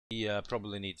we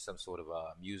probably need some sort of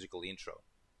a musical intro,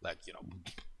 like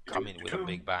come in with a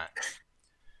big bang.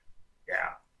 Yeah,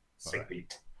 All sick right.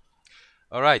 beat.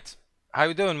 All right. How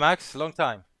you doing, Max? Long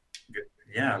time. Good.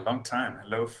 Yeah, long time.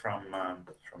 Hello from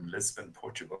Lisbon,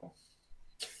 Portugal.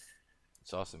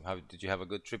 It's awesome. How did you have a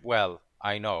good trip? Well,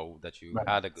 I know that you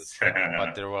had a good Nice. trip,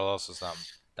 but there were also some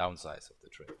downsides of the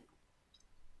trip.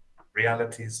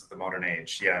 Realities of the modern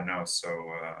age. Yeah, no. So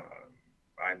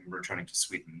I'm returning to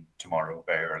Sweden tomorrow,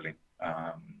 very early.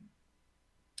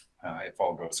 If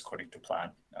all goes according to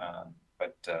plan.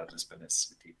 But Lisbon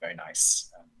is indeed very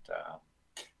nice, and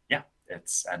yeah,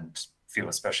 it's and feel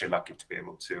especially lucky to be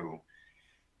able to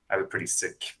have a pretty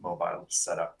sick mobile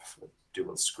setup with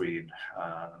dual screen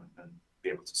and be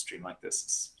able to stream like this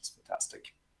is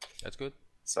fantastic. That's good.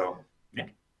 So yeah,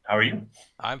 how are you?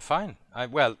 I'm fine.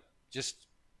 Well, just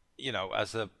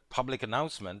as a public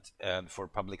announcement and for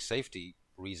public safety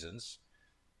reasons,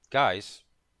 guys,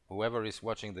 whoever is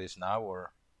watching this now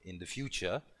or in the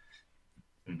future,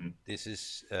 Hmm. this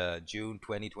is June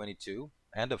 2022,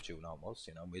 end of June almost,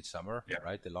 midsummer, Yeah,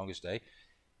 right? The longest day.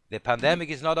 The pandemic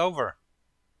is not over.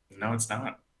 no, it's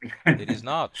not. It is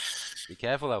not. Be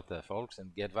careful out there, folks,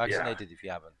 and get Yeah, vaccinated if you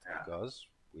haven't, yeah, because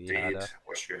we had indeed. a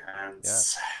Wash your yeah,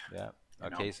 hands. yeah, You a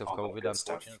know, case of all that COVID, good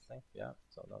stuff. unfortunately. Yeah,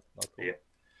 so not cool. Yeah,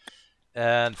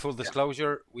 And full yeah.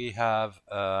 disclosure, we have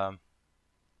uh,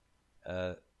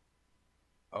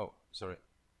 oh, sorry,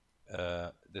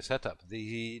 the setup,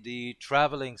 the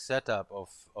traveling setup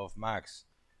of Max.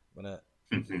 I'm gonna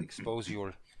expose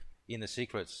your inner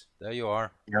secrets. There you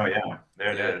are. Oh yeah,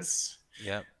 there Yeah, it is.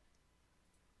 yeah,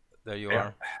 there you Yeah,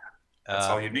 are. that's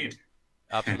all Um, you need.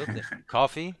 Absolutely.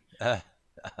 Coffee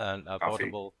and a Coffee.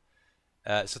 portable.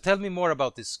 So tell me more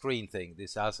about this screen thing,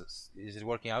 this Asus. Is it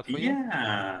working out for you?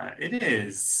 Yeah, it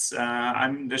is.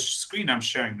 I'm the screen I'm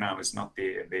sharing now is not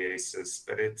the Asus,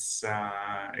 but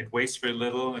it weighs very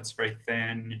little. It's very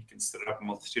thin. You can set it up a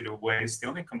multitude of ways. The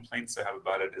only complaints I have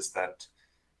about it is that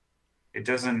it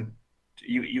doesn't.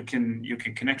 You can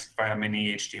connect it via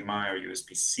mini HDMI or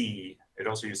USB-C. It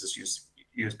also uses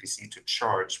USB-C to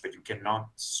charge, but you cannot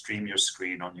stream your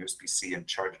screen on USB-C and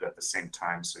charge it at the same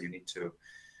time. So you need to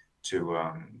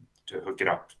hook it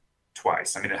up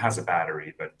twice. I mean, it has a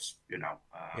battery, but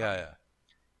Yeah, yeah.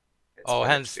 it's Oh,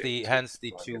 better to be able to hence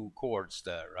the plug it. two cords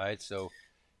there, right?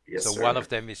 Yes, So one of sir.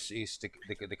 them is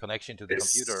the connection to the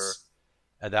computer, Is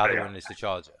and the other yeah, one is the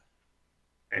charger.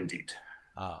 indeed.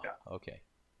 Ah, Yeah. okay.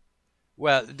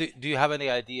 Well, do you have any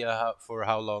idea for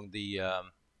how long the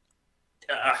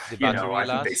I battery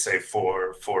think they lasts? say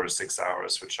 4 to 6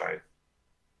 hours, which I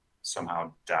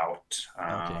somehow doubt.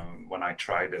 Okay. When I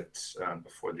tried it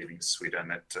before leaving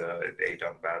Sweden, it ate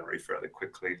up battery fairly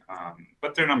quickly.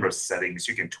 But there are a number of settings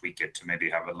you can tweak it to maybe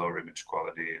have a lower image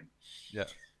quality Yeah.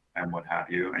 and what have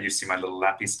you. And you see my little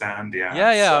lappy stand? Yeah,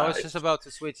 Yeah, yeah. I was just about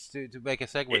to switch to make a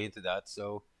segue it into that.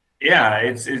 So, yeah,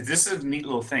 this is a neat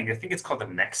little thing. I think it's called the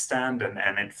neck stand,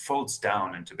 and it folds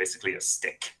down into basically a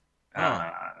stick.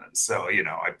 huh? So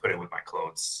I put it with my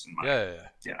clothes and my Yeah, yeah,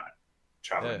 you know yeah,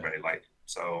 traveling yeah. very light.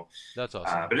 So, That's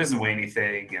awesome. but it doesn't weigh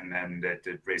anything, and then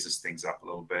it raises things up a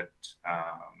little bit.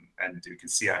 And you can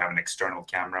see I have an external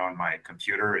camera on my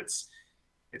computer. It's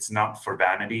not for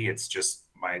vanity. It's just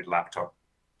my laptop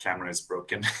camera is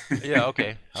broken. Yeah.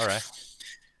 Okay. All right.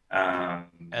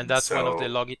 And that's one of the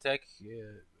So Logitech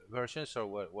versions, or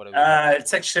what do we have?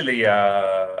 it's actually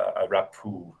a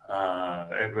Rapu.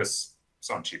 It was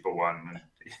some cheaper one.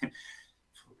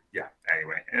 Yeah.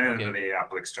 Anyway, and Okay. the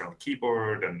Apple external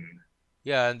keyboard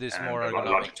Yeah, and this and more the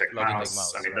ergonomic Logitech Logitech mouse.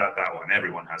 I mouse, mean right? that one.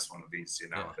 Everyone has one of these.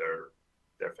 Yeah.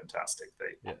 They're fantastic.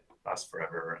 They Yeah. last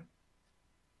forever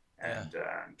Yeah.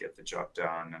 and get the job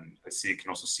done. And I see you can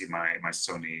also see my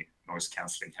Sony noise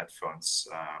canceling headphones,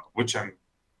 which I'm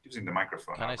using the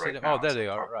microphone Can I of see right them? Oh, now there as they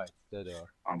I'm are. talking Right. There they are.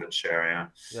 on the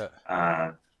chair. Yeah.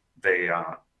 Yeah. They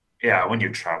yeah, when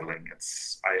you're traveling,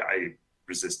 I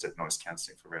resisted noise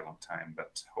canceling for a very long time,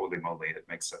 but holy moly, it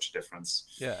makes such a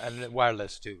difference. Yeah, and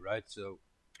wireless too, right? So,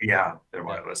 Yeah, they're yeah.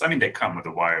 wireless. I mean, they come with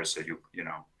a wire, so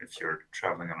if you're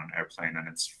traveling on an airplane and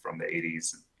it's from the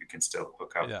 80s, you can still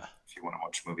hook up Yeah. if you want to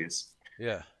watch movies.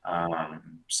 Yeah.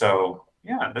 So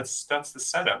yeah, that's the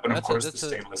setup, and of course the That's a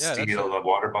stainless yeah, that's a steel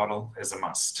water bottle is a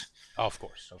must. of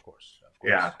course, of course, of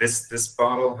Yeah, course. this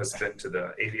bottle has been to the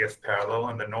 80th parallel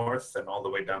in the north and all the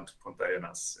way down to Punta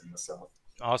Arenas in the south.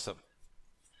 Awesome.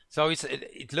 So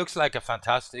it looks like a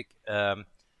fantastic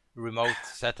remote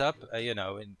setup,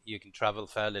 and you can travel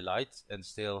fairly light and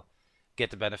still get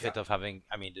the Yeah, benefit of having.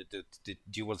 I mean, the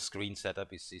dual screen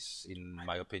setup is in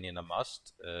my opinion a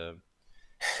must. yeah,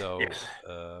 So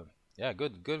yeah,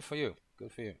 good for you,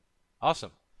 good for you,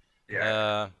 awesome. yeah.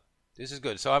 Uh, This is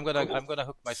good. So Cool. I'm gonna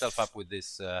hook myself up with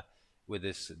this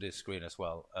screen as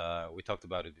well. We talked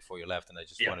about it before you left, and I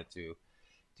just Yeah. wanted to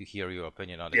hear your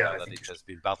opinion on it Yeah, now I that think it you should. has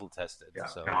been battle tested. Yeah. No,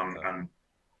 So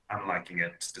I'm liking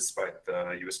it despite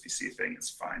the USB-C thing.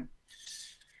 It's fine.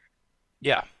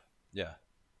 yeah, yeah,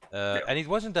 Yeah. and it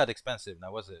wasn't that expensive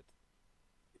now, was it?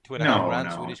 Two and a half No, grand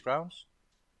no. Swedish crowns.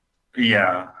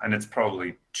 Yeah, and it's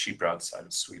probably cheaper outside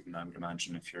of Sweden, I would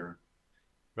imagine.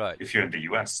 Right. If you're in the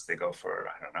US, they go for,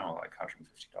 I don't know, like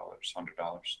 $150,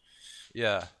 $100.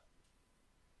 Yeah.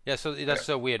 Yeah. So that's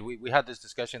Yeah. so weird. We had this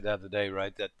discussion the other day,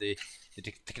 right? That the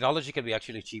technology can be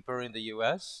actually cheaper in the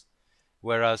US, Oh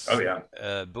whereas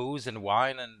yeah. booze and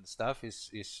wine and stuff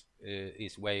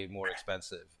is way more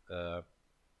expensive.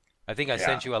 I think I Yeah.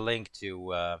 sent you a link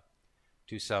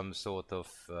to some sort of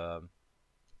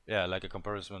yeah, like a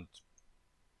comparison.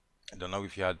 I don't know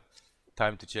if you had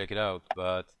time to check it out,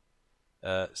 but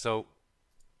so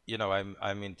you know,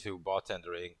 I'm into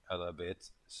bartending a little bit.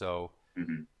 So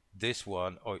Hmm. this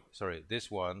one, oh sorry, this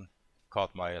one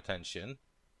caught my attention.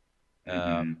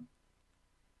 Uh, Hmm.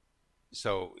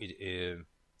 so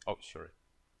oh sorry.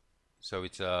 So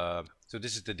it's so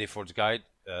this is the default guide,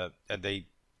 and they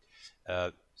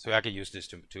so I can use this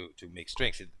to mix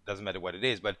drinks. It doesn't matter what it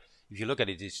is, but if you look at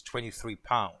it, it's 23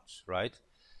 pounds, right?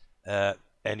 Uh,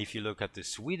 and if you look at the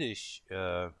Swedish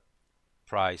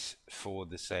price for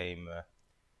the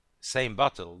same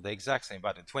bottle, the exact same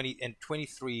bottle,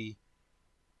 23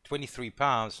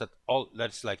 pounds,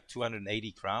 that's like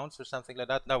 280 crowns or something like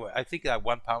that. No, I think that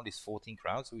 1 pound is 14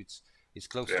 crowns, so it's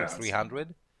close to Yeah.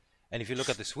 300. And if you look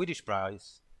at the Swedish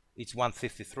price, it's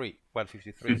 153.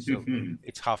 So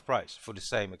it's half price for the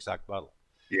same exact bottle.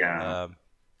 Yeah. Um,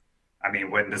 I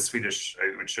mean, when the Swedish,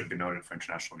 it should be noted for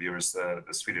international viewers, the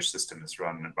Swedish system is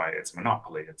run by, it's a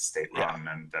monopoly, it's state yeah, run.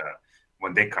 And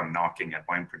when they come knocking at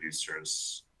wine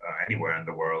producers anywhere in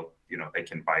the world, they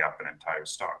can buy up an entire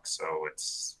stock. So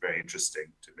it's very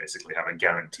interesting to basically have a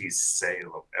guaranteed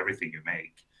sale of everything you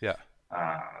make. yeah,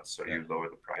 So yeah, you lower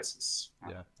the prices.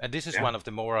 yeah. And this is Yeah, one of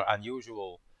the more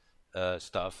unusual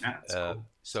stuff. yeah, it's cool.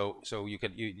 So you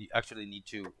actually need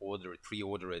to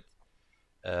pre-order it,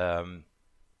 um,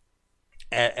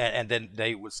 and then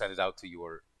they will send it out to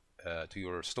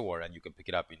your store, and you can pick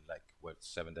it up in like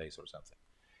 7 days or something.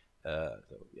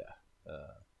 So yeah,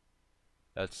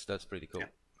 that's pretty cool. Yeah.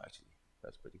 Actually,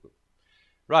 that's pretty cool.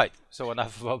 Right. So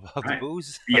enough about the Right.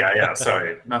 booze. Yeah, yeah.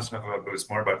 Sorry, not enough about booze.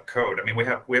 More about code. I mean, we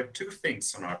have two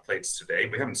things on our plates today.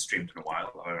 We haven't streamed in a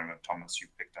while. I don't know, Thomas, you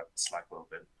picked up the slack a little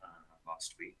bit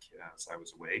last week as I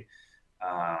was away.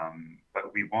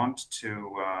 But we want to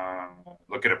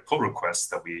look at a pull request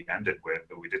that we ended with,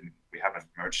 but we haven't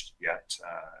merged yet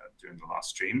during the last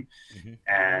stream. Mhm.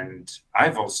 And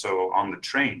I've also on the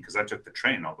train, because I took the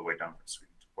train all the way down from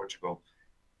Sweden to Portugal,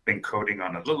 been coding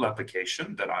on a little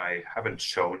application that I haven't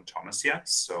shown Thomas yet.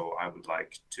 So I would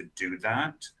like to do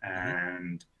that.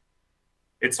 And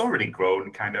it's already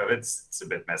grown kind of. It's a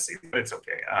bit messy, but it's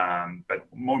okay. But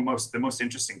the most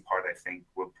interesting part, I think,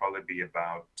 will probably be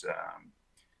about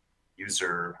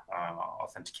user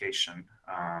authentication,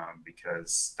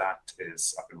 because that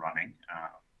is up and running.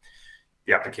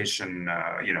 The application,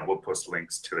 we'll post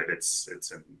links to it. It's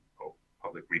in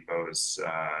public repos.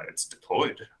 It's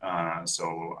deployed.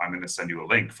 So I'm going to send you a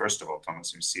link first of all,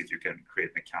 Thomas, and see if you can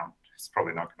create an account. It's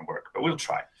probably not going to work, but we'll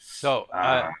try. So,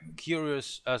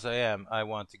 curious as I am, I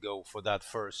want to go for that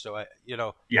first. So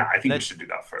yeah, I think we let's should do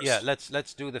that first. yeah,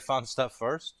 let's do the fun stuff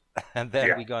first, and then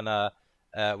Yeah.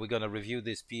 we're gonna review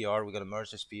this PR. We're gonna merge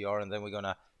this PR, and then we're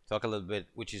gonna talk a little bit,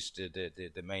 which is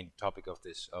the main topic of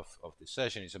this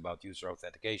session, is about user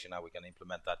authentication. How we can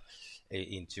implement that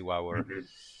into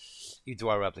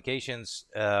our applications,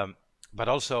 but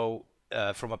also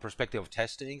from a perspective of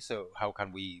testing. So how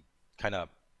can we kind of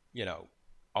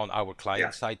on our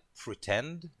client side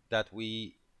pretend that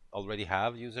we already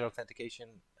have user authentication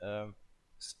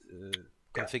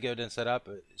configured and set up,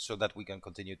 so that we can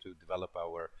continue to develop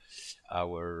our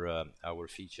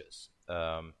features.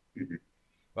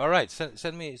 All right,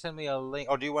 send me a link,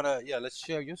 or do you want to? Yeah, let's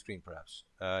share your screen perhaps.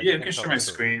 Yeah, you can share my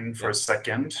screen for a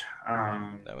second.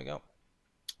 There we go.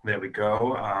 There we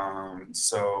go.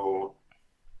 So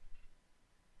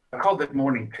I called it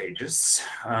Morning Pages.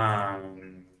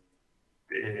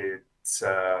 It's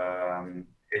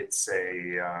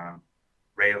a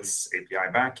Rails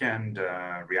API backend,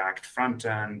 React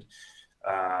frontend,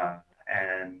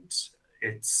 and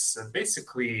it's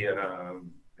basically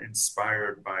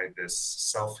inspired by this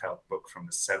self-help book from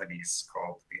the 70s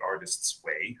called The Artist's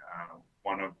Way.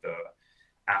 One of the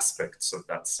aspects of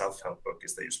that self-help book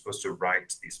is that you're supposed to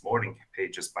write these morning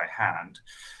pages by hand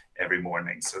every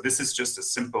morning. So this is just a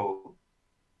simple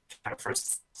kind of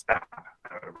first step,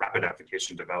 rapid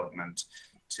application development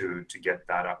to get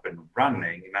that up and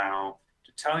running. Now,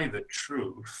 to tell you the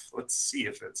truth, let's see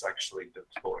if it's actually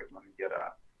deployed. Let me get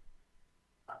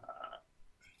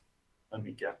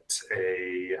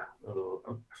a little,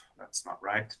 oh, that's not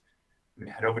right. Let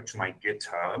me head over to my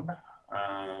GitHub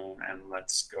and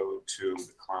let's go to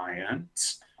the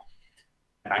client.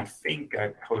 And I think I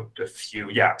put a few,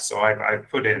 yeah, so I've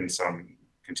put in some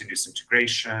continuous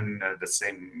integration, the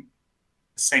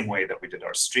same way that we did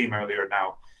our stream earlier.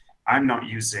 Now, I'm not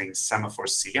using Semaphore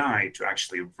CI to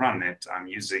actually run it. I'm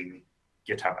using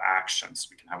GitHub Actions.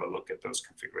 We can have a look at those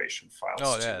configuration files.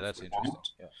 Oh, yeah, that's interesting.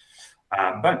 Yeah.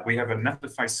 But we have a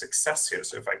Netlify success here.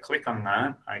 So if I click on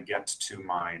that, I get to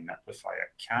my Netlify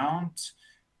account,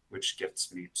 which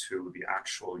gets me to the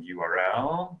actual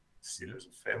URL. See, there's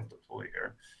a failed deploy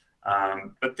here.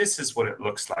 But this is what it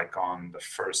looks like on the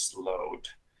first load.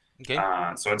 Okay.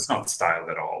 So it's not styled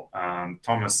at all.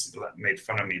 Thomas made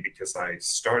fun of me because I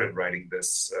started writing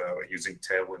this using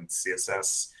Tailwind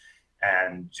CSS,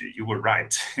 and you were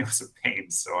right. It was a pain.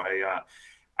 So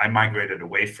I migrated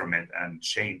away from it and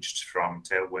changed from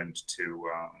Tailwind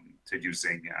to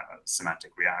using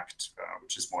Semantic React,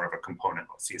 which is more of a component,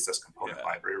 CSS component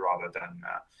library rather than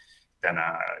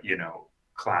a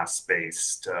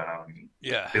class-based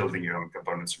building your own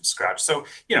components from scratch. So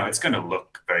it's going to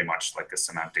look very much like a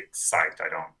semantic site. I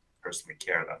don't personally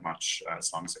care that much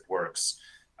as long as it works.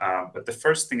 But the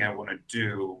first thing I want to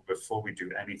do before we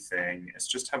do anything is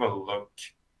just have a look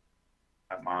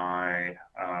at my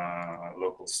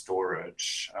local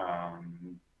storage,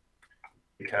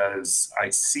 because I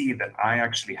see that I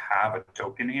actually have a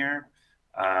token here.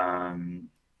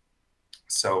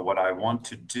 So what I want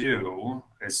to do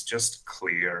is just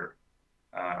clear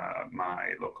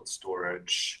my local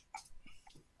storage,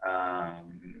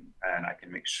 and I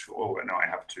can make sure, oh, no, I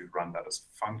have to run that as a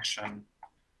function.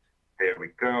 There we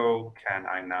go. Can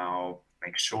I now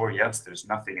make sure, yes, there's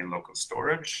nothing in local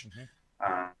storage.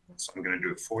 So I'm going to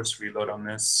do a force reload on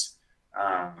this.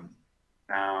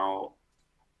 Now,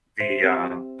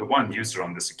 the one user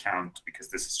on this account, because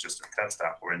this is just a test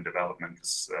app, we're in development,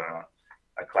 is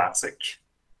a classic.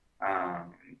 You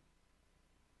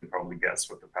can probably guess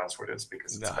what the password is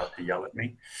because it's about to yell at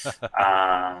me.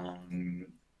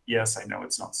 Yes, I know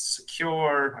it's not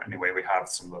secure. Anyway, we have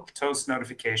some little toast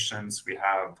notifications. We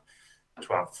have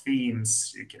 12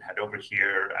 themes. You can head over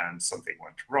here and something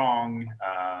went wrong.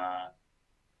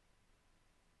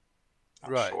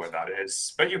 Not sure what that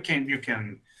is, but you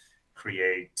can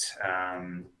create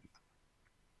a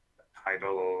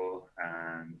title,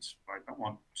 and I don't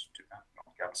want to do that. No,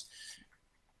 gaps.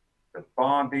 The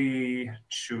body,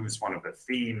 choose one of the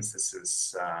themes. This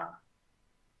is so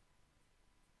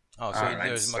there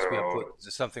must be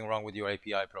there's something wrong with your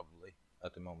API probably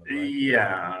at the moment, right?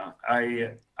 Yeah,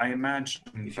 I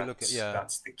imagine if you look at,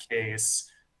 that's the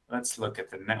case. Let's look at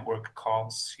the network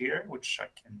calls here, which I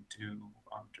can do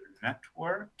under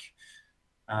network.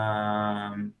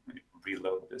 Let me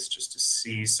reload this just to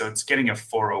see. So it's getting a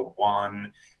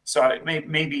 401. So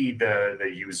maybe the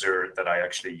user that I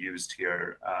actually used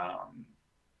here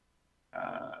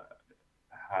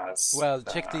has. Well,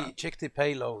 check the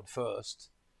payload first.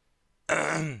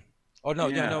 Oh no,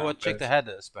 you know what? Check the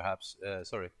headers, perhaps.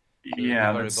 Sorry.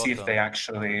 Yeah, let's see if they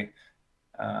actually.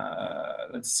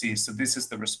 Let's see. So this is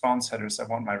the response headers. I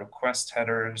want my request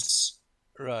headers.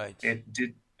 Right. It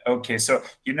did. Okay. So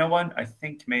you know what? I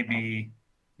think maybe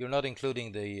you're not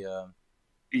including the.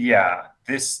 Yeah,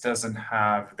 this doesn't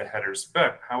have the headers,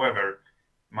 but however,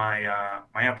 my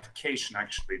application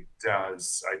actually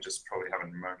does. I just probably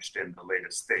haven't merged in the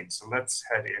latest thing. So let's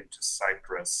head into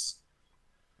Cypress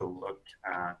to look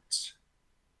at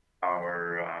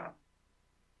our.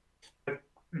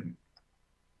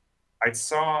 I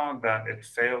saw that it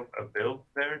failed a build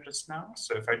there just now.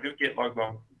 So if I do git log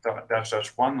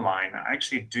 -- one line, I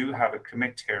actually do have a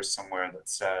commit here somewhere that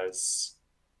says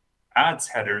adds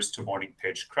headers to morning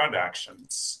page CRUD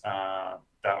actions.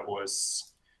 That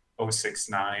was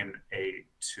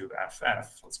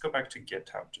 069A2FF. Let's go back to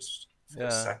GitHub just for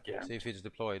a second. See if it's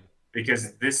deployed.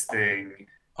 Because this thing.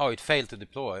 Oh, it failed to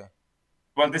deploy.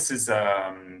 Well, this is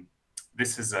a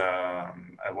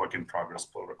work in progress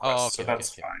pull request, so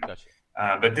that's fine. Gotcha.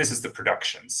 But this is the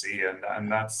production, see,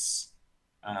 and that's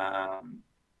that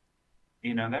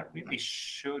really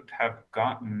should have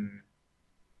gotten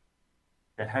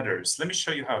the headers. Let me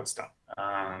show you how it's done.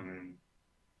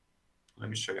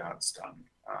 Let's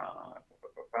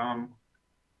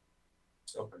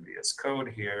open VS Code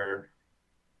here,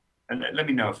 and let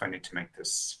me know if I need to make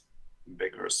this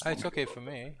bigger or smaller. It's okay for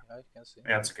me. I can see.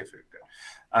 Yeah, it's okay for you.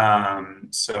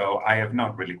 So I have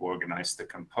not really organized the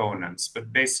components,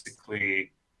 but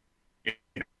basically, you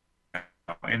know,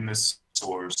 in this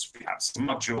source, we have some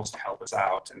modules to help us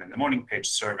out. And in the morning page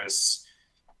service,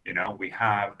 you know, we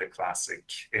have the classic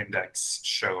index,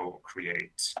 show,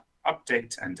 create,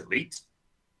 update, and delete.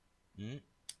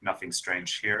 Nothing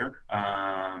strange here.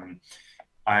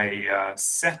 I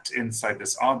set inside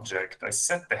this object, I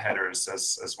set the headers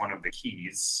as one of the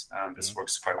keys. This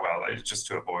works quite well, just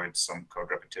to avoid some code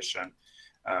repetition,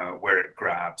 where it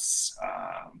grabs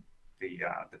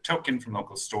the token from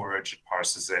local storage, it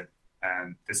parses it.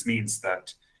 And this means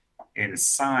that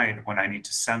inside, when I need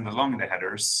to send along the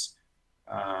headers,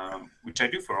 which I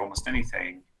do for almost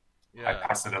anything, I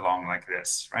pass it along like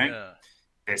this, right?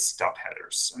 This dot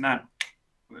headers, and that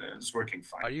is working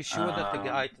fine. Are you sure that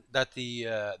the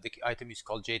item is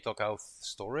called JTalk Auth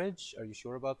storage? Are you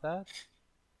sure about that?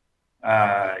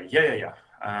 Yeah.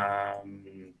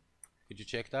 Could you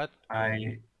check that?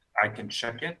 I can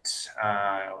check it.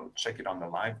 I'll check it on the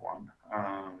live one,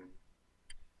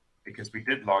 because we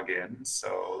did log in.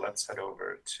 So let's head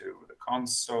over to the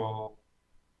console.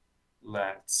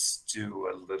 Let's do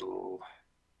a little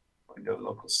window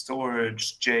local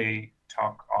storage,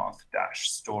 JTalk auth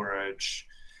 -storage.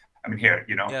 I mean, here,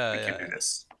 you know, we can do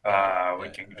this. We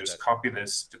can just copy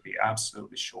this to be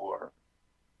absolutely sure.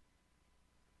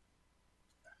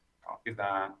 Copy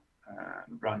that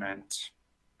and run it.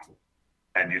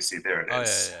 And you see, there it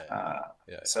is.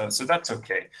 So that's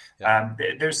okay.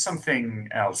 There's something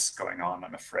else going on,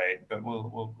 I'm afraid, but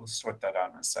we'll sort that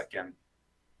out in a second.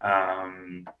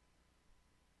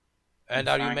 And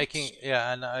are you making?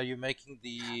 And are you making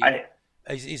the?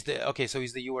 Is the okay? So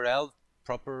is the URL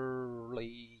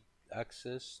properly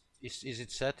accessed? Is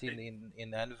it set in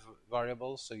env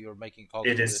variables? So you're making calls.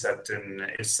 It is set in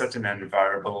env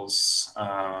variables.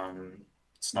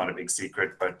 It's not a big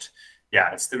secret, but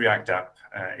yeah, it's the React app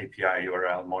API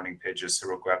URL morning pages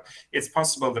Heroku app. It's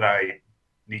possible that I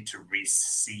need to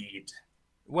reseed.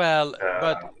 Well,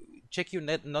 but check your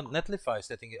Netlify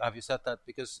setting. Have you set that?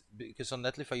 Because on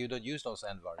Netlify you don't use those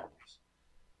env variables.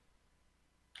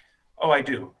 Oh, I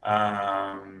do.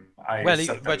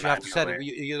 But you have to set it.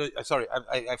 You sorry,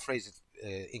 I phrased it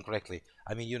incorrectly.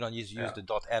 I mean, you don't use the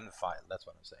 .env file. That's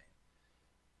what I'm saying.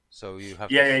 So you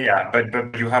have. Yeah.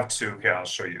 But you have to. Here, I'll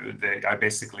show you. I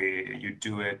basically you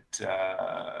do it.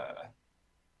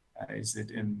 Is it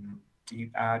in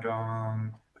deep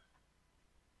add-on?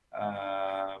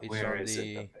 Where is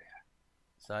it?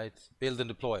 Site build and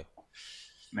deploy.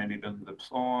 Maybe build and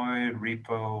deploy,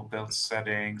 repo, build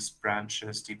settings,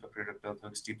 branches, debug build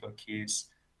hooks, debug keys,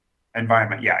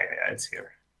 environment. Yeah, it's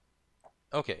here.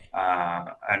 Okay.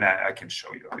 And I can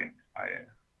show you. I mean,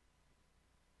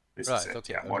 this is it.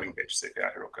 Okay, yeah, morning page API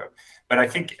Heroku. But I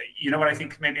think what I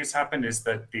think maybe has happened is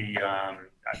that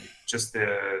just the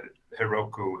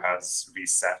Heroku has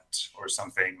reset or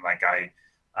something. Like I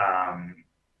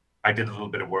did a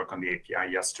little bit of work on the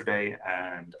API yesterday,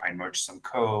 and I merged some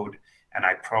code. And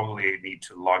I probably need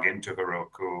to log into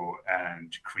Heroku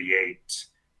and create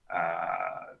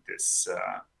this.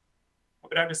 What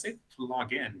did I just say? To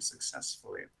log in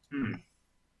successfully.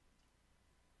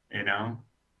 You know.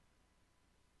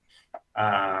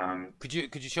 Could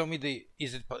you show me the?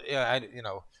 Is it?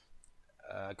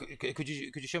 Could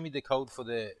you show me the code for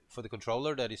the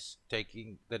controller that is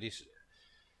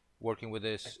working with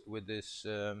this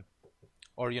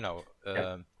or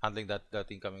handling that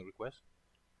incoming request?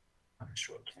 I'm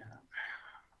sure it can.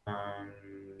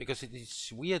 Because it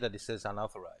is weird that it says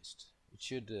unauthorized. It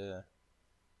should.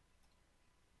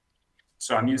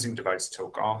 So I'm using device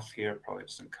toke auth here. Probably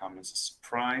doesn't come as a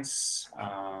surprise.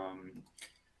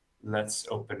 Let's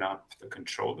open up the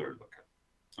controller. Look,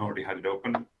 I already had it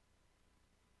open.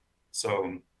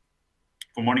 So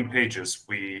for morning pages,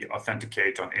 we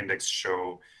authenticate on index,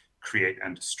 show, create,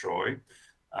 and destroy.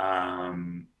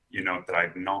 You note that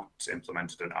I've not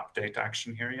implemented an update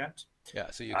action here yet.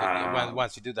 Yeah, so you can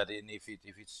once you do that, and if it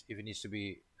needs to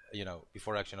be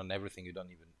before action on everything, you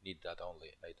don't even need that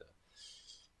only later.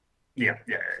 Yeah.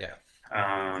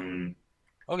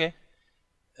 Okay.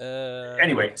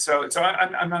 Anyway, so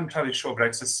I'm not entirely sure, but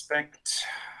I suspect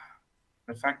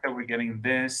the fact that we're getting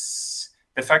this,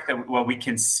 the fact that we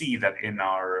can see that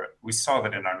we saw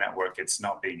that in our network, it's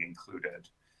not being included.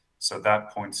 So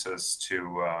that points us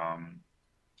to.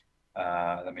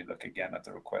 Let me look again at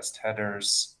the request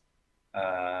headers.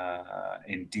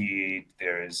 Indeed,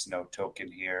 there is no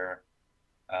token here,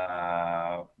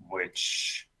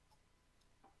 which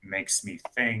makes me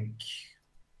think.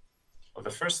 Well,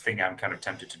 the first thing I'm kind of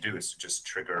tempted to do is to just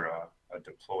trigger a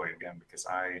deploy again, because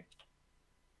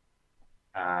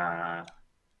Uh,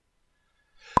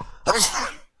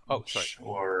 Oh, sorry.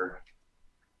 sure.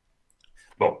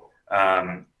 Well,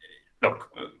 look,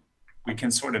 we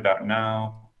can sort it out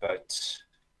now, but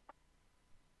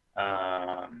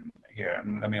here,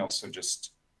 let me also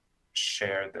just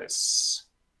share this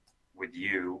with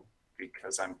you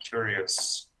because I'm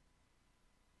curious,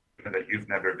 given that you've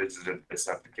never visited this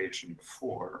application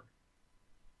before.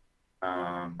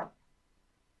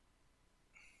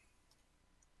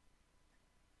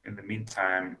 In the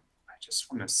meantime, I just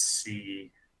want to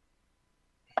see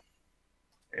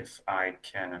if I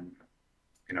can,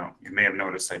 you may have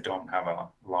noticed I don't have a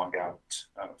logout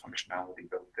functionality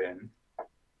built in.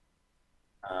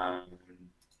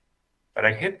 But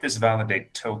I hit this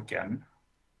validate token.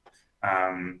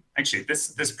 Actually,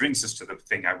 this brings us to the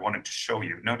thing I wanted to show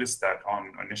you. Notice that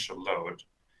on initial load,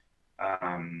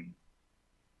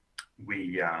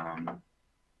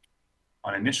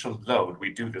 on initial load,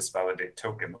 we do this validate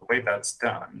token. The way that's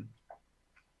done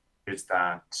is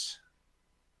that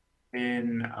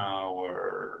in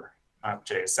our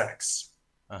app.jsx,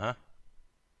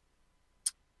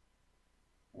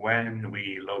 when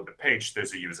we load the page,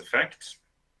 there's a use effect,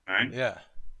 right? Yeah.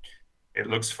 It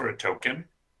looks for a token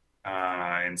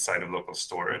inside of local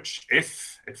storage.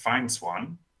 If it finds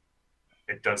one,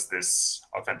 it does this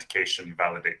authentication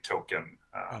validate token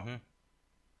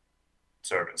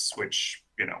service, which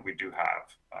we do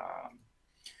have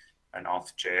an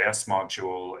auth.js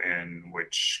module in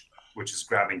which is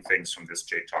grabbing things from this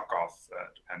JTalkAuth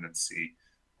dependency.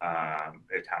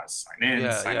 It has sign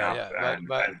in, sign out, and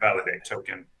validate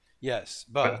token. Yes,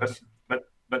 but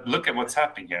look at what's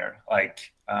happening here.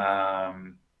 Like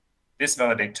this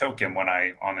validate token, when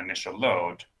I on initial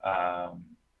load,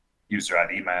 user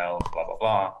add email, blah blah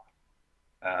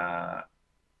blah.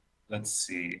 Let's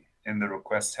see, in the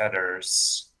request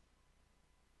headers,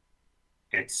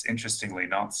 it's interestingly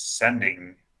not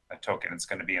sending a token. It's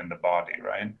going to be in the body,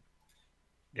 right?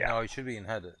 Yeah. No, it should be in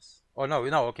headers. Oh no,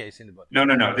 okay, it's in the body.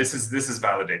 No. This is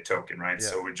validate token, right? Yeah.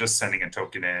 So we're just sending a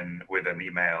token in with an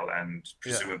email, and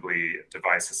presumably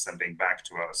device is sending back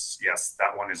to us. Yes,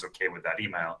 that one is okay with that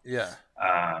email. Yeah.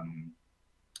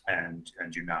 And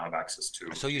you now have access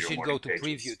to. So you should go to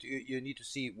preview. You need to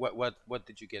see what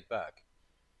did you get back.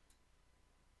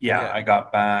 Yeah, I got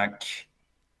back.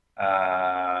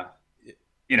 I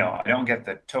don't get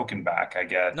the token back. I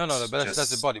get no, but that's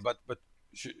the body. But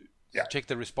check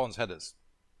the response headers.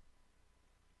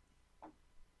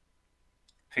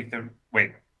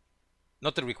 Wait.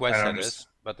 Not the request headers,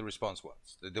 but the response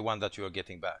ones. The one that you are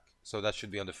getting back. So that should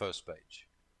be on the first page.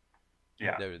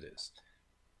 Yeah. There it is.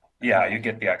 Yeah, you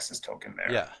get the access token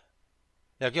there. Yeah.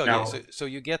 Yeah. Okay. Now, so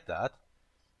you get that.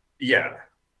 Yeah.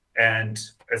 And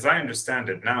as I understand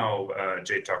it now,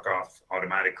 JTalkAuth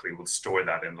automatically will store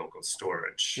that in local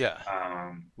storage. Yeah.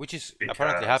 Which is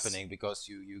apparently happening because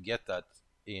you get that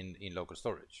in local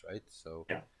storage, right? So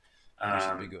yeah.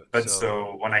 Should be good. But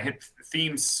so when I hit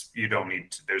themes, you don't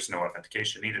need there's no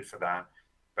authentication needed for that.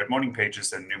 But morning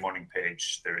pages and new morning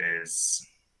page, there is.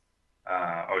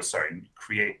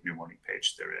 Create new morning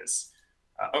page. There is.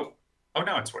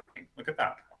 Now it's working. Look at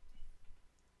that.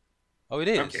 Oh, it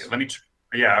is. Okay, let me.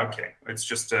 Yeah, okay. It's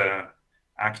just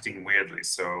acting weirdly.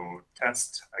 So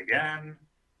test again.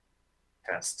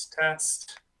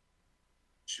 Test.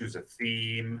 Choose a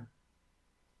theme.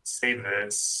 Save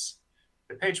this.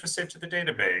 The page was saved to the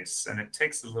database, and it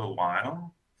takes a little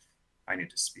while. I need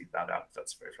to speed that up.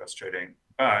 That's very frustrating.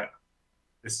 But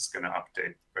this is going to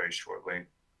update very shortly,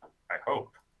 I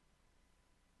hope.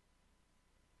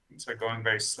 Things are going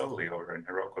very slowly over in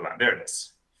Heroku land. There it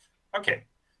is. Okay.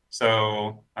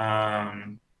 So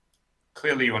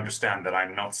clearly you understand that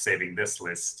I'm not saving this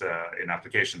list in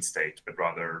application state, but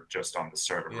rather just on the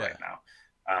server right now.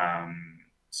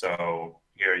 So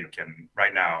here you can,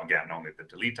 right now, again, only the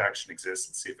delete action exists.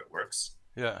 Let's see if it works.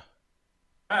 Yeah.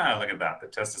 Look at that. The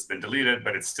test has been deleted,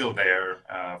 but it's still there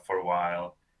for a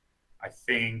while. I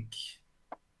think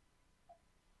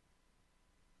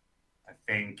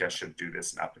I should do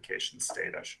this in application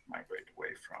state. I should migrate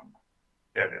away from,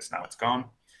 there it is. Now it's gone.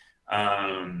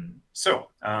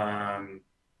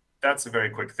 That's a very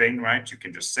quick thing, right? You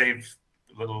can just save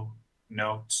a little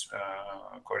note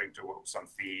according to what was on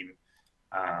theme.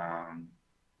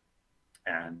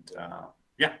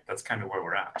 Yeah, that's kind of where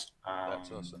we're at.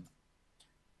 That's awesome.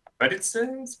 But it's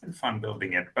been fun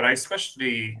building it. But I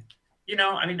especially,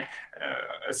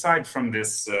 aside from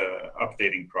this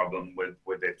updating problem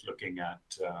with it looking at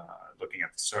the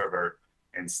server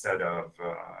instead of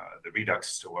the Redux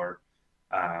store,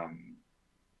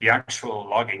 the actual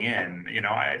logging in,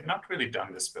 I had not really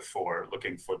done this before,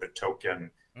 looking for the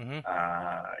token,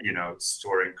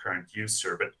 storing current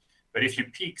user. But if you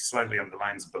peek slightly on the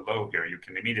lines below here, you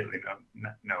can immediately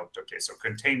note, okay, so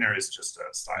container is just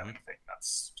a styling thing.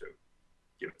 That's to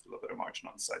give it a little bit of margin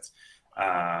on the sides.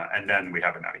 And then we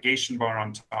have a navigation bar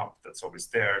on top that's always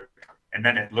there. And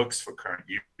then it looks for current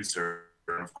user.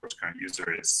 And of course, current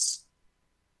user is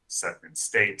set in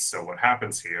state. So what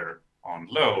happens here on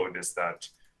load is that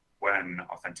when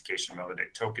authentication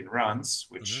validate token runs,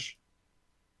 which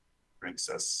brings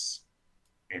us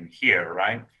in here,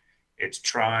 right? It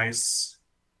tries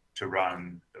to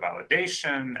run the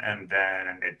validation, and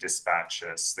then it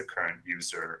dispatches the current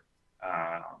user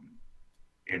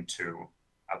into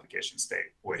application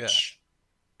state, which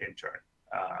in turn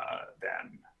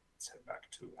then, let's head back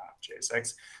to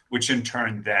JSX, which in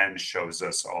turn then shows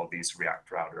us all these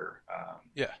React Router,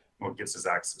 or gives us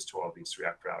access to all these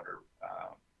React Router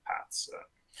paths.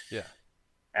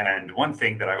 And one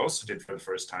thing that I also did for the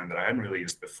first time that I hadn't really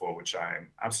used before, which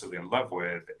I'm absolutely in love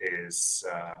with, is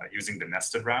using the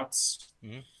nested routes.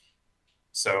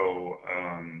 So,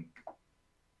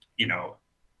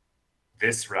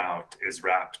 this route is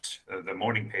wrapped, the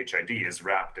morning page ID is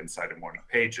wrapped inside of morning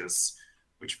pages,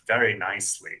 which very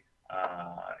nicely,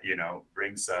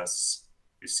 brings us,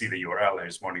 you see the URL,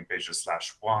 there's morning pages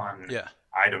 /1.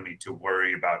 I don't need to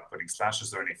worry about putting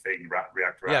slashes or anything.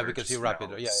 React Router. Because you wrap it.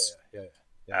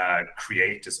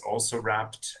 Create is also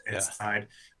wrapped inside,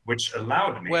 which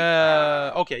allowed me.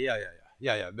 No,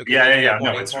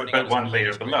 it's but one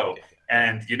layer below.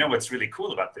 And what's really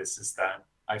cool about this is that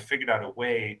I figured out a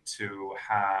way to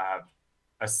have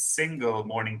a single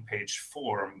morning page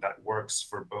form that works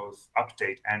for both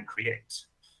update and create.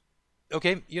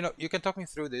 Okay, you can talk me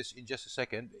through this in just a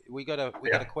second. We got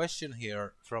a question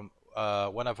here from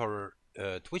one of our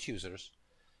Twitch users.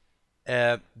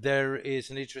 There is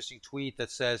an interesting tweet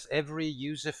that says every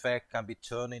use effect can be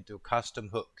turned into a custom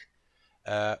hook.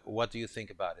 What do you think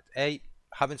about it? A,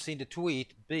 haven't seen the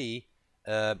tweet. B,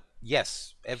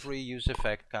 yes, every use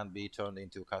effect can be turned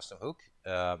into a custom hook.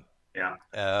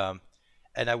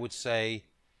 And I would say,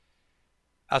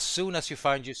 as soon as you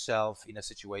find yourself in a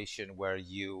situation where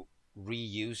you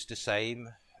reuse the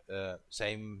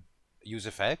same use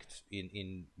effect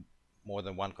in more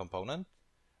than one component,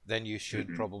 then you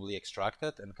should probably extract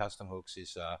it. And custom hooks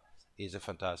is a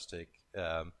fantastic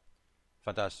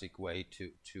way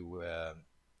to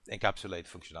encapsulate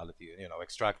functionality.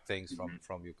 Extract things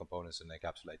from your components and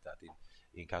encapsulate that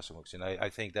in custom hooks. And I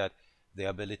think that the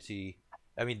ability,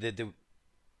 I mean,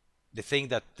 the thing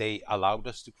that they allowed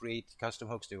us to create custom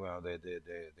hooks, the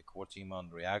core team on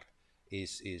React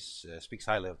is speaks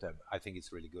highly of them. I think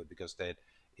it's really good because the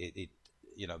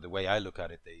way I look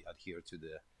at it, they adhere to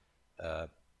the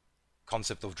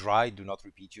concept of dry, do not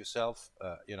repeat yourself,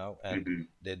 and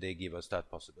they give us that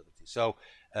possibility. So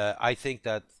I think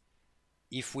that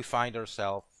if we find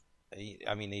ourselves,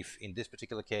 I mean, if in this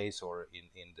particular case or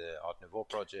in the Art Nouveau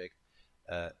project,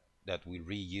 that we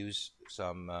reuse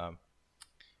some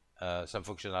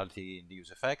functionality in the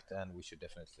use effect, and we should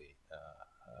definitely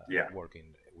work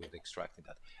with extracting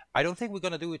that. I don't think we're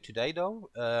going to do it today, though,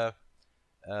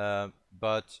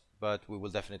 but we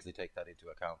will definitely take that into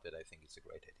account. That I think it's a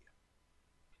great idea.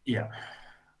 Yeah.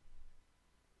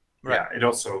 Right. Yeah. It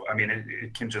also, I mean,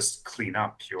 it can just clean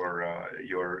up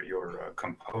your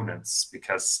components,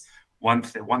 because one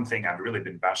thing I've really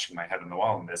been bashing my head on the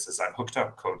wall in this is I've hooked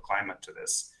up Code Climate to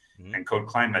this, and Code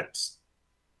Climate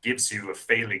gives you a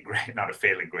failing grade, not a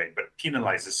failing grade, but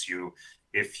penalizes you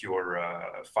if your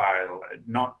file,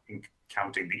 not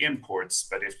counting the imports,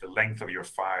 but if the length of your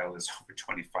file is over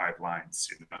 25 lines,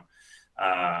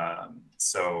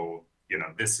 so,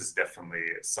 this is definitely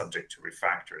subject to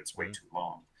refactor. It's way too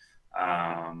long.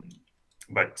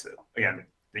 But again,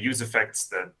 the use effects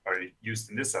that are used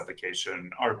in this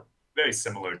application are very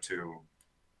similar to,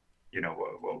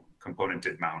 what component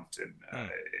did mount in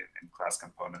class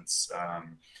components,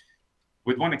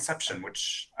 with one exception,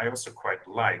 which I also quite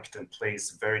liked and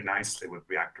plays very nicely with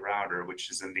React Router,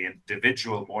 which is in the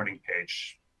individual morning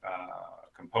page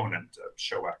component of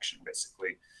show action.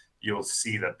 Basically, you'll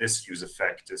see that this use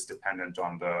effect is dependent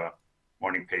on the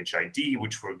morning page ID,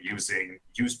 which we're using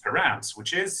use params,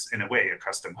 which is in a way a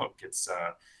custom hook. It's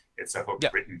a hook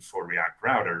written for React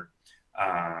Router,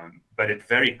 but it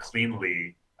very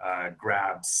cleanly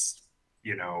grabs,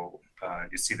 you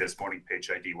see this morning page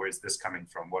ID. Where is this coming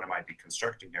from? What am I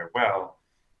deconstructing here? Well,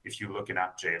 if you look in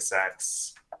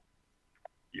AppJSX,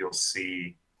 you'll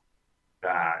see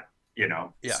that,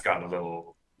 it's got a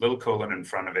little colon in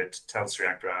front of it, tells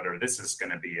React Router this is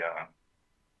going to be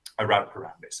a route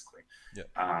param, basically.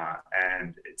 Yeah.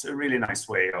 And it's a really nice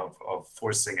way of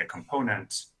forcing a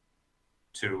component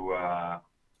to,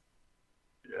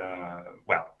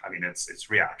 well, I mean, it's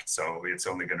React, so it's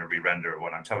only going to re-render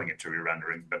what I'm telling it to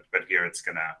re-rendering, but here it's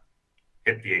going to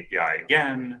hit the API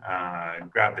again,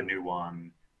 grab the new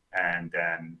one, and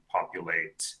then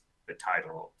populate the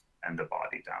title and the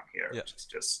body down here, which is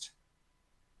just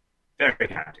very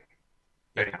handy,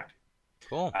 very handy.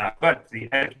 Cool. But the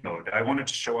edit mode, I wanted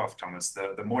to show off, Thomas,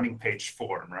 the morning page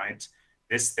form, right?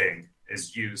 This thing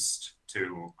is used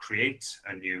to create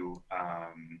a new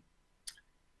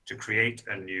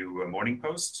morning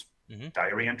post,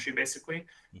 diary entry, basically.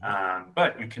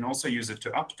 But you can also use it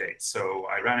to update. So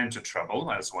I ran into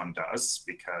trouble, as one does,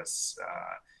 because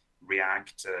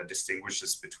React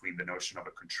distinguishes between the notion of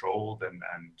a controlled and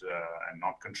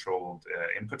not controlled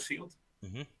input field.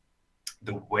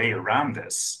 The way around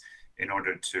this, in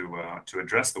order to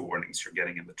address the warnings you're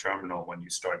getting in the terminal when you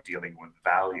start dealing with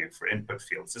value for input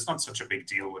fields, it's not such a big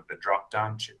deal with the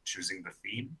dropdown choosing the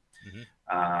theme,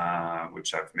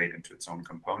 which I've made into its own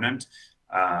component.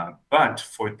 But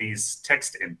for these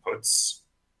text inputs,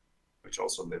 which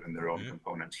also live in their own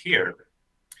component here,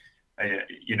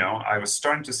 I was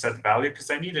starting to set value because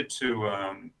I needed to,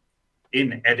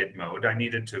 in edit mode, I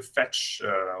needed to fetch,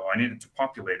 I needed to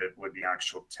populate it with the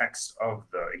actual text of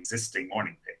the existing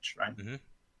morning page, right?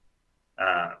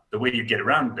 The way you get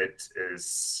around it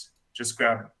is just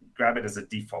grab it as a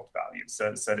default value,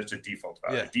 set it to default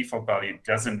value. Default value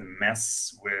doesn't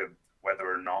mess with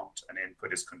whether or not an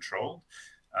input is controlled.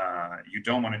 You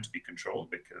don't want it to be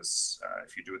controlled because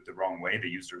if you do it the wrong way, the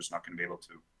user is not going to be able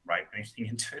to write anything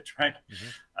into it, right?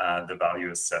 The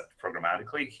value is set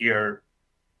programmatically. Here,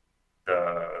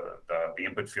 the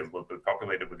input field will be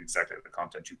populated with exactly the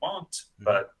content you want,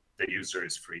 but the user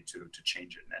is free to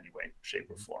change it in any way, shape,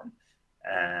 or form.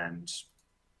 And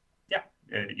yeah,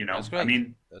 that's great. I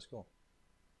mean, that's cool.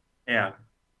 Yeah,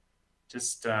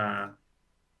 just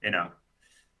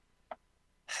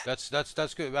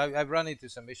That's good. I've run into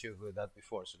some issues with that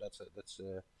before, so that's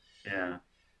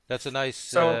a nice.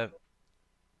 So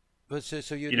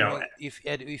so you're doing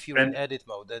if you're in edit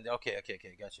mode, then okay,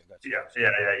 gotcha.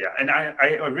 Yeah. And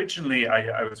I originally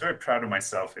I was very proud of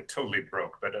myself. It totally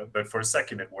broke, but for a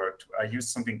second it worked. I used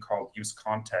something called use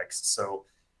context. So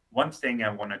one thing I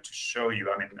wanted to show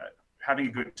you, I mean, having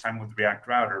a good time with React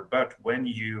Router, but when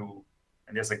you,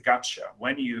 and there's a gotcha,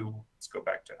 when you, let's go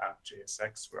back to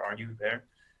app.jsx, where are you there?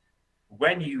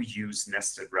 When you use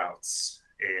nested routes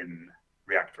in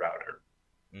React Router,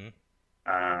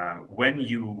 when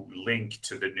you link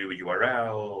to the new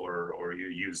URL or you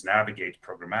use navigate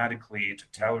programmatically to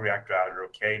tell React Router,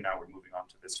 okay, now we're moving on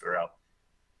to this URL,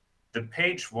 the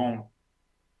page won't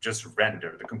just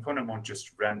render. The component won't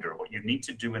just render. What you need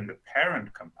to do in the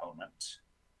parent component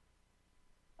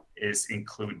is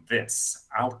include this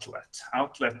outlet.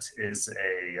 Outlet is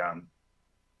a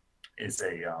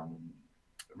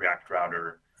React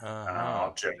Router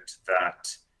object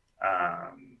that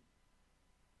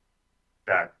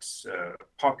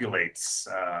populates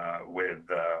with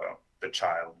the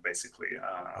child, basically,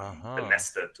 the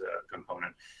nested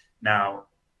component. Now,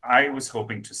 I was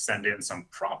hoping to send in some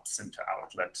props into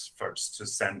outlet first to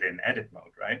send in edit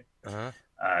mode, right?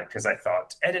 Because I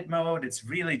thought edit mode, it's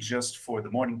really just for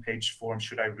the morning page form.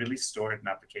 Should I really store it in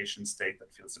application state?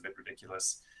 That feels a bit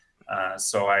ridiculous.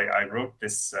 So I wrote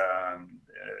this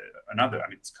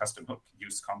it's custom hook,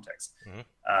 use context.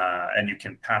 And you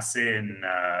can pass in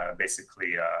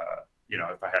basically,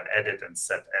 if I had edit and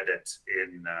set edit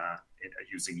in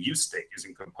using use state,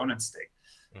 using component state,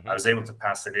 I was able to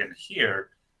pass it in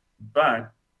here.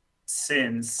 But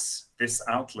since this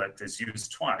outlet is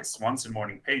used twice, once in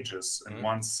morning pages and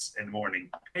once in morning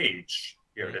page,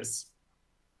 here it is,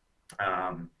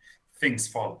 things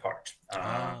fall apart.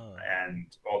 And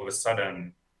all of a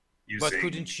sudden, using but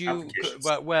couldn't you?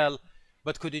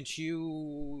 But couldn't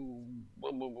you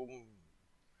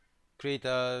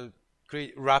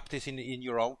wrap this in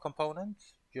your own component?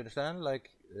 Do you understand? Like,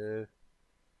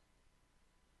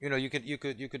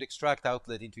 you could extract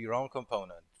outlet into your own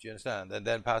component. Do you understand? And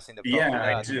then passing the prop to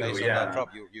that, I do, based on that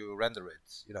prop, you render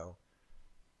it.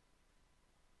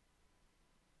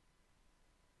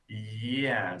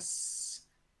 Yes,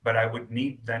 but I would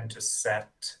need then to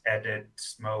set edit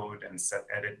mode and set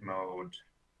edit mode.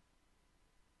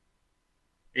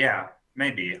 Yeah,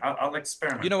 maybe I'll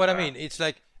experiment. You know what I mean? It's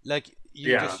like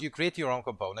you create your own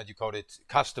component. You call it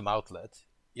custom outlet.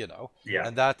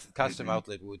 And that custom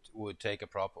outlet would take a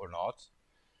prop or not,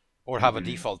 or have a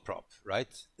default prop,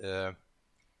 right? And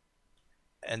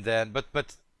then,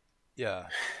 but yeah.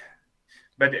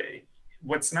 But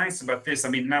what's nice about this, I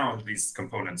mean, now these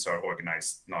components are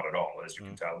organized not at all, as you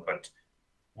can tell, but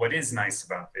what is nice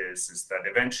about this is that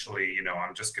eventually,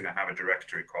 I'm just going to have a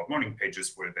directory called morning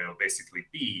pages where there'll basically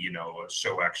be, a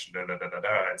show action,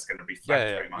 It's going to reflect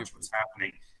very much what's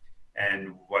happening.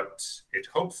 And what it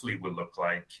hopefully will look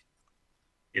like,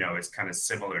 is kind of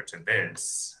similar to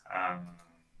this,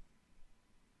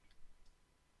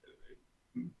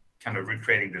 kind of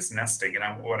recreating this nesting.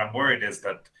 And what I'm worried is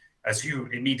that as you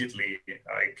immediately,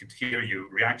 I could hear you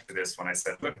react to this when I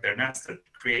said, look, they're nested.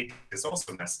 Create is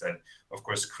also nested. Of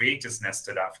course, create is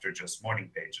nested after just morning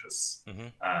pages.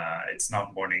 It's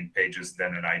not morning pages,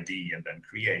 then an ID, and then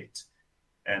create.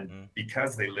 And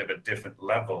because they live at different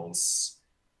levels,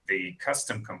 the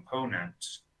custom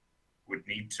component would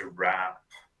need to wrap,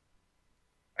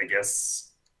 I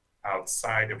guess,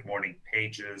 outside of morning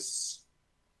pages.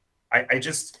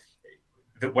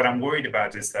 What I'm worried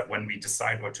about is that when we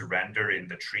decide what to render in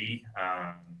the tree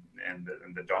and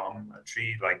the DOM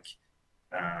tree,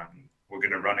 we're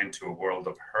going to run into a world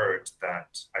of hurt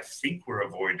that I think we're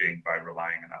avoiding by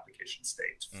relying on application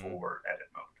state for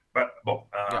edit mode. But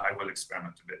I will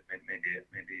experiment a bit.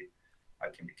 Maybe I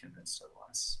can be convinced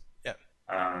otherwise.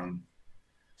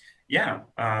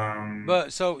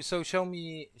 But so show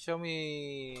me.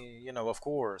 Of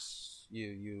course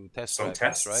you test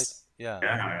tests, right? Yeah,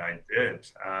 I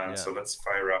did. So let's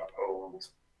fire up old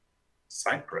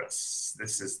Cypress.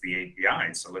 This is the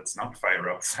API, so let's not fire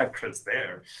up Cypress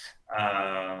there.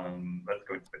 Let's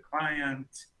go into the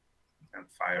client and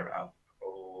fire up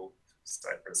old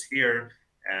Cypress here.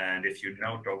 And if you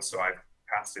note also, I've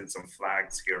passed in some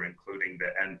flags here, including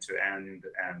the end-to-end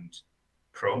and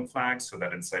Chrome flags, so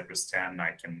that in Cypress 10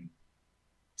 I can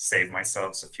save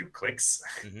myself a few clicks.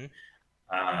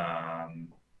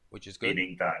 Which is good.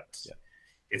 Meaning that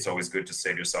it's always good to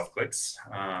save yourself clicks.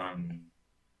 And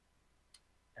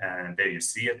there you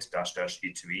see it,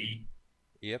 --E2E.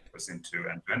 Yep. Goes into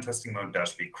end-to-end testing mode.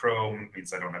 -B Chrome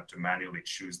means I don't have to manually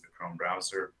choose the Chrome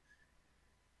browser.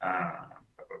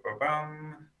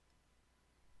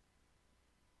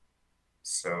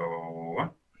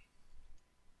 So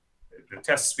the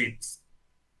test suite,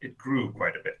 it grew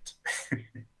quite a bit.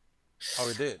 Oh,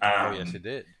 it did. Oh, yes, it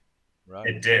did. Right.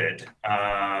 It did.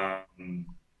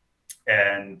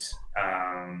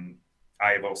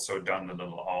 I've also done the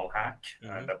little all hack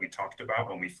that we talked about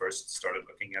when we first started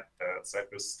looking at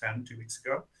Cypress 10 2 weeks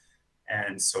ago.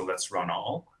 And so let's run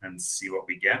all and see what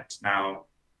we get. Now,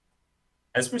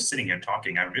 as we're sitting here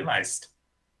talking, I realized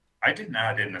I didn't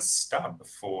add in a stub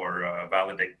for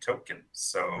validate token.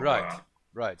 So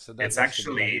right. So that's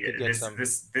actually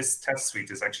this test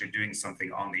suite is actually doing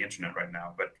something on the internet right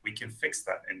now, but we can fix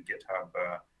that in GitHub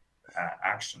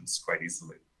Actions quite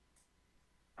easily.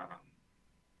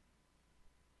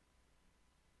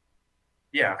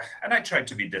 Yeah, and I tried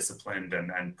to be disciplined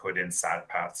and put in SAT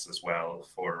paths as well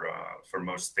for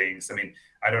most things. I mean,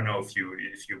 I don't know if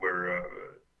you were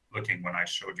looking when I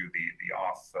showed you the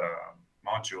auth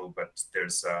module, but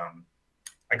there's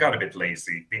I got a bit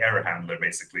lazy. The error handler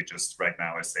basically just right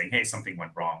now is saying, hey, something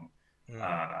went wrong.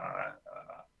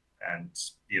 And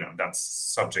that's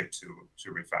subject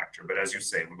to refactor. But as you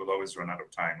say, we will always run out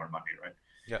of time or money, right?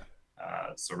 Yeah.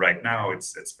 So right now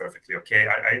it's perfectly okay.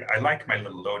 I like my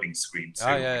little loading screen too.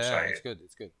 It's good.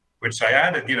 It's good. Which I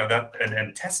added, that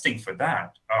and testing for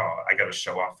that. Oh, I got to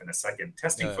show off in a second.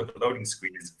 Testing for the loading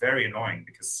screen is very annoying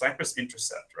because Cypress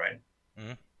Intercept, right,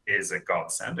 is a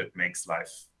godsend. It makes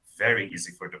life very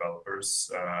easy for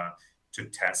developers to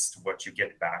test what you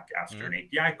get back after an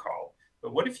API call.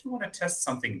 But what if you want to test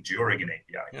something during an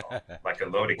API call, like a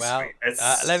loading screen?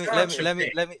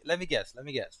 Let me guess.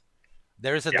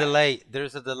 There is a delay. There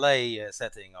is a delay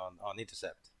setting on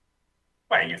Intercept.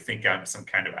 Why, you think I'm some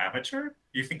kind of amateur?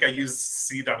 You think I use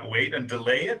c.wait and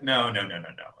delay it? No.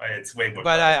 It's way more.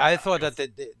 But I thought that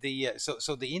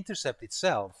the Intercept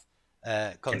itself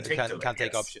can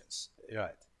take options,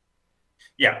 right?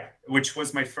 Yeah, which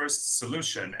was my first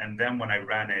solution, and then when I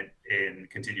ran it in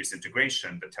continuous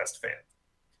integration, the test failed.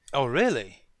 Oh,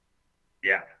 really?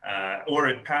 Yeah, or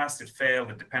it passed, it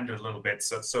failed, it depended a little bit.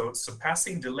 So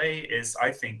passing delay is,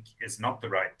 I think, is not the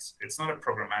right. It's not a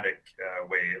programmatic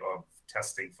way of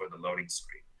testing for the loading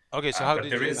screen. Okay, so how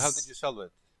did you solve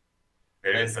it?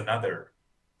 There is another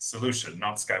solution,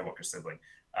 not Skywalker sibling,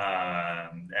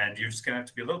 and you're just gonna have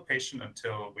to be a little patient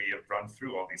until we have run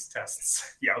through all these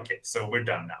tests. Yeah, okay, so we're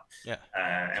done now. Yeah,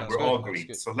 and we're all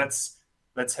green. So let's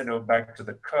head over back to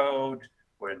the code.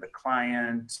 We're in the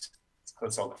client.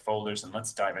 Close all the folders and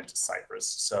let's dive into Cypress.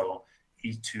 So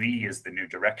E2E is the new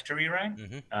directory, right?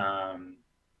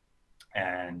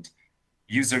 And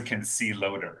user can see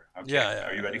loader. Okay. Yeah.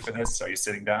 Are you ready for this? Are you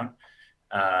sitting down?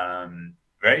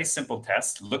 Very simple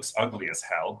test, looks ugly as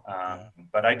hell,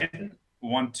 but I didn't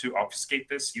want to obfuscate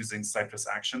this using Cypress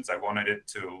actions. I wanted it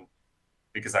to,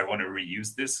 because I want to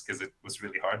reuse this because it was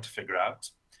really hard to figure out.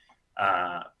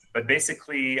 But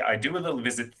basically, I do a little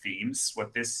visit themes.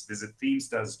 What this visit themes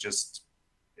does, just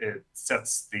it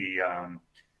sets the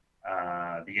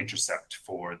intercept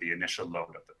for the initial load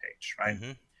of the page, right?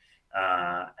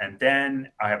 And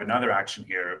then I have another action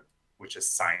here, which is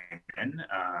sign in.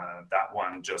 That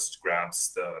one just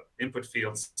grabs the input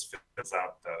fields, fills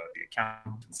out the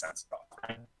account, and sends it off.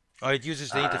 Right? Oh, it uses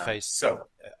the interface. So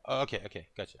okay,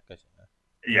 gotcha.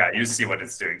 Yeah, you see what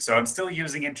it's doing. So I'm still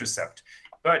using intercept,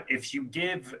 but if you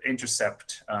give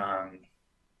intercept a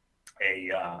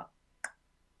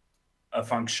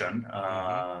function,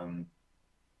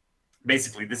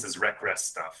 basically this is regress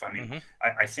stuff. I mean,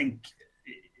 I think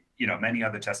many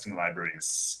other testing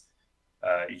libraries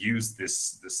use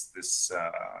this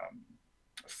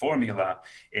formula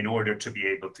in order to be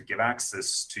able to give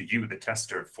access to you, the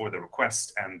tester, for the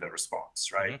request and the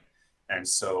response, right? And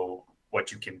so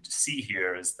what you can see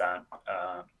here is that,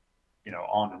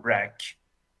 on rec,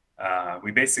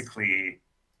 we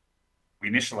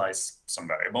initialize some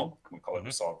variable. We call it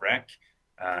resolve rec.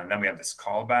 And then we have this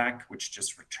callback, which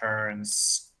just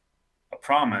returns a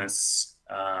promise,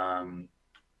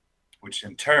 which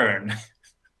in turn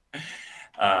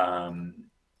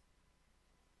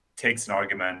takes an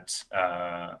argument.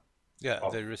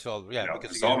 The resolve. Yeah,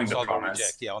 because resolving the promise.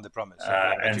 Reject, on the promise.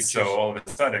 And so all of a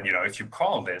sudden, if you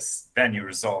call this, then you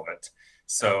resolve it.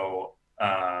 So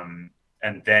and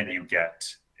then you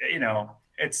get,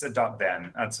 it's a dot.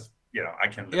 Then that's I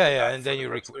can. And then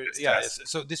you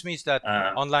So this means that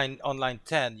on line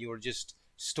 10, you're just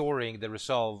storing the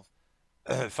resolve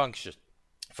function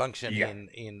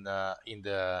in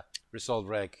the resolve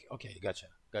rec. Okay, gotcha.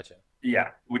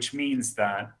 Yeah, which means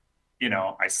that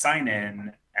I sign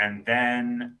in, and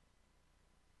then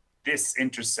this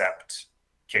intercept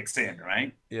kicks in,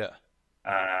 right? Yeah.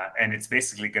 And it's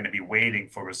basically going to be waiting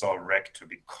for resolve rec to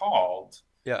be called.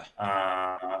 Yeah.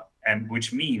 And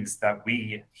which means that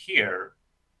we here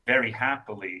very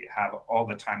happily have all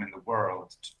the time in the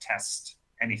world to test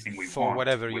anything we for want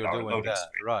whatever you're doing there.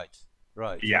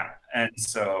 Right. Yeah. And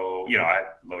so, I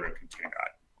loader continue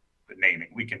the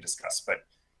naming we can discuss, but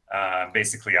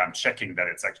basically I'm checking that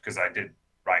it's actually, because I did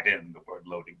write in the word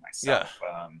loading myself.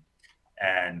 Yeah.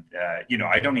 And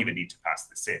I don't even need to pass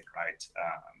this in, right?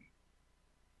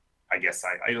 I guess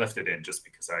I left it in just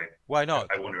because Why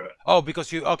not? I wonder. Oh, because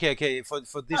you okay for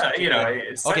this for this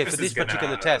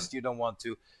particular test you don't want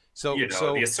to. So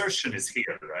the assertion is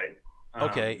here, right?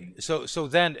 Okay, so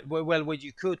then what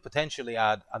you could potentially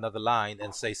add another line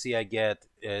and say CI get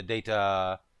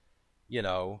data,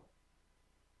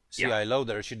 CI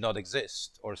loader should not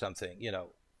exist or something. Do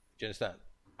you understand?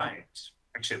 Right.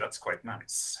 Actually, that's quite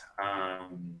nice.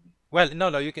 Well,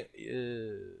 no, you can.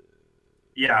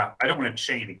 Yeah, I don't want to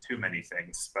chain too many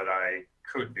things, but I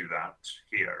could do that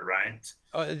here, right?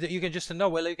 Oh, you can just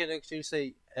well, you can actually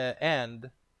say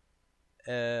and.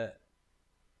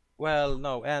 Well,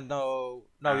 no, and no,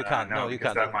 you can't. No, you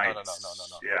can't. No.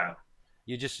 Yeah.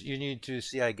 You need to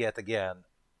CI get again.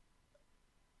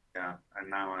 Yeah, and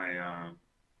now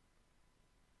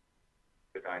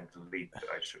did I delete that?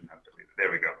 I shouldn't have deleted.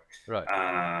 There we go. Right.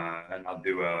 And I'll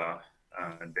do a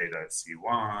data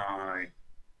CY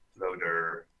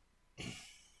loader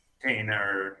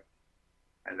container,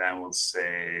 and then we'll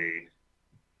say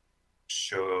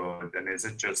should, and is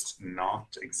it just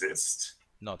not exist?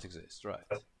 Not exist, right?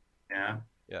 Yeah.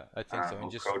 Yeah, I think so. We'll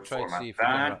just code try to format see if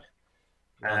that.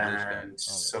 we can run And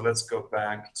so let's go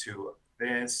back to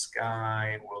this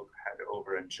guy. We'll head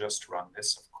over and just run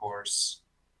this, of course.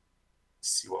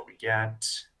 See what we get.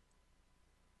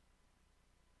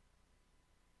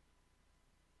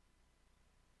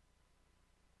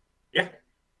 Yeah,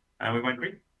 and we went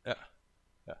green.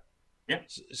 Yeah.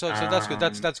 So that's good.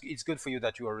 That's it's good for you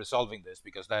that you are resolving this,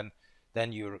 because then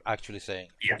you're actually saying,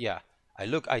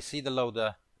 I see the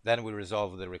loader, then we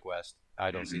resolve the request.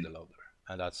 I don't see the loader,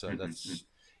 and that's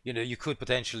you could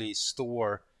potentially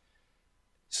store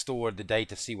the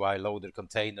data CY loader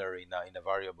container in a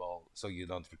variable, so you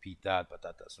don't repeat that. But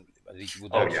that doesn't really. But it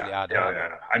would actually add.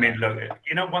 Yeah. I mean, look,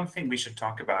 one thing we should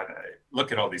talk about.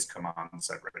 Look at all these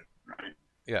commands I've written, right?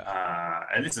 Yeah.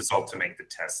 And this is all to make the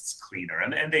tests cleaner,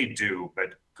 and they do.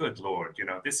 But good Lord,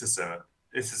 this is a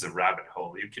rabbit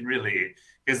hole. You can really,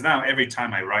 because now every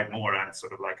time I write more, I'm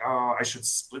sort of like, oh, I should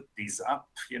split these up.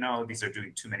 These are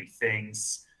doing too many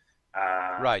things.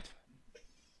 Right.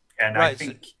 And I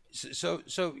think so.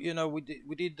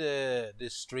 We did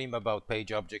this stream about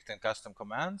page object and custom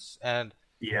commands, and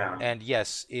Yeah. And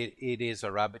yes, it is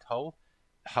a rabbit hole.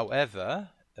 However,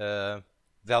 the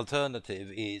alternative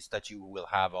is that you will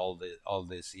have all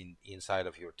this inside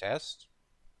of your test.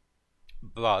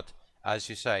 But as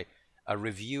you say, a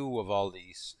review of all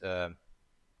these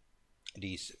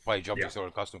page Yeah. objects or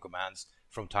custom commands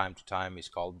from time to time is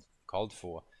called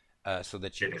for, so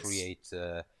that you It is. create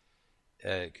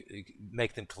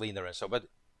make them cleaner and so. But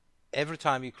every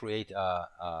time you create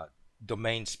a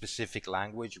domain specific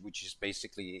language, which is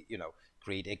basically,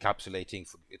 create encapsulating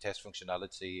test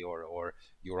functionality or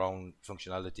your own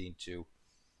functionality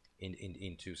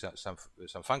into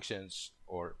some functions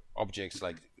or objects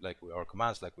or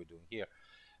commands like we're doing here,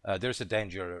 there's a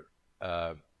danger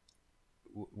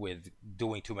with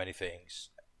doing too many things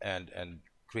and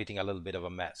creating a little bit of a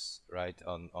mess, right,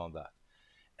 on that.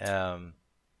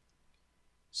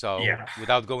 So Yeah.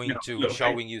 without going No, into look,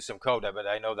 showing you some code, but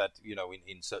I know that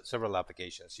in several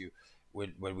applications,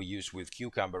 when we use with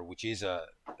Cucumber, which is a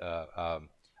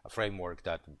framework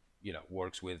that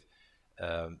works with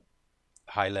um,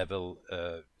 high level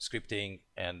scripting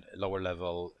and lower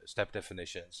level step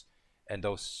definitions, and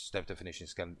those step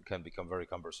definitions can become very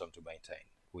cumbersome to maintain.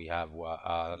 We have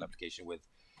an application with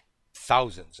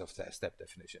thousands of step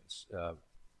definitions,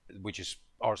 which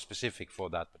are specific for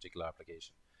that particular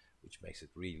application, which makes it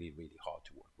really really hard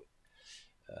to work with.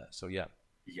 So yeah,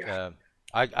 yeah. uh,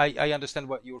 I understand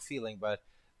what you're feeling, but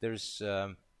there's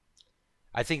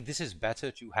I think this is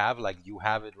better to have like you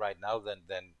have it right now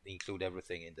than include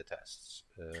everything in the tests.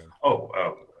 Oh,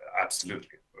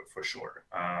 absolutely, for sure.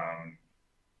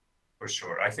 For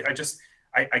sure.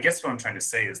 I guess what I'm trying to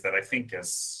say is that I think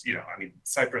as, I mean,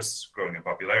 Cypress growing in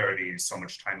popularity, so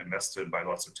much time invested by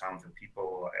lots of talented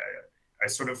people, I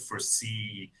sort of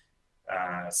foresee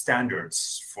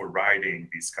standards for writing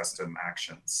these custom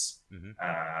actions Hmm.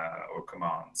 or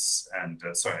commands. And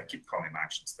sorry, I keep calling them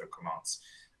actions, they're commands.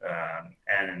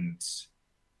 And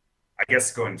I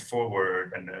guess going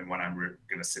forward, and then when I'm going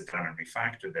to sit down and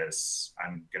refactor this,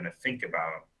 I'm going to think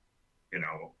about, you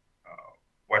know,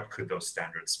 what could those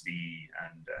standards be,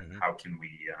 and Hmm.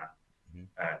 Hmm.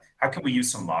 how can we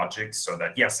use some logic so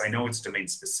that, yes, I know it's domain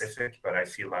specific, but I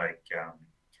feel like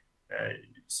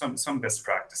some best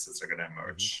practices are going to Hmm.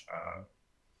 emerge. Hmm.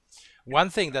 One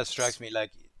thing that strikes This. me,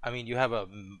 like, I mean, you have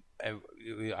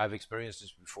I've experienced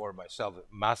this before myself, a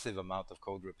massive amount of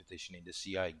code repetition in the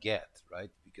CI get,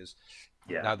 right? Because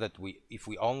Yeah, now that if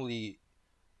we only,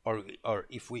 or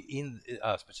if we in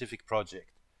a specific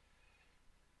project,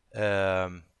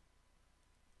 um,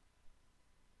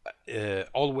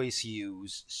 always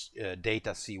use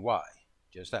data CY,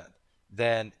 just that,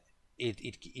 then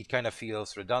it kind of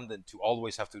feels redundant to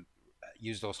always have to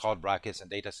use those hard brackets and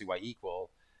data CY equal.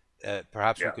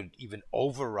 Perhaps we yeah, could even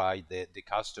override the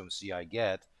custom CI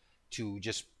get to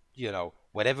just,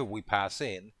 whatever we pass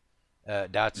in,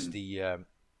 that's mm,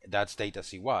 that's data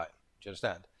CY. Do you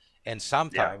understand? And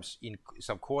yeah. sometimes in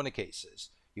some corner cases,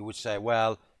 you would say,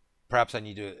 well, perhaps I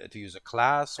need to use a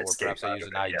class, or Escape perhaps I out use of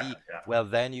an it. Yeah, ID. yeah. Well,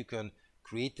 then you can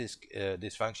create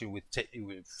this function with,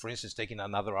 for instance, taking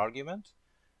another argument,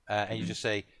 and you Hmm. just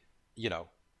say, you know,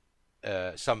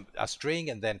 a string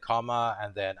and then comma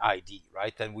and then ID,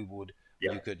 right? Then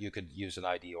Yeah, you could use an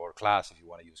ID or class if you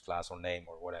want to use class or name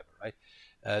or whatever, right?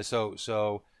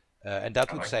 And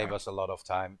that I would like save that. us a lot of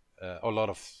time, a lot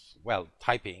of, well,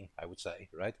 typing, I would say,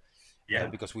 right? Yeah,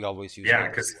 Because we always use yeah, data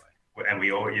because CY. and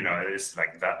we all, it's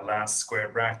like that last square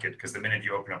bracket. Because the minute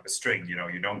you open up a string, you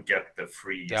don't get the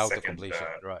free The auto second completion,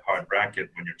 right? hard bracket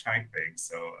when you're typing.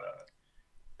 So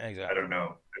I don't Exactly,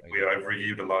 know. I've exactly,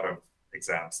 reviewed a lot of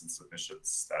exams and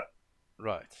submissions that,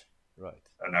 right, right.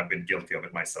 and I've been guilty of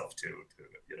it myself too.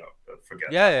 To forget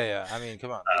Yeah, that. yeah, yeah. I mean,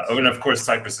 come on, And of course,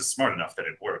 Cypress is smart enough that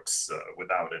it works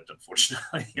without it,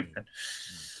 unfortunately. mm,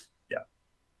 mm. Yeah.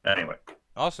 Anyway,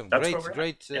 Awesome, that's where great, we're at.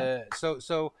 great. Yeah.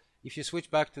 So if you switch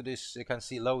back to this, you can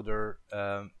see loader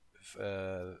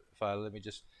file. Let me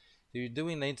just. So you're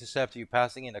doing the intercept. You're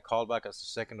passing in a callback as a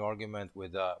second argument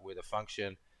with a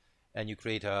function, and you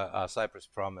create a Cypress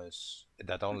promise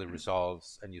that only Mhm.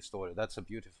 resolves, and you store it. That's a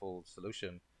beautiful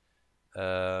solution.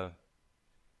 Uh,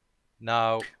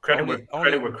 Now Credit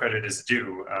only where credit is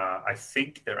due. I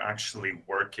think they're actually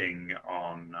working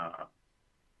on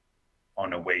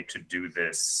a way to do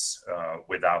this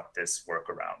without this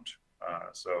workaround.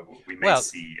 So we may well,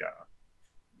 see.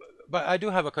 but I do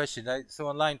have a question. So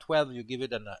on line 12,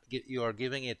 you are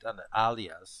giving it an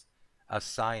alias, a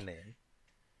sign in,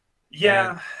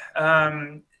 and Yeah,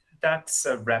 that's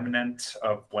a remnant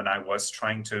of when I was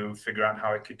trying to figure out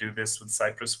how I could do this with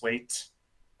Cypress Wait.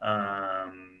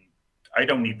 I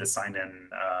don't need the sign in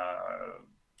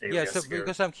Yeah, so alias here.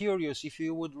 because I'm curious if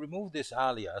you would remove this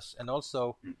alias, and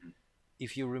also Mhm.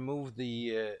 if you remove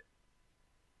the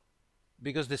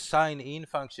because the sign in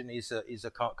function is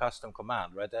a custom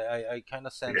command, right? I kind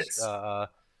of It sensed is.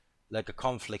 like a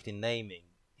conflict in naming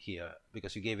here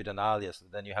because you gave it an alias,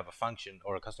 and then you have a function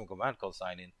or a custom command called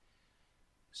sign in.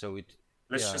 So it,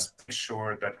 Let's yeah, just make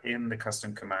sure that in the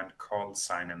custom command called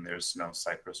sign-in, there's no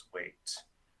Cypress wait.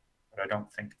 But I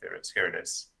don't think there is. Here it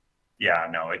is. Yeah,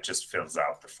 no, it just fills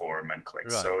out the form and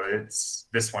clicks. right. So it's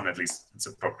this one at least it's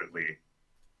appropriately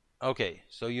Okay,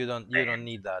 so you don't named.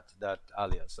 need that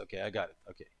alias. Okay, I got it.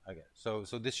 Okay, I got it. So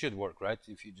this should work, right?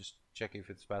 If you just check if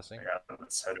it's passing. Yeah,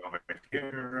 let's head over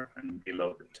here and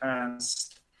reload the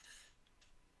test.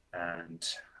 And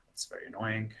that's very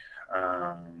annoying.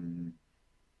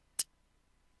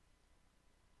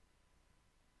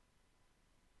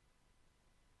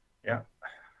 Yeah,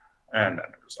 and then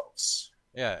it resolves.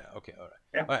 Yeah. Okay. All right.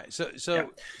 Yeah, All right. So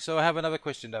yeah. I have another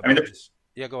question I mean, about this.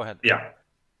 Yeah. Go ahead. yeah.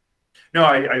 No,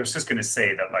 I was just going to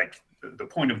say that like the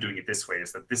point of doing it this way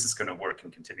is that this is going to work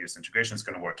in continuous integration. It's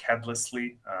going to work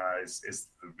headlessly. Is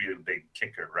the real big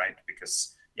kicker, right?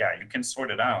 Because yeah, you can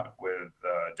sort it out with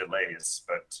delays,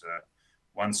 but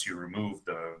once you remove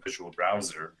the visual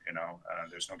browser,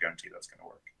 there's no guarantee that's going to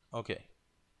work. Okay.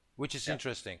 Which is Yeah.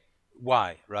 interesting.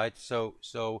 Why? Right. So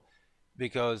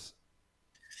because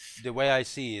the way I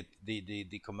see it,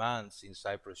 the commands in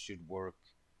Cypress should work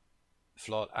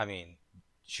flawed. I mean,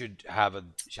 should have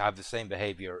the same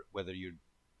behavior whether you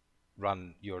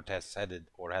run your tests headed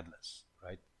or headless,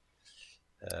 right?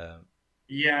 Uh,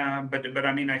 Yeah, but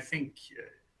I mean, I think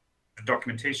the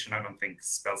documentation I don't think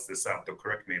spells this out. Though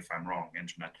correct me if I'm wrong,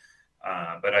 internet.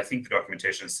 But I think the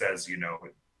documentation says,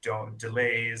 don't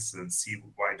delays and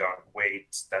CY dot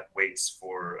wait that waits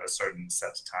for a certain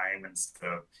set time instead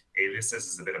of aliases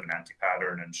is a bit of an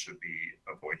anti-pattern and should be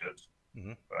avoided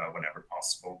mhm. whenever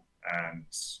possible. And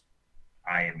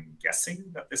I am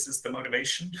guessing that this is the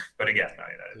motivation, but again,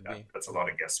 Could be. that's a lot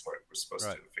of guesswork. We're supposed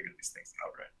Right. to figure these things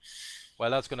out, right? Well,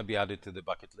 that's going to be added to the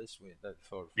bucket list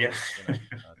for Yeah.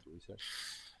 to research.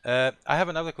 I have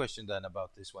another question then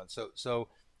about this one. So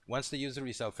once the user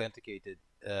is authenticated,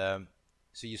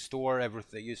 so you store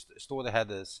everything, you store the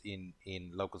headers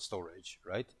in local storage,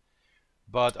 right?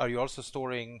 But are you also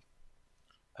storing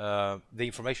the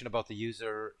information about the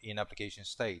user in application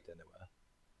state anywhere?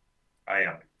 I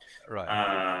am.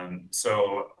 Right.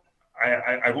 So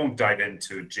I won't dive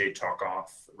into JTalk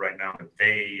Auth right now, but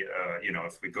they,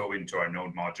 if we go into our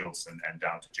node modules and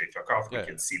down to JTalk Auth, we Yeah.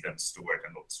 can see them stored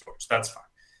in local storage. That's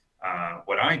fine.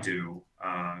 What I do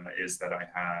is that I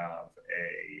have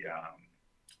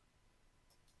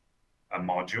a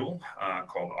module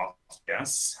called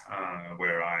AuthJS,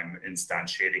 where I'm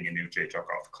instantiating a new JTalk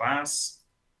Auth class.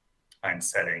 I'm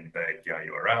setting the API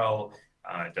URL.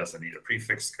 It doesn't need a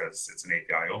prefix because it's an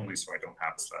API only, so I don't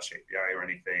have a /API or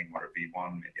anything, or a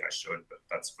v1. Maybe I should, but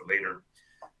that's for later.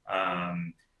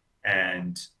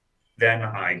 And then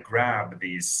I grab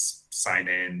these sign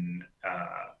in,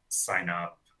 sign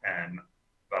up, and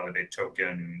validate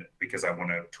token because I want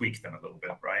to tweak them a little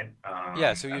bit, right?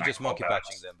 Yeah, so you're and I just call monkey that,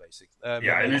 patching them basically.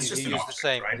 yeah, and You, it's just you an use the object,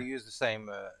 same right? you use the same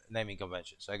naming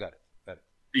conventions. I got it. Got it.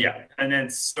 Yeah, and then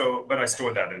but I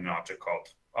store that in an object called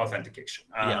authentication.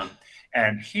 Yeah.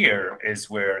 And here is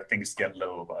where things get a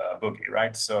little boogie,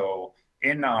 right? So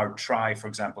in our try, for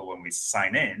example, when we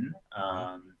sign in,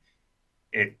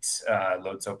 it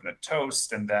loads open a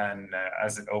toast, and then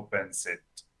as it opens, it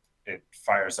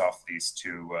fires off these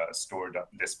two stored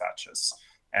dispatches.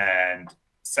 And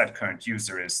set current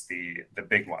user is the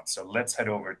big one. So let's head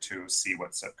over to see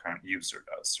what set current user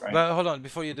does, right? But hold on,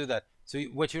 before you do that. So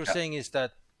what you're Yeah. saying is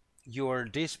that your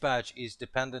dispatch is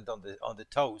dependent on the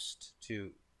toast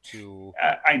to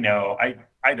I know.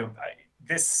 I don't.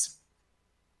 This.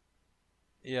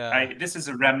 yeah. This is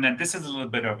a remnant. This is a little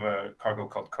bit of a cargo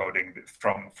cult coding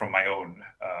from my own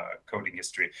coding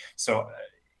history. So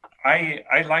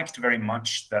I liked very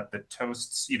much that the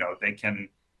toasts, they can.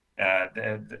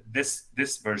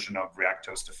 This version of React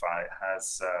Toastify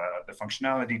has the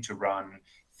functionality to run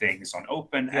things on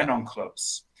open Yeah. and on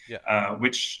close, Yeah.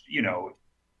 which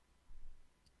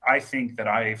I think that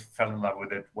I fell in love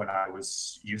with it when I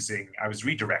was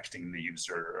redirecting the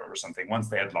user or something. Once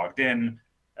they had logged in,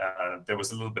 there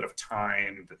was a little bit of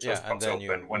time. The toast pops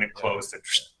open. When it closed, it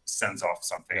sends off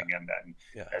something and then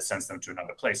sends them to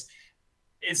another place.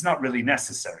 It's not really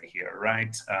necessary here,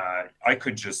 right? I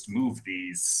could just move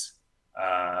these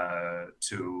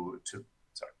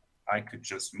I could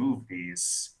just move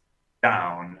these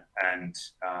down and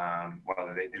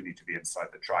well, they do need to be inside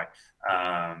the try.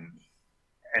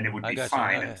 and it would I be got you.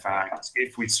 fine. In fact,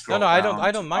 if we No, scroll no, down I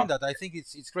to don't mind that. I think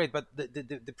it's great, but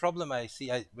the problem I see,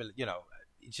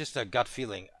 it's just a gut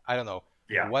feeling. I don't know.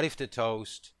 yeah, What if the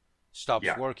toast stops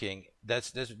yeah, working?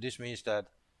 This means that,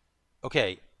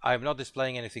 okay, I'm not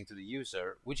displaying anything to the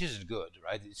user, which isn't good,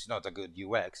 right? It's not a good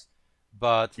UX.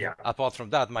 But yeah. apart from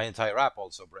that, my entire app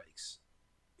also breaks.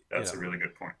 You That's a really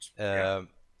good point. Yeah, know,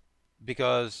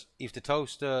 because if the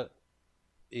toaster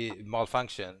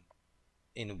malfunction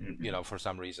hmm for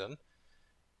some reason,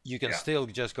 you can yeah, still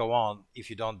just go on if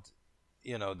you don't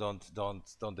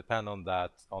depend on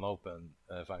that on open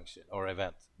function or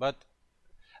event. But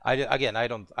I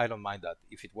don't mind that.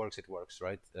 If it works, it works,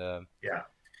 right? yeah.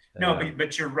 No, Um,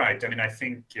 but you're right. I mean, I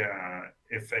think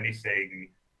if anything,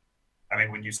 I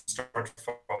mean, when you start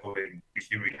following the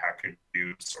Huey hacker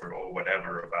news or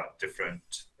whatever about different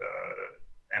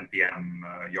npm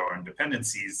yarn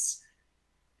dependencies,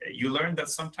 you learn that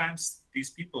sometimes these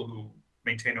people who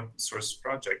maintain open source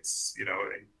projects,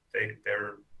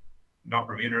 they're not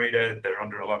remunerated, they're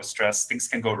under a lot of stress, things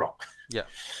can go wrong. yeah,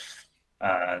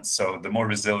 So the more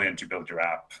resilient you build your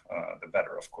app, the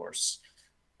better, of course.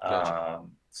 gotcha.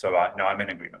 No, I'm in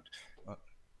agreement. Cool.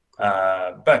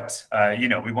 But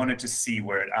we wanted to see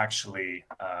where it actually,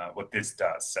 what this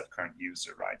does, set current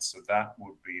user, right? So that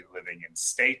would be living in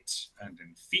state and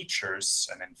in features.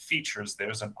 And in features,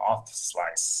 there's an auth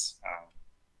slice.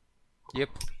 Yep.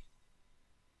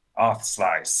 Auth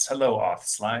slice. Hello, auth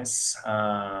slice.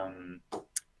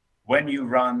 When you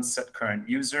run set current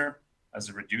user as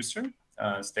a reducer,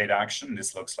 state action,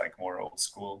 this looks like more old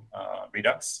school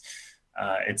Redux.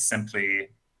 It simply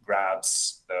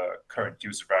grabs the current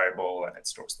user variable and it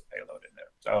stores the payload in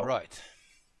there. So Right.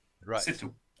 c'est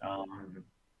tout.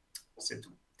 C'est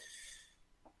tout.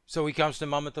 So here comes the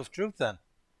moment of truth then.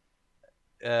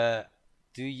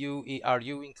 Are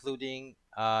you including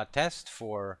a test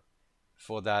for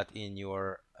that in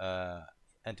your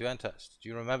end-to-end test? Do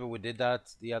you remember we did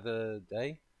that the other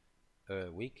day,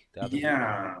 week, the other week?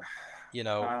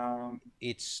 Yeah.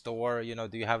 Each store,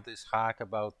 do you have this hack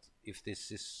about if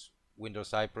this is Windows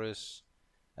Cypress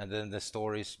and then the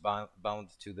store is bound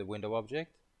to the window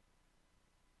object?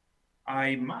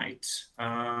 I might.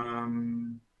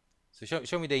 So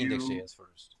show me the index.js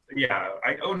first. Yeah.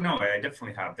 Oh no, I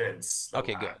definitely have this.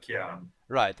 Okay, good. Hack, yeah.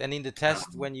 Right, and in the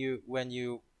test, when you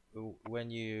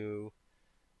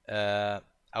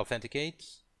authenticate,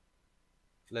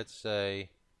 let's say,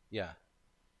 yeah.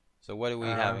 So what are we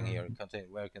having here? Contain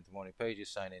welcome to morning pages,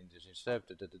 sign in, step,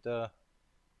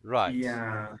 Right.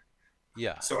 Yeah.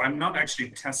 Yeah. So I'm not actually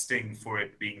testing for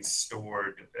it being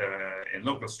stored in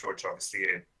local storage. Obviously,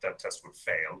 that test would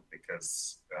fail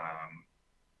because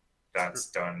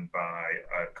that's done by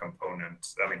a component.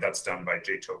 I mean, that's done by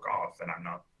JToken auth, and I'm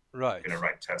not right going to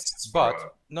write tests. But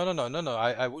no.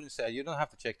 I wouldn't say you don't have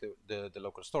to check the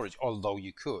local storage, although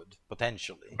you could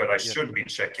potentially. But I should be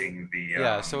checking the.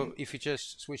 Yeah. So if you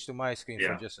just switch to my screen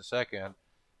for just a second,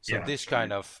 so this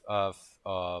kind of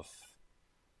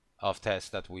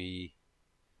test that we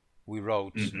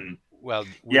wrote. Well,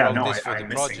 we wrote this for the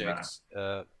project,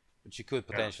 but you could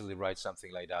potentially write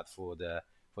something like that for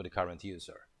the current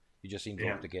user. You just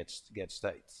invoke the get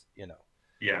state,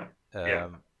 Yeah.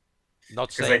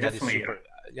 Not saying that it's super.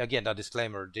 Again, a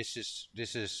disclaimer. This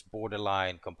is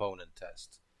borderline component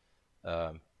test.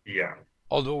 Yeah.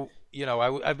 Although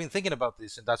I've been thinking about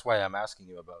this, and that's why I'm asking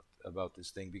you about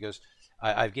this thing, because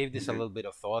I gave this a little bit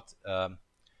of thought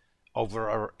over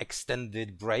our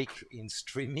extended break in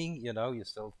streaming. You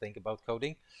still think about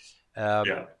coding,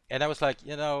 and I was like,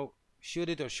 should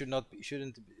it or should not be,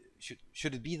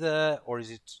 should it be there, or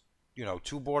is it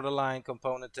too borderline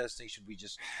component testing? Should we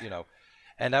just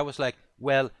and I was like,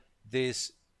 well,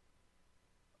 this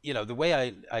the way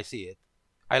I see it,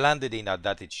 I landed in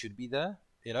that it should be there,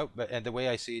 and the way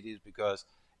I see it is because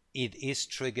it is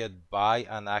triggered by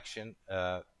an action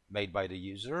made by the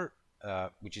user,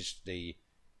 which is the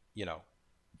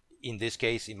in this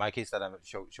case, in my case that I'm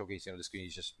showcasing on the screen,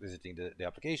 is just visiting the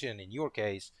application. In your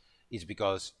case, it's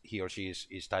because he or she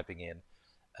is typing in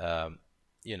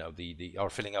or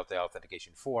filling out the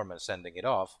authentication form and sending it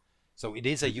off. So it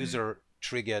is a user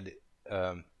triggered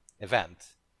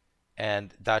event,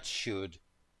 and that should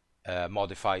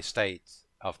modify state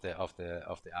of the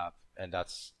app, and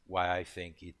that's why I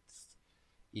think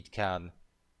it can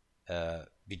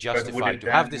be justified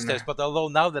to have this test. But although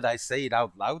now that I say it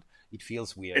out loud, it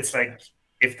feels weird. It's like,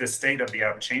 if the state of the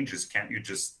app changes, can't you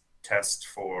just test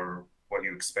for what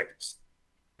you expect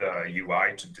the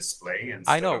UI to display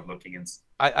instead of looking in?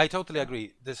 I totally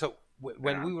agree. So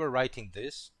when we were writing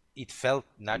this, it felt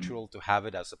natural to have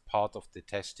it as a part of the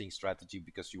testing strategy,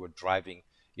 because you were driving,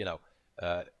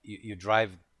 you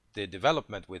drive the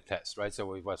development with tests, right?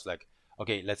 So it was like,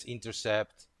 okay, let's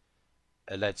intercept,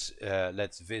 let's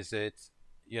visit,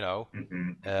 you know,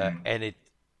 and it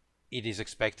is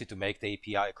expected to make the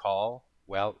API call.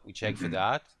 Well, we check for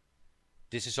that.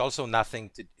 This is also nothing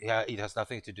to, it has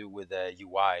nothing to do with the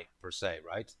UI per se,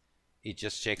 right? It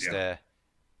just checks the,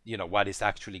 you know, what is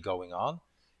actually going on.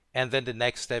 And then the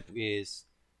next step is,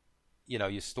 you know,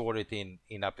 you store it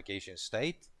in application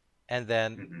state, and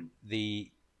then the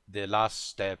last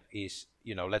step is,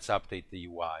 you know, let's update the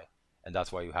UI, and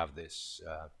that's why you have this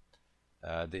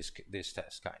this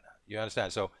test, kind of, you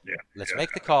understand? So let's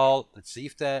make the call, let's see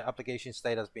if the application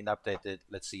state has been updated,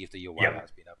 let's see if the UI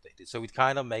has been updated. So it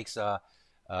kind of makes a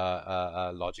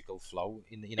logical flow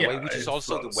in a way, which is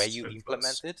also the way you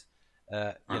implement it,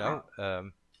 you know,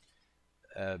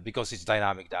 because it's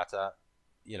dynamic data.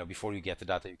 You know, before you get the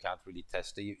data, you can't really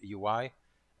test the UI,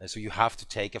 so you have to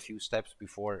take a few steps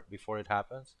before it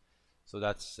happens. So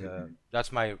that's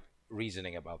my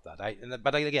reasoning about that.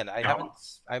 But again,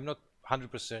 I'm not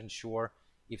 100% sure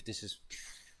if this is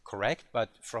correct, but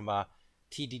from a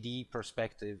TDD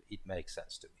perspective, it makes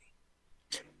sense to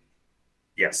me.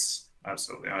 Yes,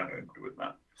 absolutely, I agree with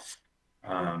that.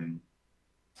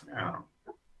 Yeah.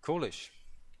 Coolish.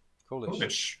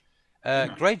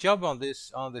 Great job on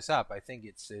this app. I think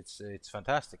it's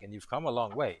fantastic, and you've come a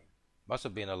long way. Must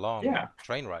have been a long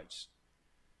train ride.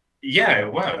 Yeah,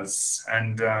 it was,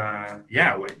 and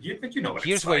yeah, but you know what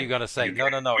here's it's where like. you're gonna say no.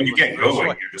 When you get going,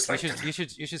 you're just like,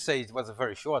 you should say it was a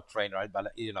very short train ride,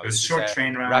 but you know, it was a short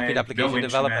train ride, rapid application no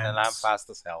development, and I'm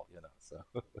fast as hell, you know. So,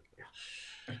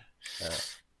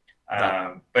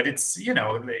 but it's, you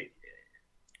know,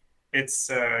 it's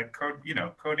code. You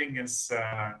know, coding is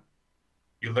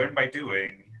you learn by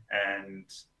doing, and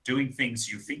doing things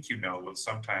you think you know will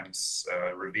sometimes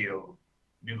reveal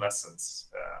new lessons,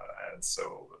 and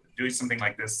so doing something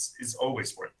like this is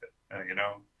always worth it. You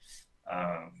know,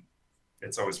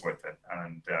 it's always worth it,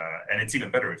 and it's even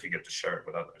better if you get to share it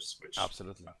with others, which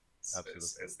absolutely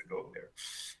is the goal here.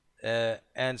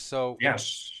 And so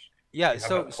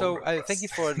so I thank you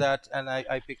for that, and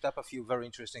I picked up a few very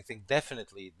interesting things.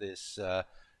 Definitely this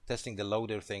testing the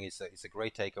loader thing is a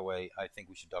great takeaway. I think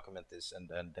we should document this and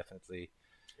definitely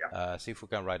see if we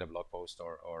can write a blog post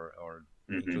or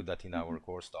include that in our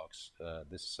course docs.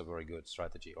 This is a very good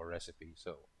strategy or recipe.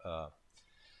 So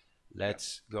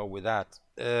let's go with that.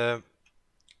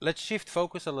 Let's shift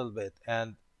focus a little bit,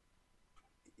 and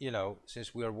you know,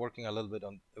 since we are working a little bit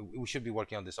on, we should be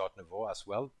working on this Art Nouveau as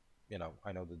well. You know,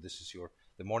 I know that this is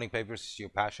the morning papers is your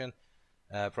passion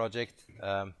project.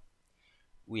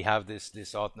 We have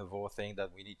this Art Nouveau thing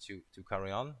that we need to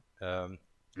carry on.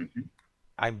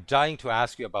 I'm dying to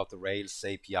ask you about the Rails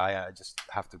API. I just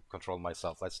have to control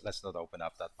myself. Let's not open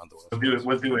up that Pandora's.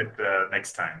 We'll do it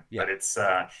next time. Yeah. But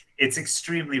it's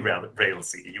extremely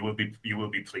Railsy. You will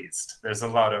be pleased. There's a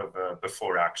lot of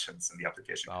before actions in the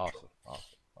application. Awesome.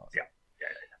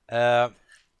 Yeah.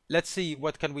 Let's see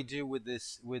what can we do with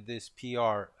this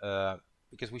PR,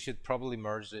 because we should probably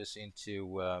merge this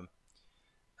into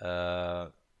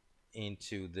the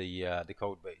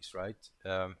code base, right?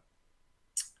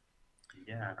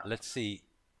 Yeah. Let's see.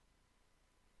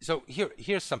 So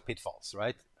here's some pitfalls,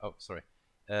 right? Oh, sorry.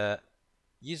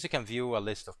 User can view a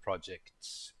list of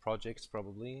projects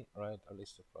probably, right? A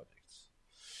list of projects.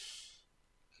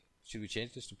 Should we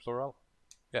change this to plural?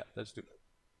 Yeah, let's do that.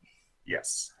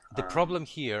 Yes. The problem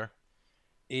here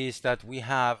is that we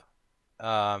have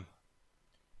a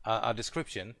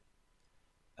description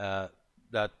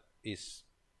that is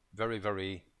very,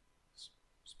 very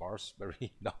sparse,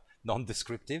 very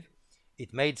non-descriptive.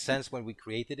 It made sense when we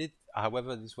created it.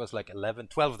 However, this was like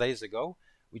 12 days ago,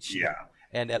 which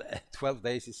and 12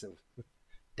 days is a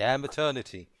damn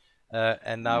eternity.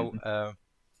 And now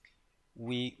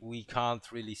we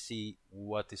can't really see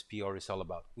what this PR is all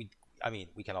about. I mean,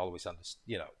 we can always understand,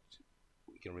 you know,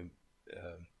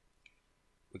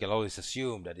 we can always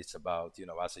assume that it's about, you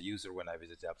know, as a user, when I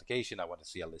visit the application, I want to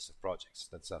see a list of projects.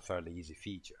 That's a fairly easy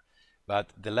feature.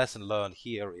 But the lesson learned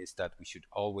here is that we should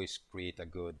always create a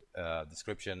good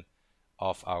description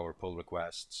of our pull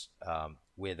requests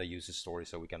with a user story,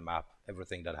 so we can map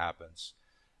everything that happens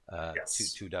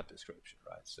to that description,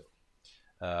 right? So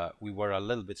we were a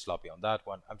little bit sloppy on that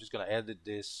one. I'm just going to edit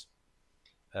this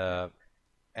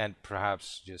and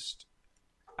perhaps just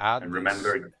add. And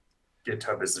remember,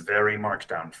 GitHub is very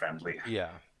markdown friendly.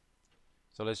 Yeah.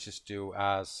 So let's just do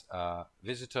as a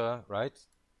visitor, right?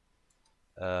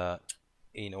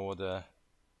 In order.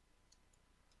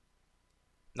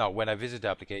 No, when I visit the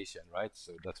application, right?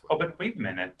 So that's what. Oh, but wait a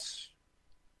minute.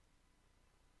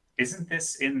 Isn't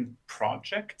this in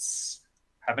projects?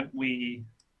 Haven't we?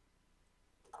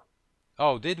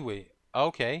 Oh, did we?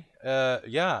 Okay.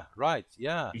 Yeah, right.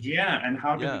 Yeah. Yeah, and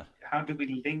Yeah. how do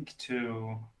we link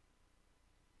to,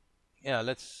 Yeah,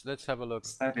 let's have a look.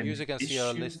 is that User in can see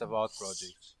a list of art issues?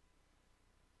 projects.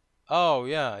 Oh,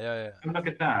 yeah, yeah, yeah. Oh, look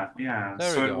at that. Yeah. There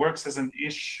we So it go. works as an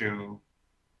issue,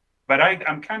 but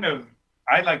I'm kind of,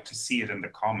 I like to see it in the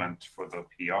comment for the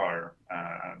PR,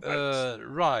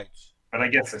 Right. but I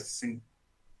guess it's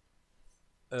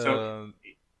so Um,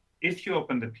 if you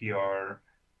open the PR,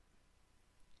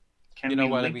 you can know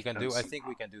we what we link can them do? I think somehow?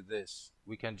 we can do this.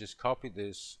 We can just copy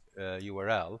this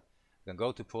URL. I can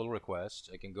go to pull request.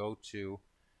 I can go to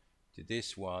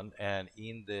this one, and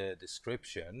in the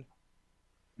description,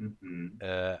 Mm-hmm.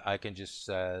 I can just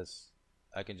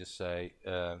say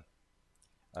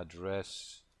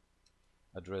address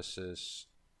addresses.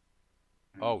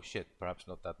 Oh shit! Perhaps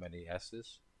not that many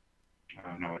S's. I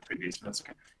don't know what it is. That's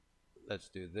okay. Let's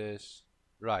do this.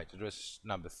 Right, address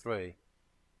number 3,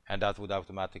 and that would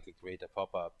automatically create a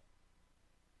pop-up.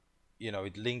 You know,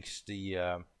 it links the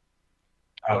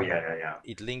Oh yeah.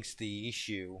 it links the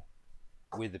issue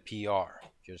with the PR.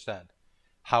 Do you understand?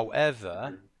 However,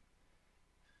 Mhm.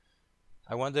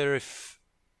 I wonder if,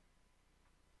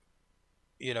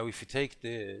 you know, if you take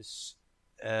this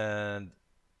and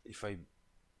if I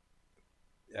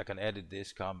can edit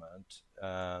this comment,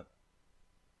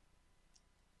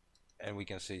 and we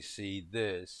can say see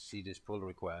this pull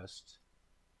request,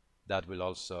 that will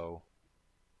also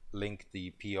link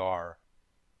the PR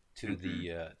to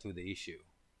the issue.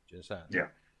 Do you understand? Yeah.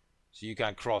 So you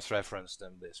can cross-reference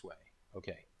them this way.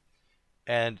 Okay.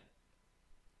 And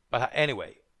but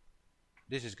anyway,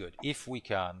 this is good. If we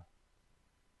can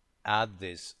add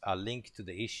this a link to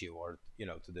the issue, or you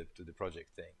know, to the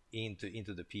project thing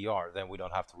into the PR, then we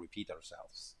don't have to repeat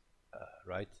ourselves,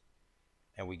 right?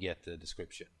 And we get the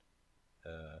description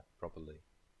properly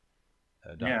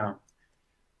done. Yeah.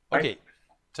 Okay,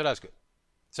 so that's good.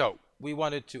 So we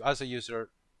wanted to, as a user,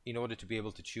 in order to be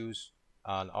able to choose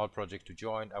an art project to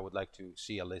join, I would like to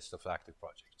see a list of active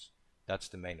projects. That's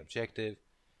the main objective.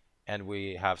 And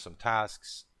we have some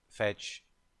tasks: fetch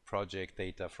project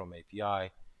data from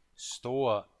API,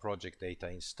 store project data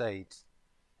in state,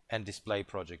 and display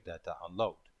project data on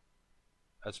load.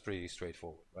 That's pretty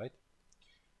straightforward, right?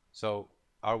 So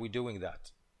are we doing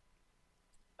that?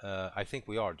 I think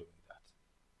we are doing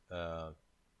that.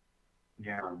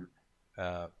 Yeah.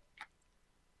 Uh,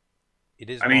 it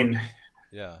is I more, mean,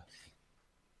 yeah.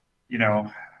 you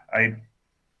know, I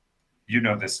you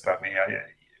know this about me.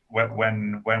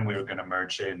 When we were going to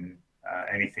merge in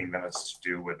anything that has to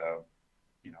do with a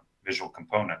visual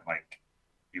component like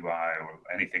UI or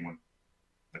anything with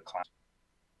the client,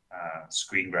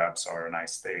 screen grabs are a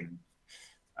nice thing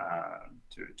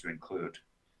to include.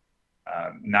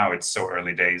 Now it's so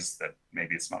early days that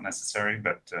maybe it's not necessary,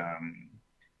 but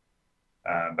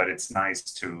it's nice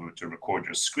to record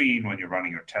your screen when you're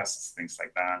running your tests, things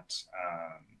like that.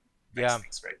 Makes Yeah,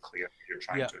 things very clear what you're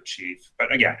trying yeah, to achieve.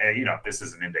 But again, this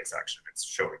is an index action. It's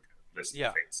showing a list of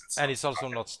yeah. things. It's And not it's also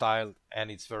fucking, not styled, and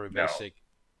it's very no. basic.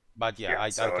 But yeah, Yeah, I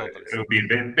so totally see. it'll be a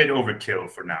bit overkill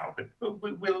for now, but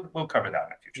we'll cover that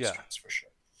in future Yeah, streams for sure.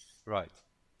 right.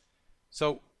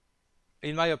 So,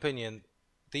 in my opinion,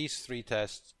 these 3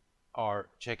 tests are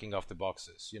checking off the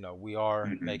boxes. You know, we are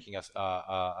Mm-hmm. making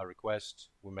a request.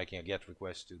 We're making a GET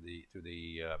request to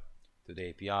the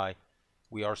API.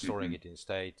 We are storing Mm-hmm. it in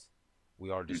state. We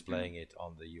are Mm-hmm. displaying it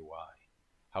on the UI.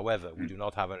 However, we Mm-hmm. do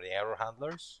not have any error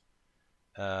handlers.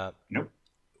 Uh, Nope.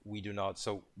 we do not.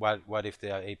 So what if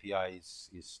the API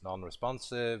is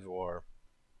non-responsive, or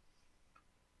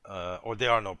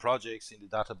there are no projects in the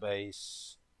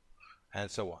database, and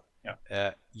so on.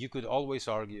 Yeah. You could always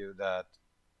argue that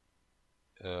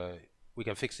we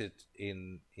can fix it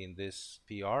in this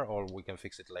PR, or we can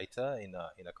fix it later in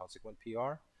a consequent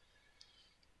PR.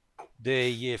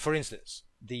 For instance,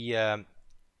 the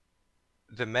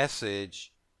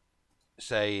message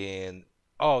saying,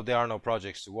 "Oh, there are no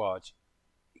projects to watch,"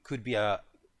 could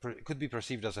be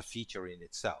perceived as a feature in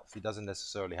itself. It doesn't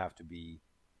necessarily have to be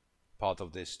part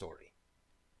of this story.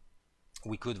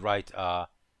 We could write a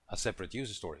separate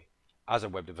user story as a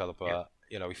web developer. Yeah.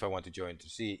 You know, if I want to join to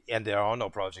see, and there are no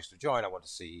projects to join, I want to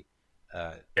see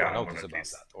Yeah. a notice about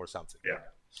Least. that or something. Yeah.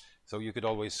 So you could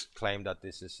always claim that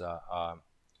this is a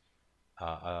It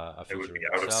would feature be in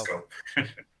out of itself. scope.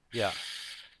 Yeah,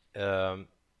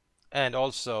 and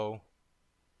also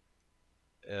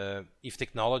if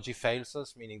technology fails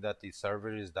us, meaning that the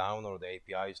server is down or the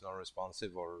API is not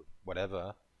responsive or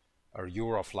whatever, or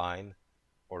you're offline,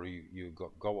 or you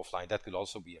go offline, that could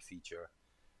also be a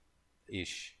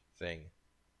feature-ish thing,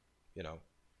 you know.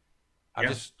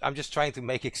 I'm just trying to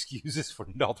make excuses for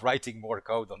not writing more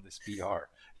code on this PR.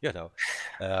 You know,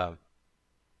 I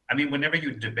mean, whenever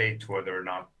you debate whether or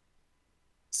not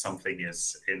something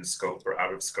is in scope or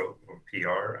out of scope of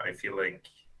PR, I feel like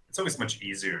it's always much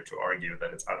easier to argue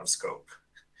that it's out of scope.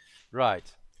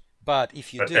 right. But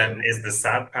if you But then, do, is the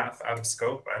sad path out of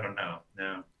scope? I don't know.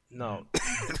 No. no.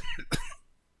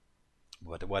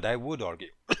 What I would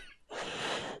argue,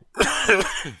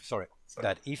 sorry, So,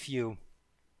 that if you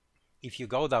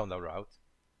go down the route,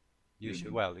 you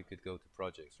should, well, you could go to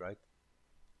projects, right?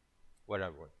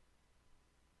 Whatever.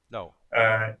 No.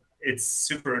 it's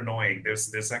super annoying.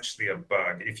 There's actually a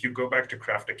bug. If you go back to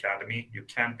Craft Academy, you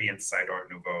can't be inside Art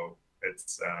Nouveau.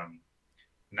 It's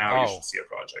now you Oh, should see a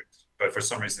project, but for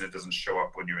some reason it doesn't show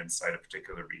up when you're inside a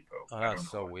particular repo. oh, I don't that's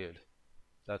know so why. weird.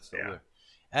 That's so Yeah, weird.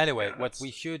 Anyway, yeah, what that's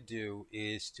we should do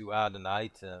is to add an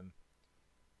item,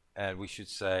 and we should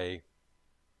say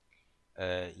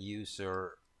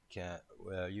user can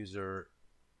user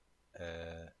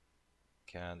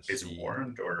can is see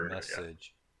warned or yeah.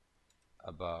 message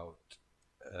about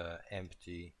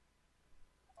empty,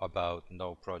 about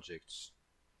no projects,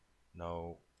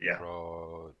 no Yeah.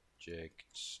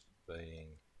 projects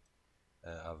being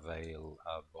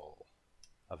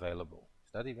available.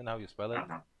 Is that even how you spell it?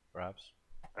 Uh-huh. Perhaps.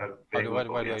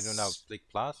 Available, What do I do now? yes. Click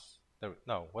plus? There,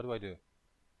 no. What do I do?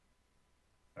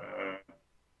 Uh,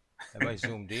 Am I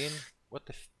zoomed in? What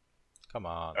the? Come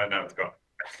on! no, it's gone.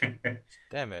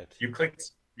 Damn it! You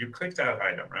clicked out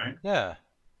item, right? Yeah.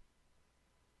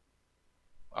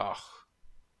 Oh.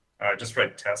 Just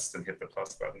write test and hit the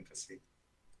plus button to see. You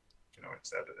can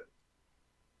always edit it.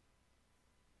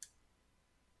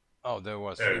 Oh, there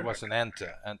was There, it was okay. an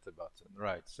enter button,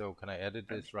 right? So can I edit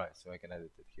this? Right, so I can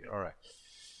edit it here. All right.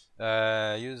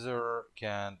 User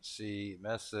can see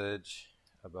message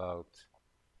about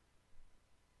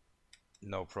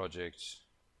no projects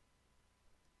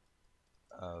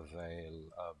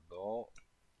available,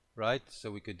 right? So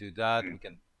we could do that. We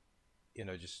can,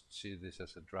 just see this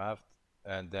as a draft,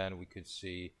 and then we could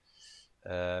see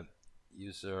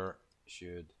user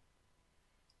should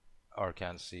or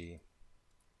can see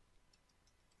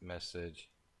message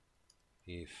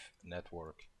if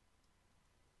network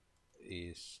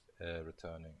is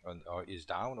returning or is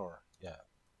down, or yeah,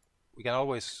 we can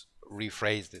always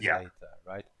rephrase this later,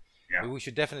 right? Yeah. But we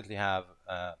should definitely have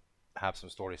some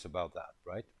stories about that,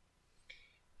 right?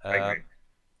 I agree.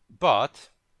 But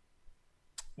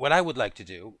what I would like to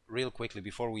do real quickly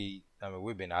before we've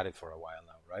been at it for a while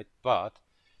now, right? But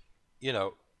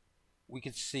we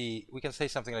can say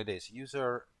something like this: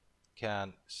 user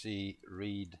can see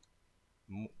read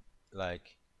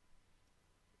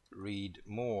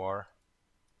more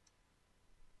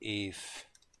if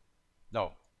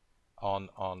no on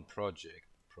project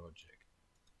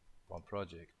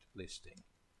listing,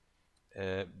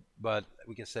 but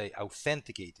we can say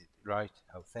authenticated, right?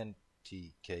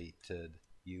 Authenticated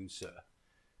user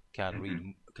can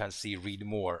read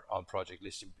more on project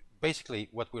listing. Basically,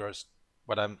 what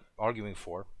I'm arguing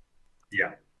for,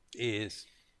 is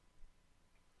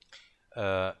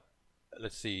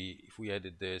let's see, if we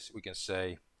edit this, we can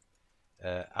say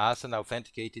as an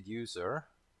authenticated user,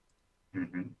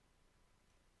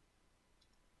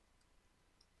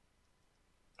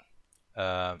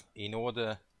 in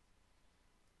order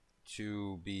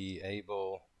to be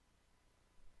able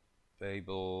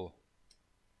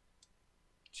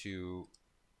to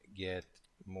get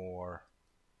more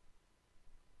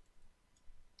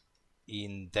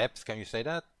in-depth, can you say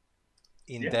that?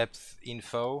 In-depth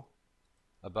info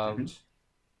about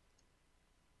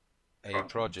a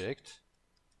project,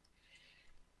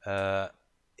 about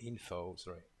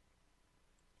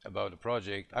a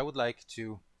project, I would like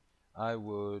to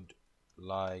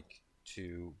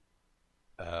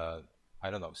I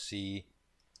don't know, see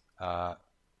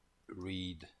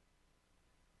read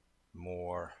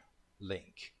more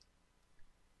link,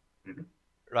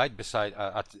 right beside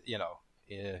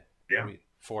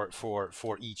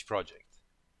for each project,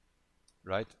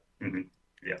 right?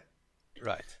 Yeah.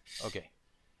 Right. Okay.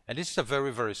 And this is a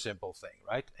very, very simple thing,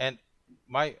 right? And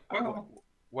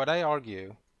what I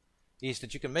argue is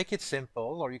that you can make it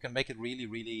simple, or you can make it really,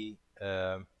 really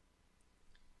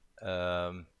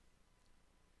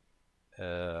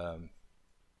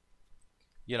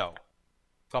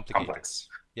complicated. Complex.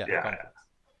 Yeah. Complex.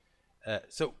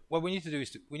 So what we need to do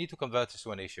is we need to convert this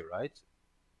to an issue, right?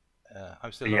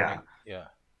 I'm still learning. Yeah.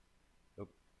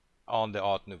 On the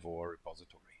Art Nouveau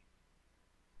repository.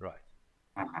 Right.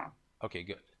 Okay,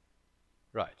 good.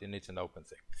 Right, and it's an open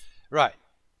thing. Right.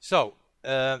 So,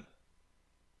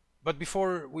 but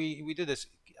before we do this,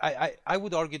 I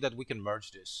would argue that we can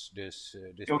merge this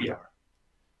PR.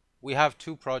 we have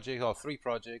 2 projects or 3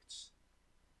 projects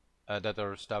that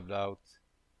are stubbed out.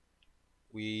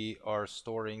 We are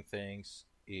storing things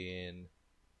in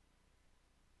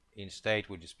state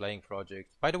with displaying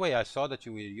projects. By the way, I saw that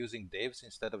you were using divs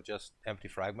instead of just empty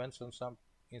fragments in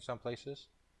some places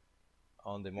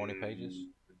on the morning pages.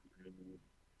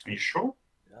 Are you sure?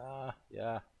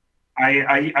 Yeah.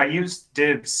 I used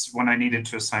divs when I needed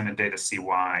to assign a data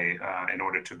CY in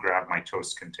order to grab my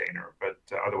toast container, but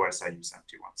otherwise I use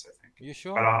empty ones, I think. You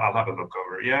sure? But I'll have a look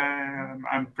over. Yeah,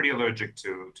 I'm pretty allergic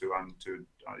to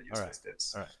useless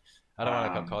divs. All right. I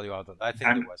don't want to call you out on that. I think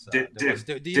And there was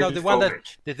you know the one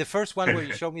that the first one where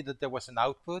you showed me that there was an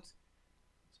output.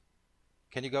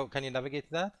 Can you navigate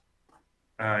to that?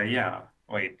 Yeah.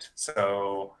 Wait.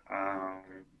 So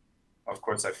of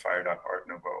course I fired up Art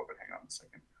Nouveau, but hang on a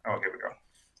second. Oh, here we go.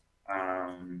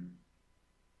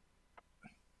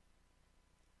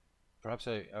 Perhaps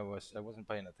I wasn't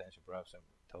paying attention. Perhaps I'm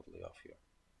totally off here.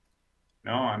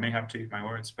 No, I may have to eat my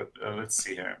words, but let's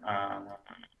see here.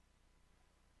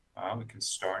 We can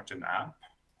start an app.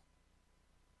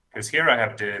 Because here I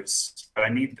have divs, but I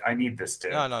need this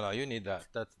div. No, you need that.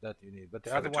 That you need. But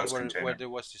the other one where there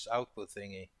was this output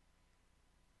thingy.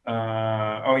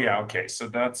 Oh yeah, okay. So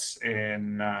that's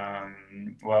in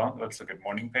well, let's look at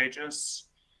morning pages.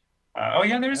 Oh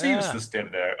yeah, there's a useless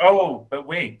div there. Oh, but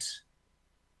wait.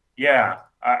 Yeah,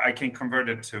 I can convert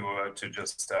it to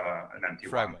just an empty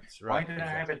fragments. One. Right. Why did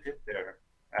I have a div there?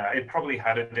 It probably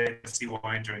had a data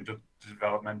CY during the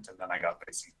development, and then I got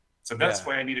lazy. So that's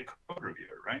why I need a code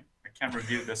reviewer, right? I can't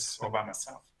review this all by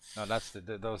myself. No, that's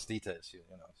those details, you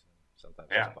know. Sometimes.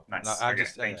 Yeah, nice. No, I'm okay,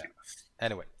 just thank you.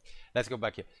 Anyway, let's go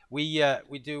back here.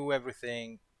 We do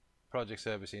everything, project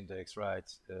service index, right?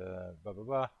 Blah blah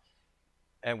blah,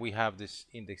 and we have this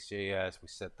index.js. We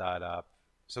set that up.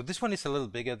 So this one is a little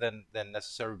bigger than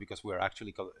necessary because we're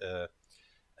actually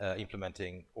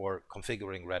implementing or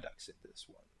configuring Redux in this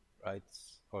one, right?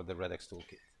 Or the Redux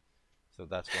toolkit. So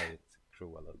that's why it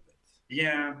grew a little bit.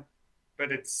 Yeah,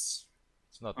 but it's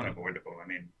not unavoidable. I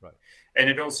mean, right. And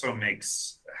it also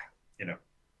makes,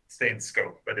 stay in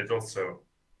scope, but it also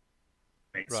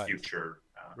makes future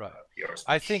PRs.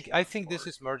 I think this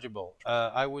is mergeable.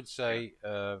 I would say,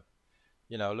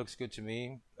 looks good to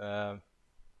me. All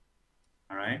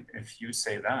right. If you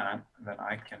say that, then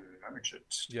I can merge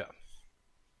it. Yeah.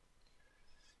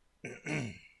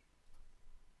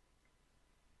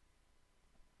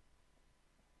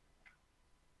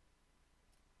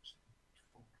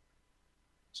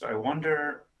 So I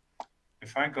wonder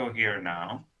if I go here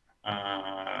now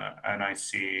and I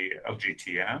see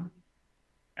LGTM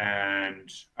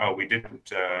and we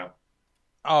didn't.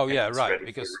 Oh yeah, right.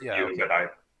 Because okay. But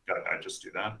I just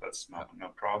do that. That's no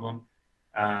problem.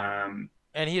 And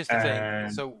here's the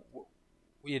thing. So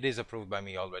it is approved by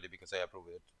me already because I approved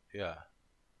it. Yeah.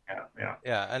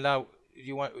 Yeah. And now,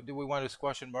 do we want to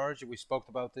squash and merge? We spoke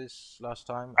about this last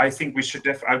time. I think we should.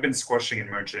 I've been squashing and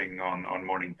merging on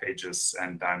morning pages,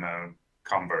 and I'm a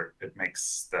convert. It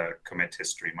makes the commit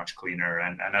history much cleaner.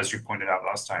 And as you pointed out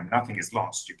last time, nothing is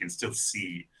lost. You can still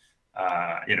see,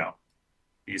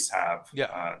 these have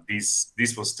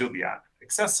these will still be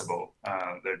accessible.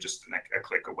 They're just a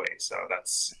click away. So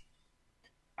that's,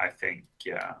 I think,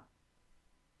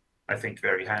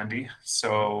 very handy.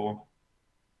 So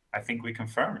I think we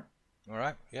confirm. All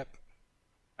right. Yep.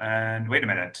 And wait a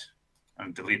minute,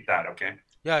 and delete that. Okay.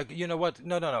 Yeah. You know what?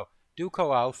 No. Do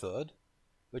co-authored,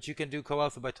 but you can do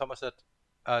co-authored by Thomas at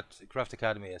Craft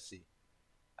Academy SC.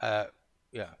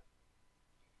 Yeah.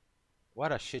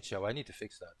 What a shit show! I need to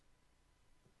fix that.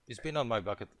 It's been on my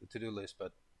bucket to-do list,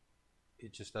 but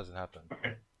it just doesn't happen.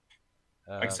 Okay.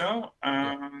 Like so.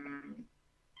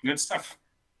 Good stuff.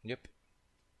 Yep.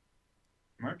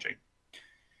 Merging.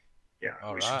 Yeah,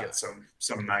 we should get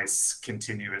some nice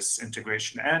continuous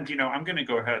integration. And I'm going to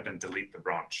go ahead and delete the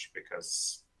branch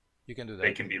because you can do that.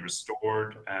 They can be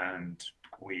restored, and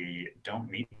we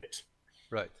don't need it.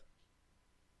 Right.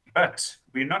 But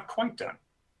we're not quite done,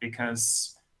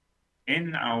 because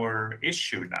in our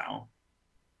issue now,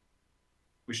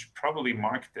 we should probably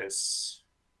mark this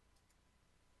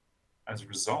as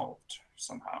resolved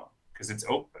somehow, because it's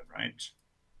open, right?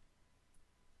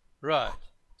 Right.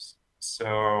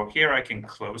 So here I can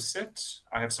close it.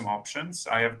 I have some options.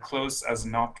 I have closed as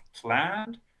not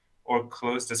planned or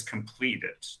closed as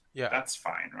completed. Yeah. That's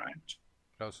fine, right?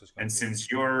 Closed as completed. And since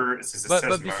it but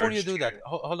says before merged, you do that,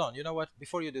 hold on. You know what?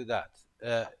 Before you do that,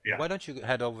 why don't you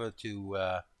head over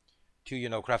to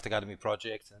Craft Academy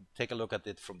Project and take a look at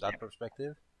it from that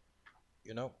perspective?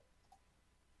 Yeah,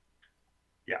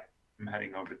 I'm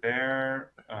heading over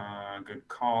there. Good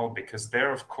call, because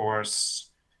there, of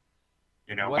course,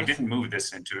 You know, what we if, didn't move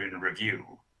this into in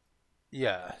review,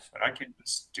 yeah, but I can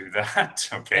just do that.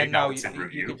 Okay, and now now it's in you can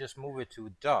review. just move it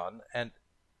to done, and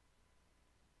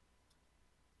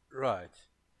right,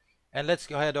 and let's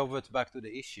go ahead over back to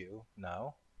the issue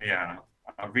now. Yeah,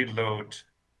 I'll reload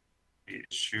the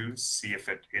issues, see if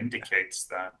it indicates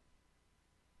that.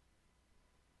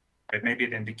 Maybe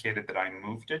it indicated that I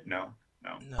moved it. No,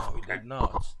 no. No, it Okay. did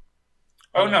not.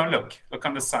 Oh, You know, no, look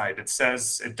on the side. It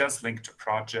says it does link to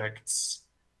projects,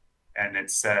 and it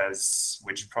says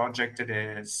which project it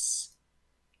is,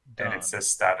 and it done. says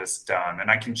status done.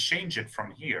 And I can change it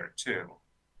from here too.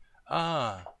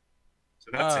 Ah,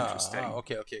 So that's interesting.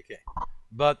 okay, okay, okay.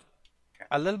 But Okay.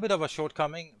 a little bit of a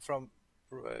shortcoming from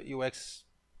UX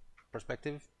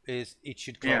perspective is it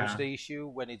should close Yeah. the issue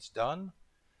when it's done,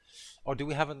 or do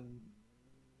we have an?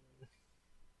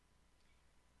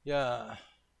 Yeah,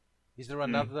 is there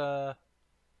Hmm. another?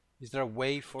 Is there a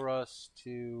way for us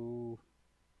to?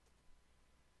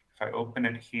 If I open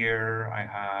it here, I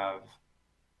have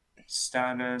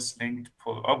status linked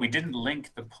pull. Oh, we didn't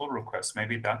link the pull request.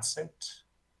 Maybe that's it.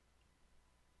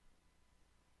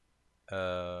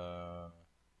 Uh,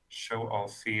 Show all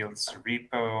fields,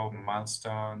 repo,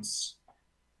 milestones.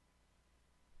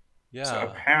 So yeah,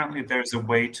 apparently there's a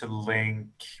way to link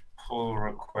pull yeah, but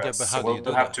requests. So how do you we'll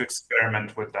do have that? to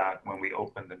experiment with that when we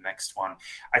open the next one.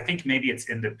 I think maybe it's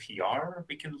in the PR.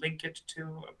 We can link it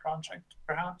to a project,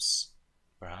 perhaps.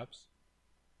 Perhaps.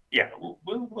 Yeah,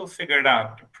 we'll figure it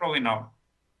out. Probably not.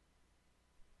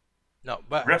 No,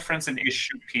 but Reference an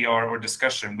issue, PR, or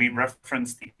discussion. We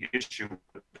reference the issue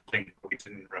with the link, but we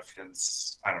didn't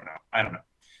reference. I don't know. I don't know.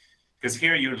 Because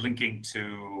here you're linking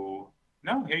to.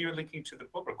 No, here you're linking to the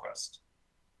pull request.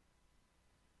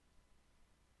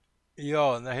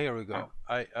 yeah, now here we Oh, go.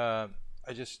 I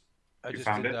just I you just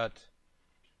found did it?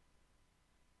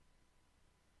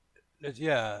 that.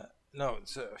 Yeah, no,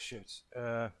 so shoot.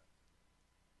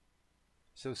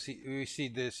 So see, we see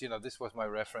this. You know, this was my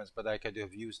reference, but I could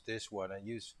have used this one and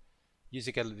use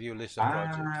a view list of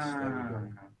projects. There we go.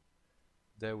 Ah,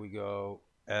 There we go.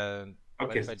 And but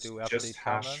okay. if I do Just update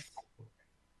hash. comment,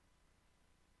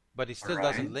 but it All still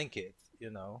doesn't right. link it. You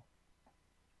know,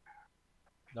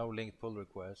 no linked pull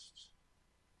requests.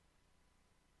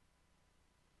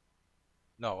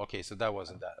 No, okay, so that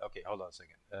wasn't that. Okay, hold on a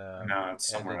second. No, it's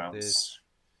somewhere Edit this.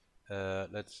 else.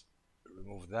 Let's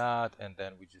remove that, and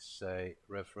then we just say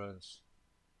reference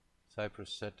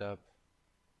Cypress setup.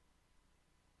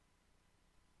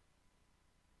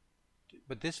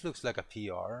 But this looks like a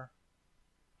PR.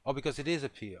 Oh, because it is a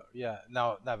PR. Yeah.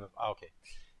 Now, never. Okay.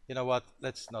 You know what?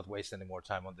 Let's not waste any more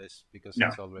time on this because No,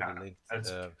 it's already no. linked.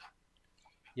 That's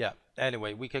Yeah.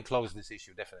 Anyway, we can close this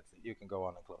issue definitely. You can go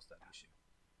on and close that issue.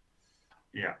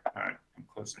 yeah. All right. I'm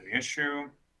closing the issue,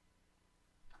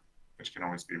 which can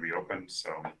always be reopened. So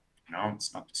no,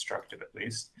 it's not destructive at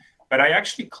least. But I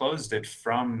actually closed it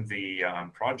from the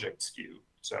projects view.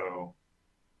 So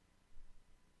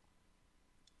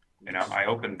I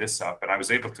opened this up and I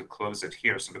was able to close it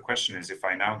here. So the question is, if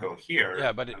I now go Yeah,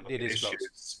 here but and look it at is closed.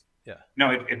 issues. Yeah. No,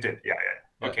 it did. Yeah, yeah.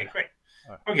 Yeah. Okay, great.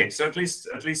 All right. Okay, so at least,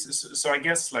 so I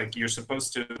guess like you're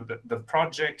supposed to, the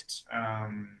project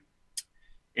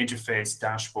interface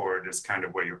dashboard is kind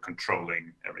of where you're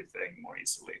controlling everything more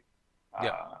easily.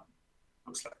 Yeah.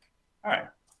 Looks like. All right,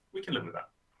 we can live with that.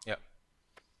 Yeah.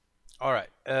 All right.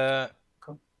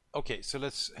 Cool. Okay, so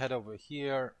let's head over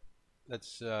here.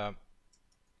 Let's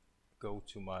go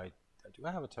to my. Do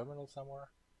I have a terminal somewhere?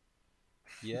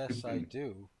 Yes, I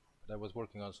do. But I was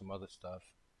working on some other stuff.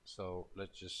 So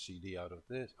let's just CD out of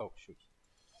this. Oh, shoot.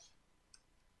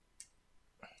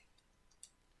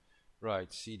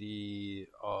 Right, CD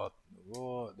Art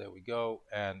Nouveau. There we go.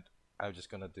 And I'm just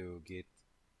gonna do git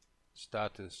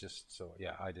status just so,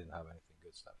 yeah, I didn't have anything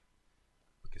good stuff.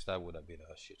 Because that would have been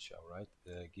a shit show, right?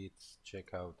 Git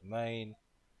checkout main.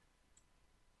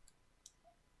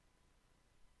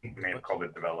 You may have called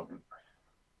it development.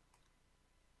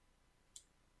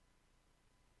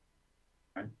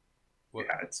 Right? What?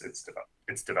 Yeah,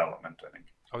 it's development, I think.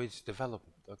 Oh, it's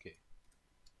development. Okay.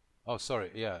 Oh,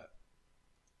 sorry. Yeah.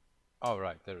 Oh,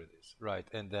 right. There it is. Right.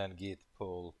 And then git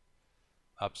pull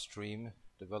upstream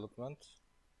development.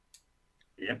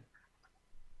 Yep.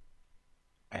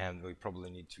 And we probably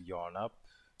need to yarn up.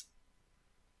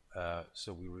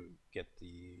 So we get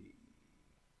the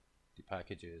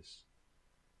packages.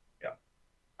 Yeah.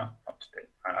 Up to date.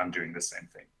 I'm doing the same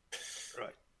thing.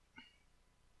 Right.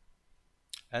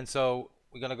 And so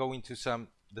we're going to go into some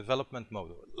development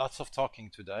mode. Lots of talking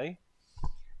today,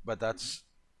 but that's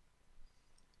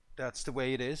the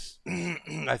way it is.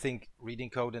 I think reading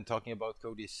code and talking about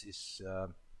code is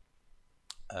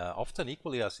often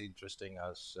equally as interesting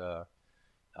as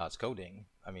coding.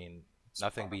 I mean, It's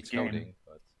nothing part of the beats game. coding,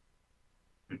 but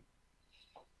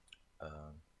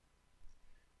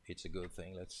it's a good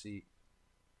thing. Let's see.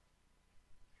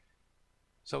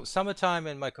 So summertime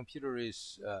and my computer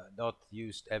is not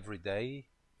used every day.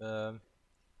 Probably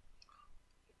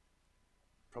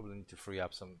need to free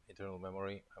up some internal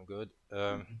memory. I'm good.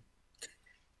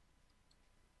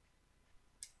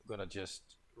 Gonna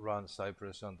just run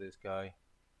Cypress on this guy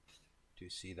to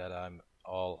see that I'm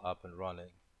all up and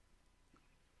running.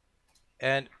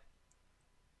 And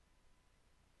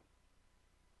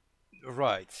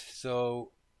right,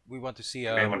 so we want to see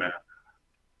You may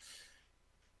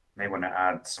want to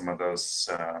add some of those.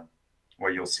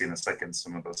 What you'll see in a second,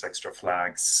 some of those extra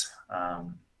flags,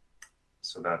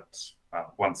 so that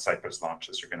once Cypress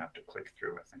launches, you're going to have to click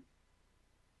through, I think.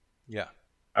 yeah.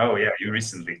 Oh yeah, you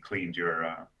recently cleaned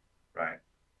your right.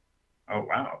 Oh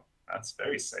wow, that's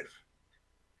very safe.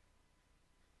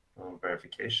 Oh,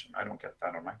 verification. I don't get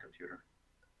that on my computer.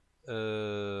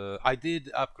 I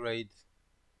did upgrade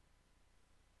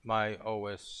my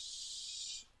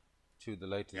OS to the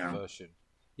latest version.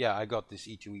 Yeah, I got this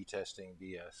E2E testing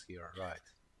BS here, right?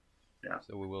 Yeah.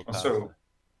 So we will pass.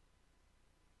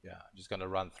 Yeah, I'm just gonna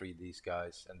run through these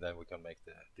guys, and then we can make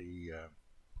the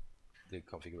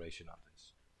configuration on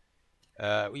this.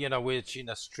 You know, which in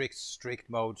a strict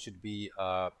mode should be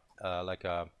like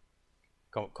a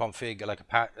config, like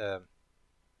a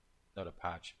not a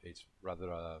patch. It's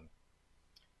rather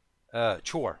a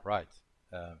chore, right?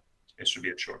 It should be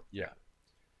a chore. Yeah.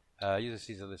 User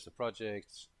sees a list of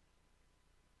projects.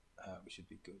 We should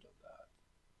be good on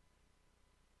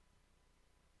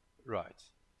that. Right.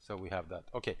 So we have that.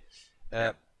 Okay.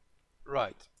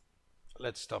 Right.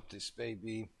 Let's stop this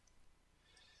baby.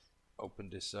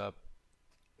 Open this up.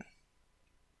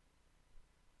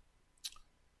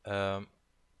 There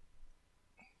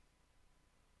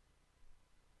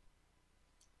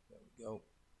we go.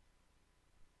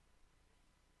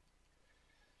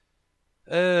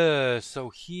 So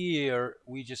here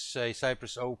we just say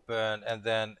Cypress open and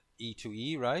then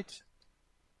E2E, right?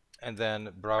 And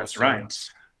then browser. That's right.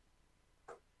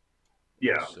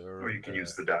 Yeah, or you can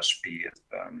use the -B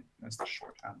as the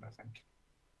shorthand, I think.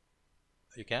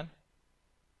 You can?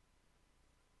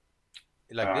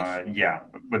 Like this? Yeah,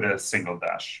 with a single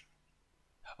dash.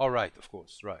 Oh, right, of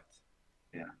course, right.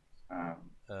 Yeah.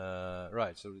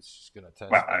 Right, so it's just going to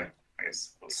test. Well, I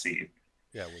guess we'll see.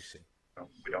 Yeah, we'll see.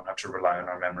 We don't have to rely on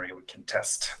our memory. We can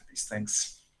test these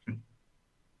things.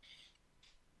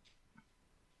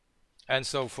 And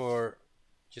so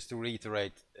just to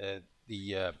reiterate,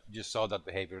 just saw that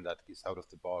behavior that is out of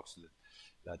the box,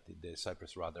 that the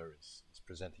Cypress Radar is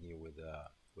presenting you with a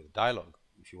dialog.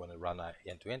 If you want to run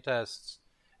end-to-end tests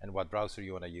and what browser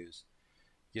you want to use,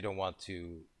 you don't want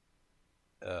to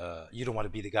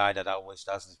be the guy that always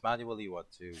does this manually. You want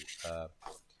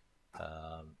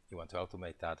to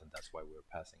automate that, and that's why we're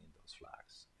passing in those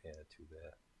flags to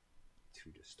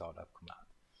the startup command.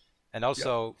 And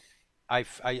also, I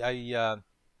faced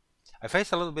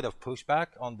a little bit of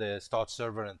pushback on the start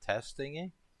server and test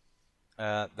thingy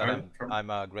that I'm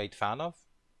a great fan of,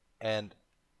 and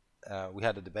we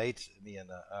had a debate, me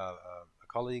and a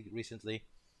colleague recently.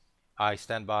 I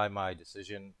stand by my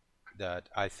decision that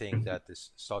I think that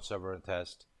this start server and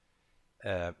test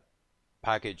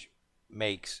package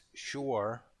makes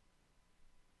sure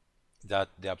that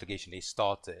the application is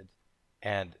started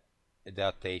and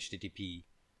that the HTTP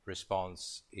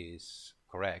response is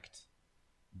correct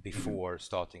before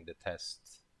starting the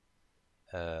test,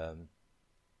 the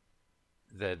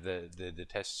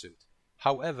test suite.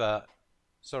 However,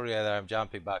 sorry that I'm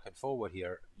jumping back and forward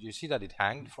here. You see that it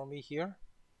hanged for me here,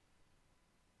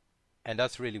 and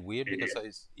that's really weird because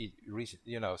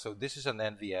so this is an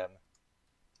NVM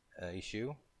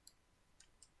issue,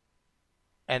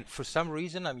 and for some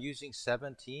reason I'm using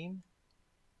 17.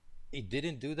 It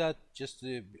didn't do that just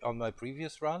on my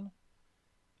previous run,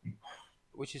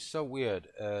 which is so weird.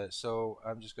 So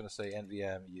I'm just going to say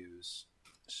NVM use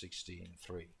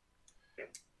 16.3.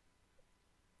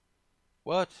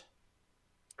 What?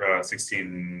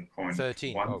 16.13.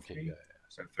 13. Okay, yeah.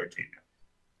 So 13.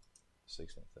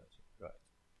 16, 13, right.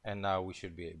 And now we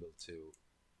should be able to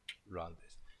run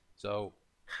this. So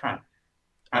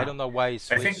I don't know why it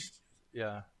switched. I think,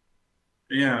 yeah.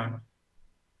 Yeah.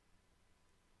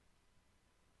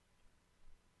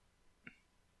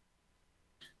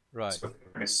 Right. So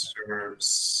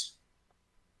serves.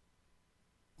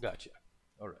 Gotcha.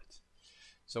 All right.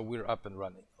 So we're up and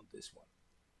running on this one,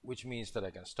 which means that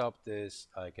I can stop this.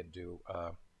 I can do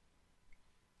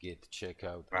git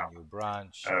checkout a new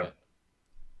branch.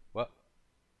 What?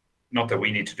 Not that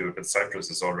we need to do it, but Cypress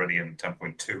is already in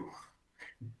 10.2.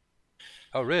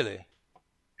 Oh, really?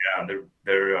 Yeah,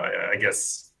 I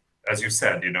guess, as you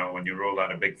said, when you roll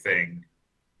out a big thing,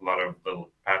 a lot of little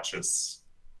patches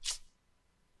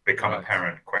become Right.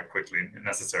 apparent quite quickly,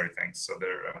 necessary things. So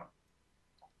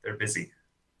they're busy.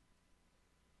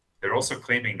 They're also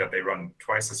claiming that they run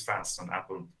twice as fast on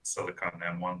Apple Silicon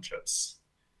M1 chips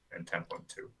in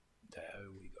 10.2. There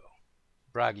we go.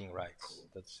 Bragging rights.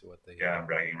 That's what they. Yeah,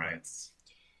 bragging rights.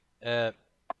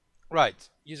 Right.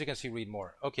 User can see read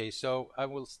more. Okay, so I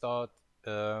will start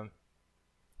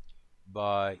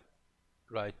by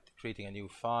creating a new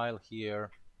file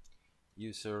here.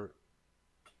 User.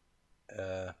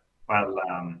 Well,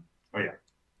 oh yeah.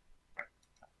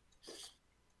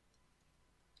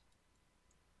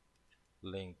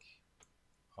 Link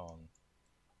on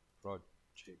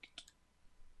project,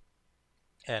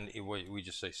 and we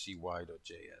just say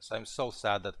cy.js. I'm so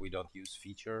sad that we don't use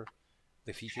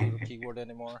the feature keyword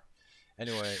anymore.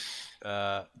 Anyway,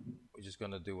 we're just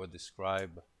gonna do a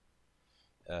describe,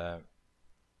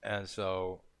 and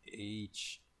so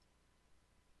each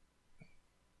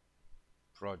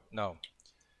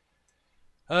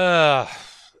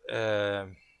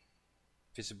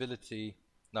visibility.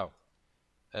 No,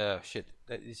 shit.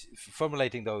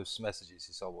 Formulating those messages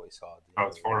is always hard. Oh,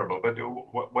 it's horrible. But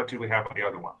what do we have on the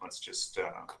other one? Let's just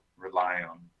rely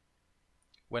on.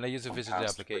 When I use a visitor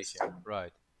application,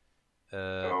 right?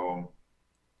 So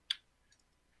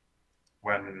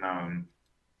when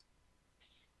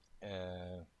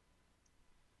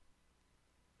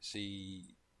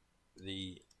see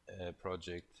the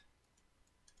project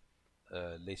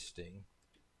listing,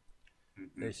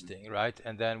 right?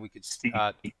 And then we could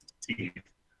add.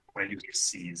 When you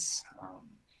sees.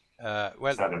 Well,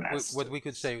 what we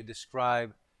could say,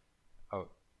 describe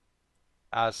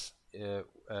as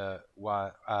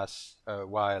while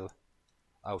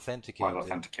authenticated. While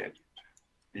authenticated.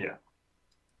 Yeah.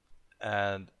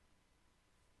 And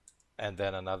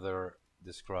then another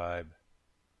describe.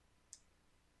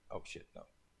 Oh shit, no.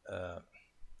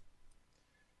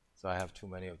 So I have too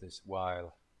many of this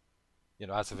while,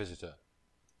 as a visitor.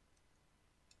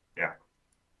 Yeah.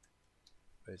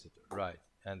 Visitor, right.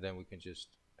 And then we can just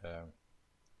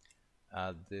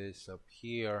add this up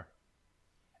here.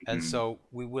 And so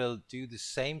we will do the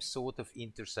same sort of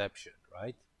interception,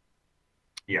 right?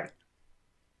 Yeah.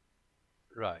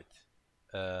 Right.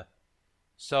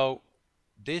 So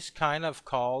this kind of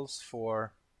calls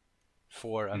for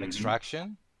an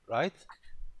extraction, right?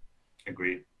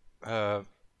 Agreed. So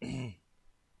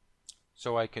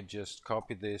I could just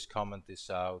copy this, comment this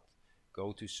out,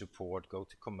 go to support, go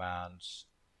to commands.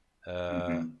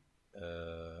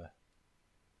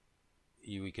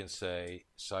 We can say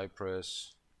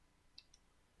Cypress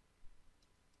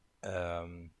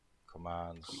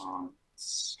commands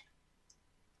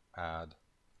add,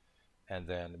 and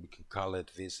then we can call it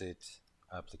visit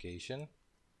application,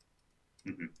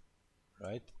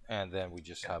 right? And then we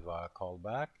just have a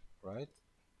callback, right?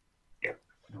 Yeah,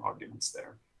 no arguments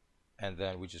there. And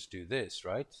then we just do this,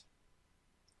 right?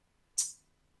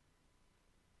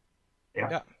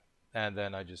 Yeah. And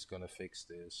then I'm just gonna fix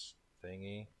this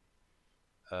thingy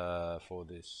for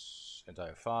this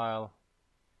entire file.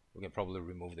 We can probably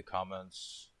remove the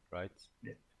comments, right?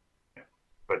 Yeah.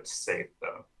 But save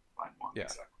the line one. Yeah.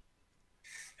 Exactly.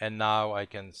 And now I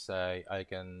can say I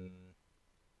can.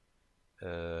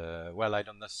 Well, I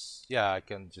don't know. Yeah, I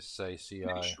can just say CI.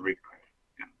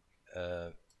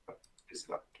 Visit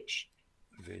application.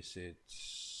 Visit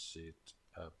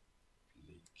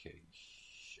application.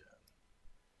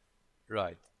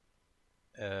 Right.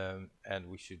 And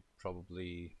we should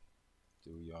probably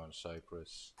do yarn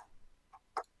Cypress.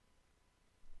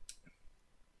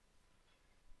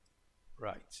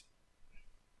 Right.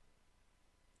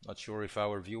 Not sure if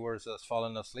our viewers have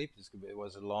fallen asleep. It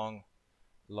was a long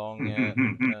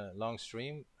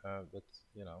stream, but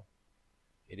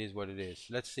it is what it is.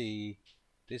 Let's see.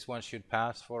 This one should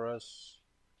pass for us.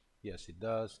 Yes, it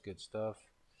does. Good stuff.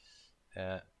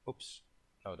 Oops.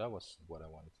 No, that was what I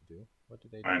wanted to do. What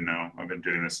did they do? I know. I've been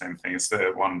doing the same thing. It's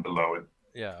the one below it.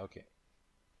 Yeah. Okay.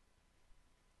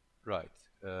 Right.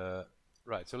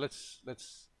 Right. So let's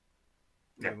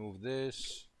remove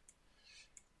this.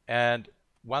 And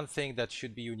one thing that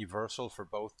should be universal for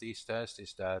both these tests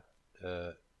is that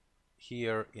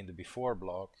here in the before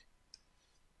block,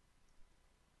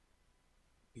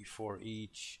 before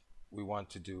each, we want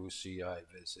to do CI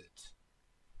visit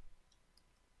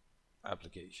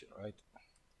application, right?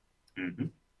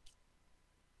 And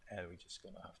we're just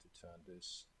gonna have to turn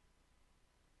this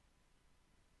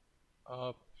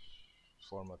up,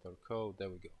 format our code. There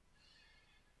we go.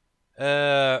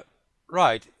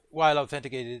 right, while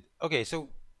authenticated. Okay, so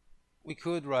we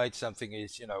could write something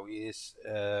is, you know, is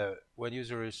when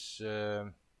users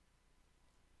when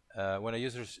a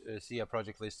user see a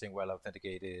project listing while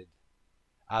authenticated,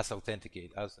 as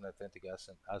authenticate as an authentic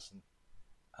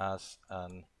as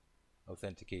an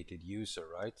authenticated user,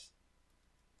 right?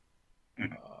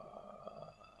 Mhm.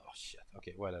 Oh shit.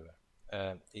 Okay, whatever.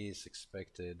 Is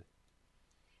expected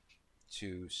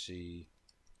to see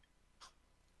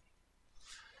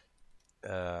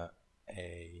a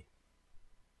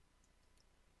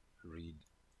read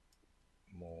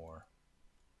more.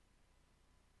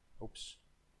 Oops.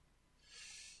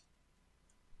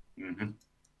 Mhm.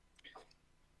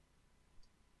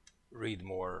 Read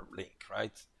more link,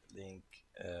 right? Link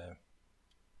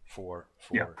for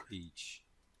Yeah. each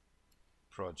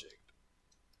project,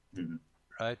 Mhm.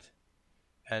 right?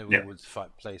 And we Yeah. would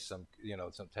place some, you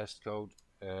know, some test code.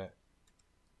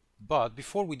 But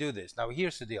before we do this, now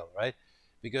here's the deal, right?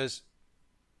 Because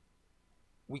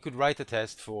we could write a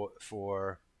test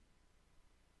for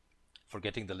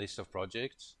getting the list of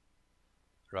projects,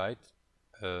 right?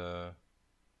 Uh,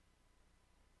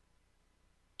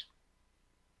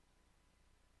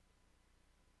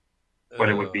 But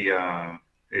it would uh, be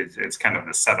it's kind of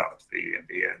the setup,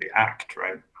 the act,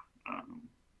 right? Um,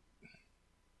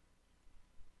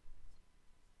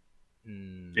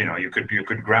 you know, mm, you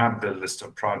could grab the list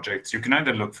of projects. You can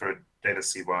either look for a data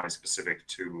CY specific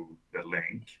to the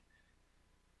link,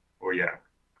 or yeah,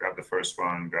 grab the first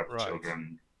one, grab the right,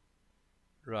 children,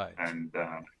 right. and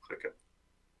click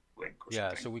a link or Yeah,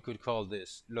 something. so we could call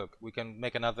this. Look, we can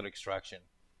make another extraction,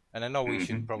 and I know we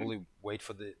should Hmm. probably wait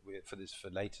for this for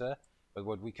later. But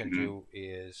what we can Hmm. do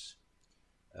is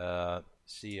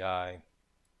CI.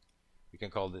 We can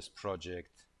call this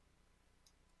project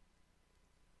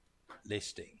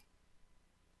listing,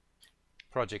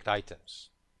 project items,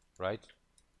 right?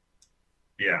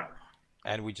 Yeah.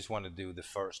 And we just want to do the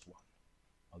first one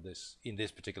on this in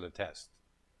this particular test,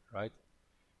 right?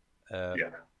 Uh,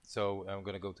 Yeah. so I'm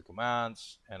going to go to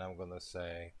commands, and I'm going to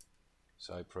say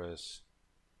Cypress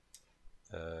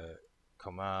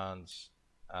commands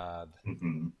add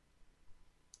Hmm.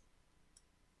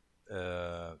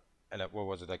 and what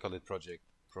was it? I call it project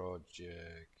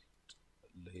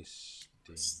listing.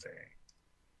 Stay.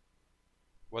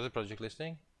 Was it project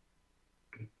listing?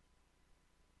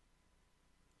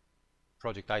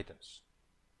 Project items.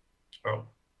 Oh,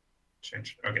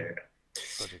 change. Okay.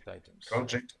 Project items.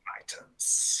 Project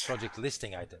items. Project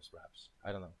listing items, perhaps.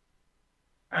 I don't know.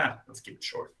 Let's keep it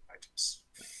short. Items.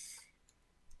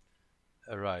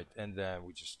 Right, and then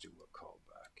we just do a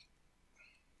callback,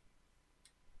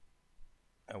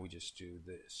 and we just do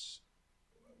this.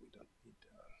 We don't need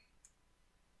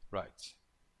right.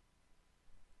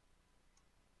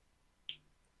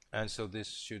 And so this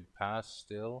should pass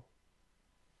still.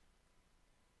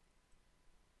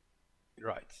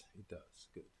 Right, it does.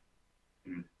 Good.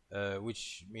 Mm.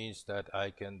 Which means that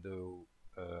I can do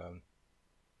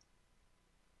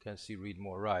can see read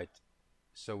more, right?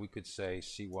 So we could say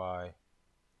cy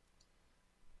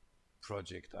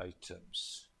project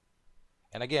items,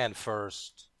 and again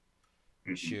first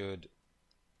Hmm. should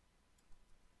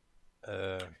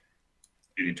You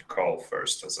need to call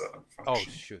first as a oh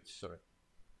function. should sorry,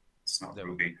 It's not there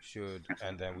we go, Ruby. should,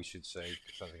 and then we should say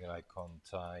something like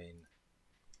contain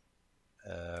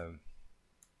um,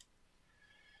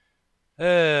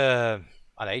 an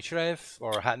href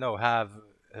or no have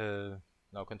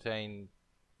no contain,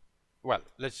 well,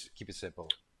 let's keep it simple,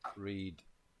 read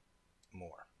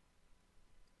more,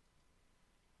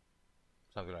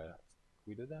 something like that.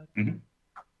 We do that. Hmm.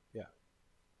 Yeah.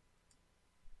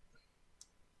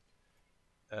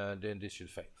 Then this should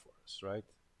fail for us, right?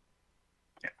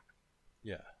 Yeah.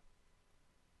 Yeah.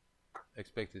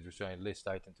 Expected to return list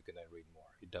item to contain read more.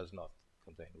 It does not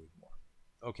contain read more.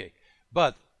 Okay,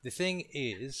 but the thing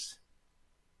is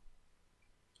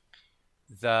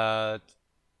that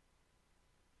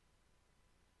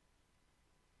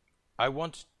I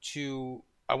want to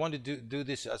do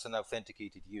this as an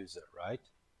authenticated user, right?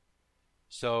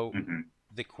 So Hmm.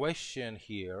 the question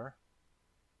here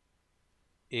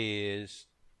is,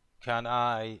 can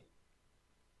I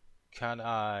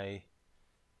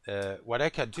what I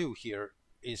can do here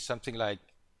is something like,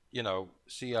 you know,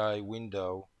 CI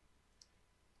window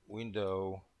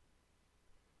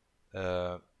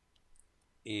uh,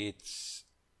 it's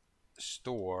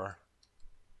store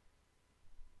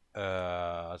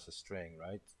as a string,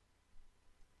 right?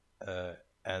 Uh,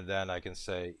 and then I can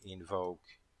say invoke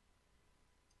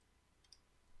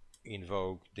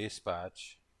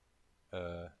dispatch.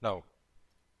 No,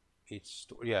 it's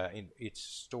yeah, it's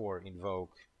store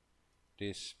invoke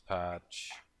dispatch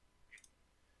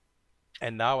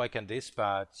And now I can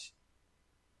dispatch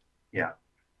Yeah.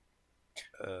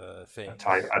 things.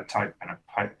 A type and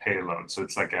a payload. So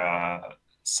it's like a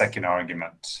second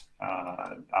argument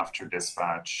after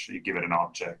dispatch. You give it an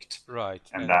object, Right,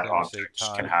 and and that then we say object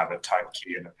can type. have a type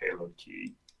key and a payload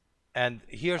key. And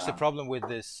here's the Um, problem with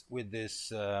this.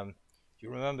 You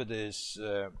remember this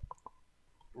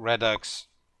Redux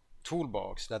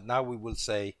toolbox that now we will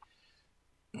say,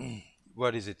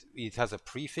 what is it? It has a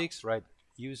prefix, right?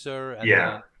 User, and yeah.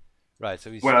 then right. So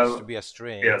it used to Well, be a yeah,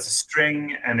 string. it's a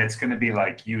string, and it's going to be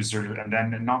like user, and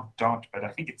then not dot, but I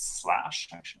think it's slash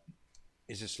actually.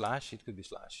 Is it slash? It could be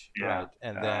slash, Yeah, right?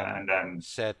 And then and then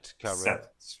set current. set.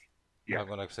 Yeah, I'm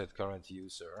gonna set current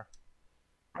user.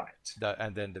 right.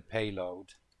 And then the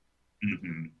payload.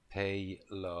 Mm-hmm.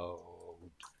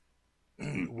 Payload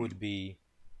Mm-hmm. would be,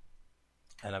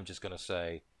 and I'm just gonna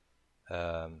say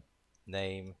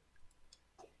name.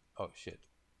 Oh shit.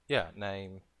 Yeah,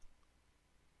 name.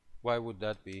 Why would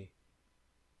that be?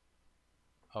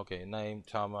 Okay, name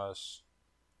Thomas,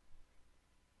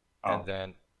 and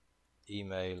then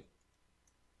email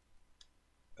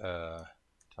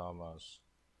Thomas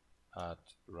at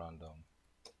random.com.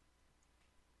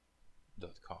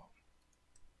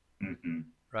 Mm-hmm.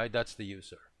 Right, that's the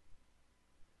user,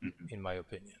 Mm-hmm. in my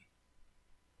opinion.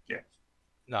 Yeah.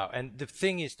 Now, and the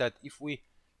thing is that if we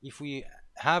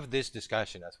have this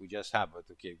discussion as we just have, but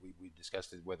okay, we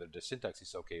discussed it whether the syntax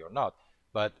is okay or not,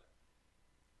 but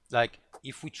like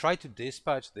if we try to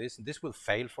dispatch this will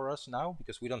fail for us now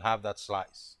because we don't have that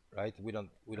slice, right? We don't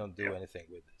do anything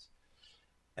with this,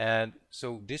 and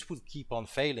so this will keep on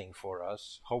failing for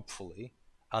us, hopefully,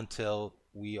 until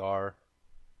we're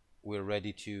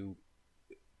ready to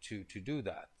do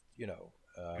that, you know.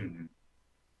 Mm-hmm.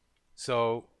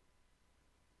 So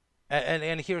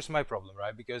and here's my problem,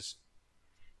 right? Because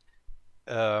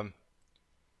the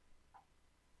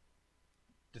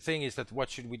thing is that what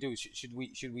should we do? Should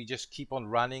we just keep on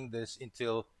running this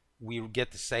until we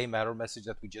get the same error message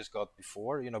that we just got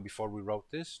before, you know, before we wrote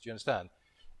this? Do you understand?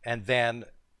 And then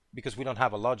because we don't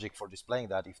have a logic for displaying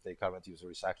that if the current user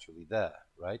is actually there,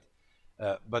 right?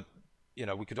 But you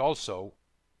know, we could also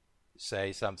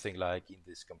say something like in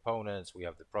these components we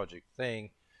have the project thing,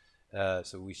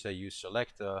 so we say use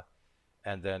selector,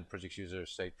 and then project user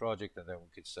state project, and then we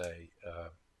could say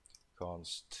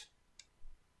const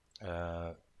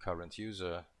current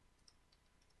user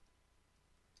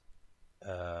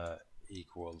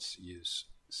equals use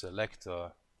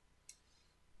selector,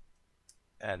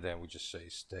 and then we just say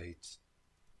state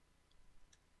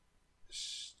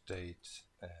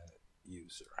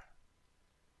user.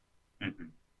 Mm-hmm.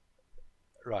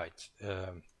 Right,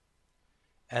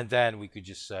 and then we could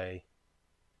just say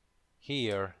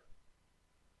here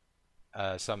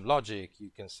some logic. You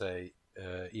can say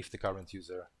if the current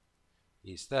user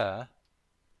is there,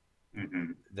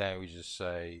 Mm-hmm. then we just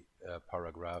say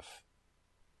paragraph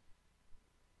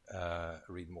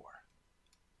read more.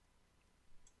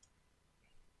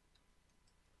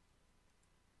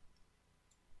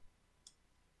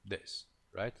 This,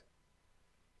 right?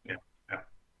 Yeah. Yeah.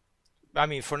 I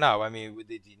mean, for now, I mean,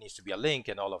 it needs to be a link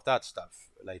and all of that stuff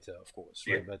later, of course,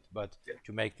 right? Yeah. But Yeah.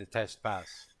 to make the test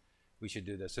pass, we should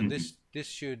do this. So Mm-hmm.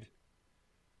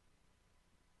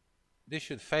 this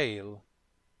should fail,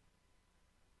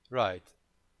 right?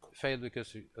 Fail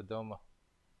because Adoma.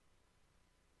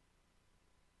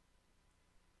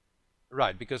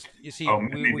 Right, because you see,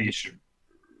 Maybe you should.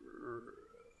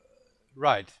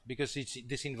 right, because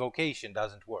this invocation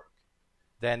doesn't work.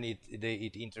 Then it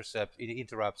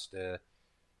interrupts the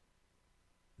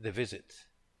visit.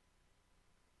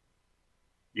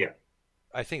 Yeah.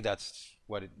 I think that's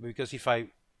what it, because if I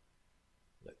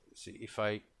let's see, if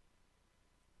I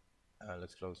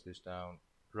let's close this down.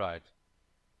 Right,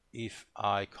 if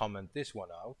I comment this one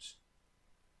out,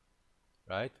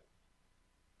 right?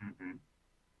 Mm-hmm.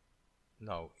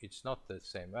 No, it's not the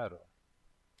same error.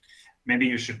 Maybe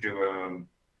you should do a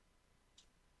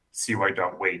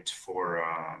cy.wait for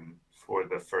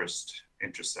the first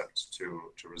intercept to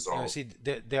resolve. See,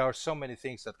 there are so many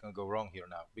things that can go wrong here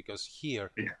now, because here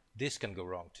this can go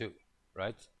wrong too,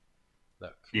 right?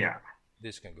 Look,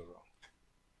 this can go wrong.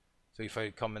 So if I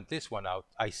comment this one out,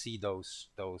 I see this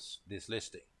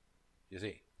listing. You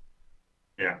see?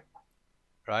 Yeah.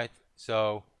 Right.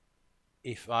 So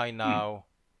if I now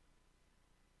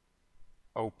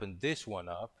open this one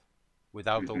up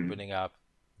without opening up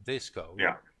this code,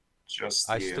 just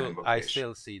I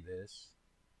still see this.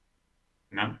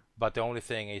 No. But the only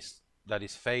thing is that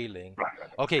is failing. Right.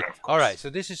 Okay. All right. So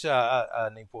this is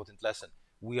an important lesson.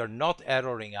 We are not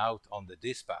erroring out on the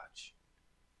dispatch.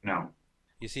 No.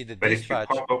 You see the But if you dispatch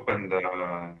pop open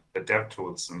the dev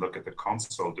tools and look at the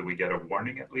console, do we get a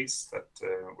warning at least that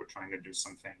we're trying to do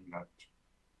something that?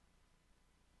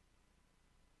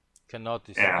 cannot.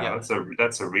 Yeah, Yeah.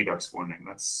 that's a Redux warning.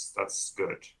 That's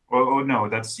good. Oh no,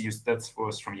 that's use that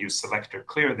was from use selector.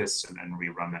 Clear this and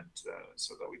rerun it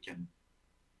so that we can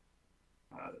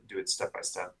do it step by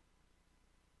step.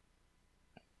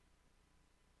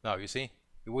 No, you see,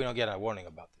 we don't get a warning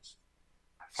about this.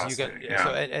 So you can. Fascinating.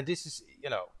 So Yeah. and this is,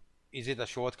 is it a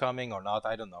shortcoming or not?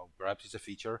 I don't know. Perhaps it's a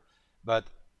feature, but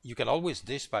you can always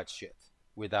dispatch shit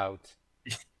without,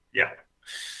 Yeah.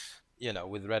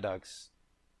 with Redux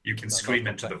You can not scream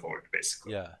into complain. the void,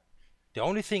 basically. Yeah. The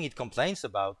only thing it complains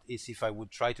about is if I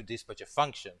would try to dispatch a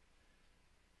function,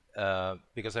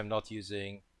 because I'm not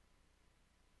using,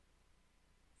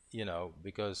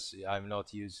 because I'm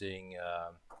not using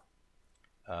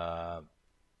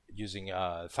using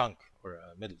thunk or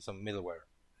some middleware.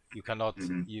 You cannot.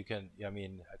 Mm-hmm. You can. I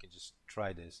mean, I can just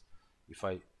try this. If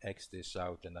I X this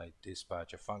out and I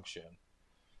dispatch a function,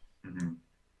 Mm-hmm.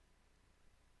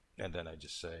 and then I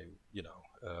just say,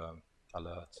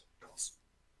 alert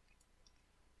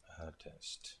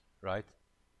test, right?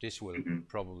 This will Mm-hmm.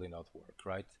 probably not work,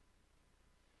 right?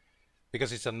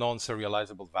 Because it's a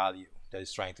non-serializable value that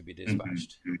is trying to be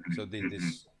dispatched. Mm-hmm. So Mm-hmm.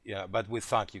 yeah, but with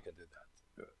thunk you can do that.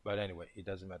 But anyway, it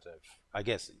doesn't matter. I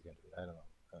guess you can do it. I don't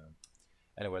know.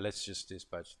 Anyway, let's just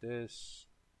dispatch this.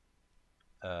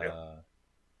 Yeah.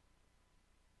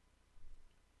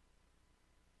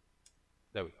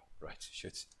 There we go. Right.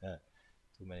 Shit.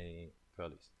 Too many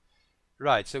curlies.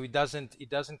 Right. So it doesn't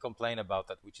complain about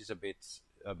that, which is a bit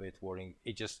worrying.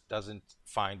 It just doesn't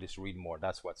find this read more.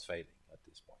 That's what's failing at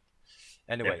this point.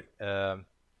 Anyway,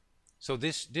 so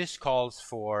this calls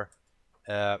for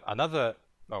another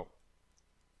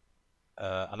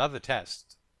another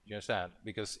test. You understand?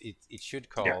 Because it should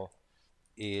call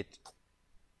it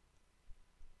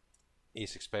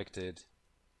is expected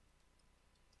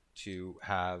to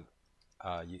have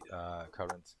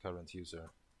current user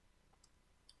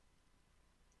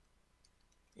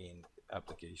in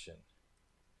application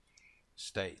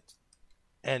state,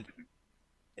 and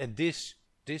this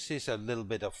is a little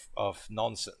bit of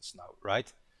nonsense now,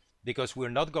 right? Because we're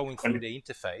not going through the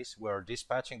interface, we're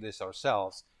dispatching this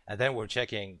ourselves, and then we're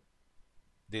checking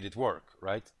did it work,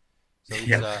 right? So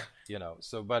it's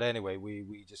so but anyway,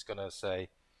 we just gonna say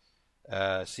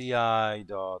ci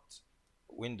dot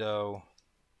window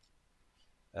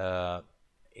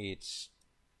it's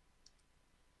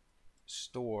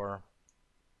store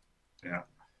Yeah.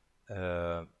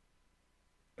 uh,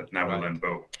 But now we'll right,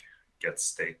 invoke get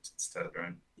state instead,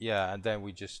 right? yeah, and then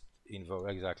we just invoke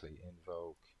get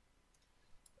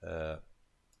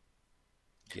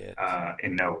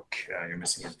Invoke. You're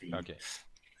missing a V. okay,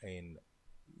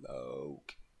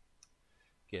 invoke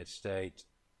get state,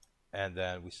 and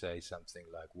then we say something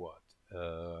like what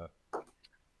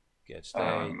get state.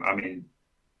 I mean,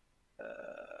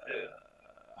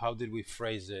 How did we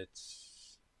phrase it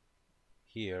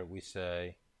here? We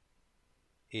say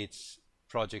it's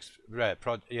projects, right?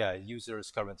 User is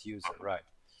current user, right?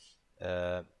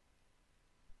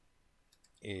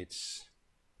 It's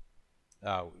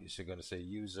now you're going to say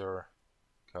user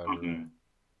current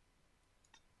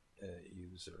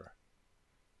user,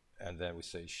 and then we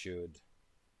say should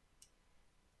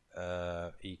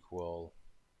equal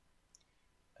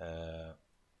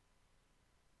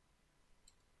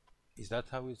is that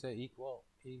how we say equal?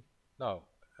 No.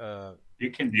 you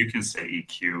can say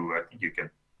EQ. I think you can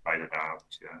write it out.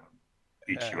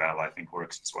 EQL I think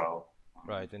works as well.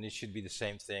 Right, and it should be the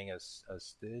same thing as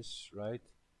this, right?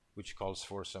 Which calls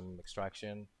for some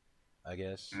extraction, I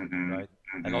guess, right?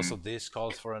 And also this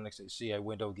calls for an CI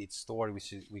window git store,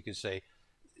 which is, we could say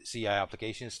CI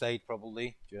application state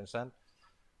probably. Do you understand?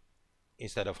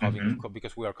 Instead of having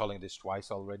because we are calling this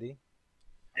twice already.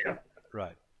 Yeah.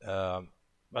 Right.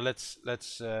 But let's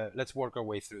work our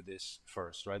way through this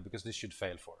first, right? Because this should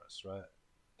fail for us, right?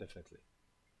 Definitely.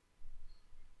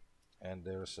 And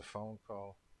there's a phone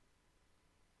call.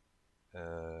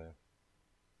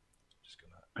 Just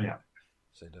gonna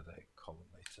say that I call him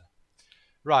later.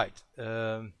 Right.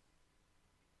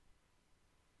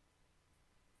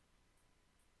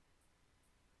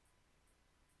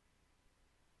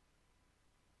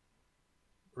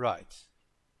 Right.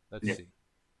 Let's see.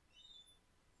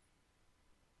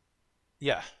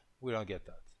 Yeah, we don't get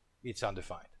that. It's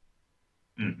undefined.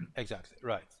 Exactly.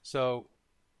 Right. So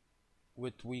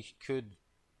what we could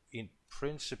in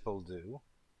principle do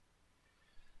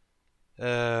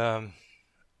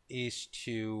is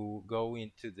to go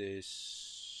into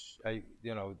this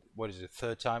what is it,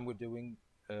 third time we're doing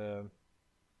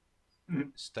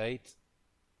state,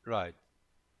 right.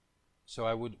 So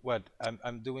I would what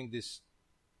I'm doing this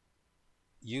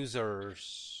user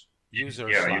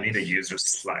Yeah, you need a slice. user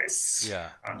slice. Yeah,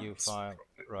 new So file,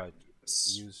 right. probably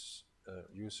this.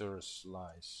 User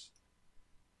slice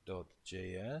dot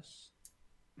 .js,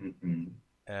 Mhm.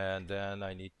 and then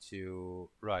I need to,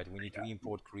 right, we need to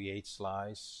import create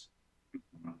slice,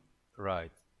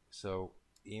 right. So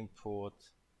import,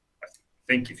 I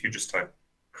think if you just type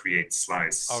create oh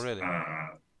slice, really,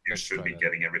 you let's should try be that.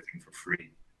 getting everything for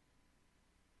free.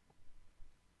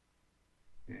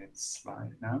 It's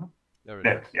slide now. There it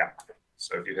There, is. yeah.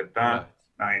 So if you hit Right, that,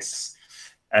 nice.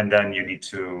 And then you need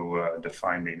to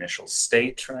define the initial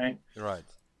state, right? right.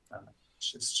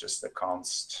 Which is just a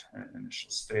const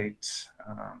initial state.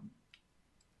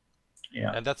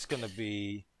 Yeah, And that's going to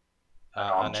be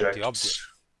an an empty object, object,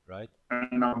 right?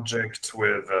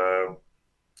 with a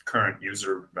current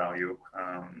user value,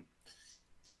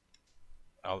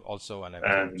 Also an empty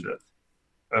and object.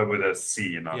 with a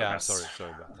C, not an Yeah, S.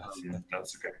 sorry about that.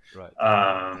 That's okay. Right,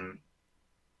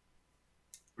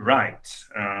 Right,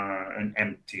 an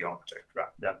empty object.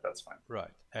 Right, that's fine.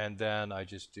 right. And then I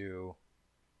just do,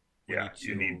 we Yeah, need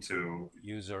you need to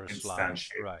user slice,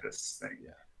 instantiate right. this thing.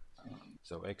 Yeah.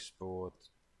 So export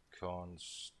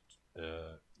const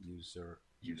user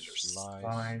slice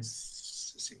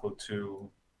slice is equal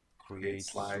to create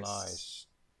slice,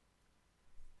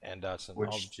 and that's an which,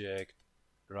 object,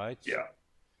 right? yeah,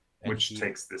 And which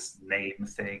takes this name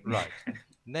thing. right,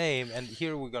 name, and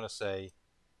here we're gonna say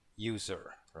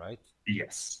user, right?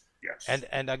 Yes, yes.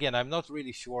 And again, I'm not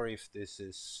really sure if this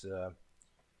is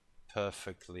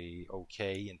perfectly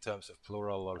okay in terms of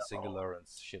plural or singular and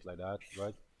shit like that,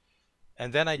 right?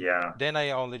 And then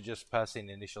I only just pass in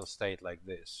initial state like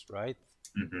this, right?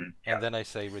 And then I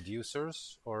say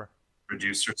reducers, or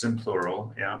reducers in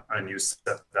plural, yeah, and you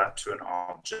set that to an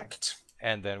object.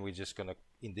 And then we're just gonna,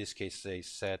 in this case, say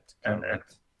set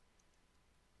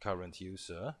current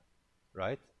user,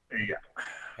 right? Yeah.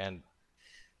 And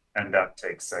that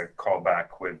takes a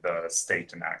callback with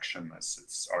state and action as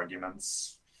its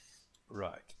arguments.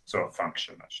 Right. So a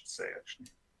function, I should say, actually.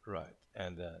 Right.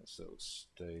 And then so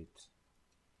state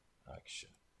action.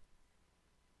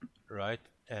 Right.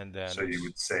 And then so you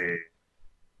would say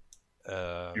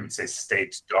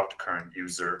state dot current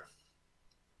user.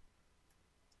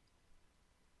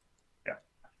 Yeah.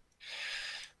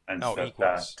 And set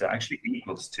that actually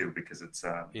equals to, because it's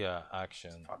a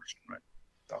action function, right?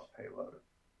 Dot payload.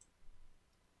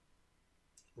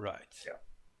 Right. Yeah.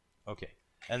 Okay.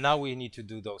 And now we need to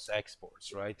do those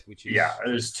exports, right? Which is, yeah,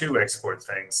 there's two export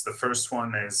things. The first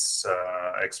one is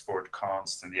export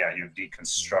const, and yeah, you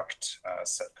deconstruct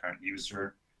set current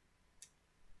user.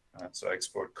 So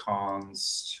export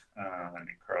const and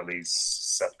in curly's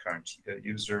set current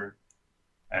user,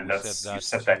 and you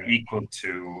set that equal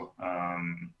to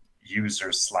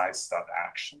user slice dot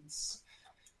actions.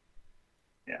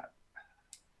 Yeah,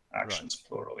 actions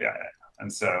plural. Yeah.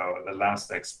 And so the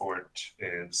last export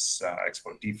is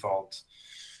export default,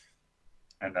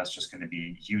 and that's just going to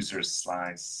be user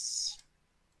slice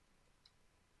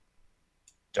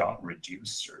dot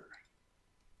reducer.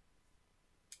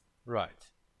 Right.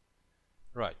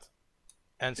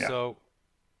 And so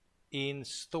in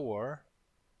store,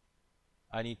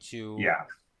 I need to. Yeah,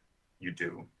 you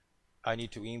do. I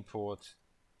need to import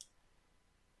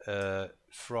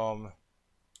from.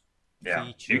 Yeah,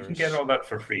 features. You can get all that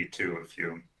for free too if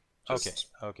you just,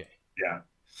 okay. Yeah.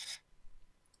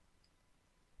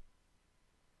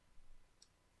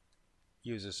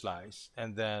 User slice,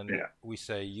 and then we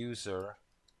say user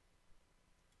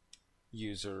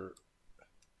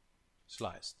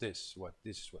slice. This is what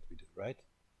we do, right?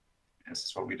 This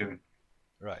is what we do.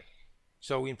 Right.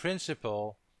 So in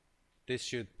principle, this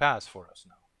should pass for us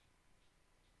now.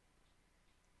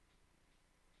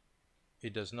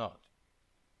 It does not.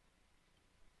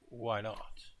 Why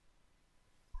not?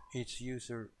 It's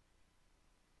user.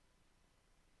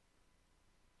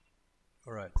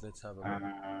 All right, let's have a look.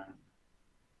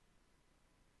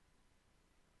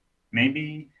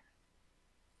 Maybe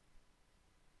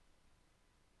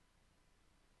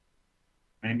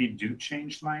do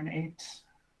change line 8.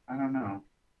 I don't know.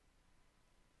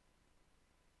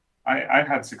 I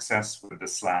had success with the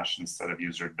slash instead of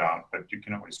user dot, but you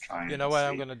can always try. You know what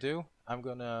I'm gonna do? No, I'm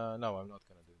not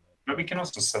gonna do that. But we can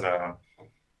also set a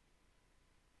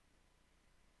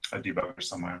debugger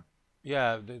somewhere.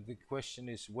 Yeah, the question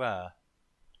is where.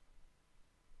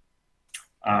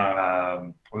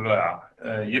 You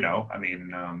know, I mean,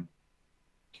 you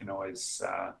can always.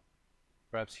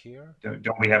 Perhaps here.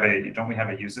 Don't we have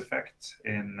a use effect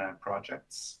in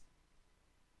projects?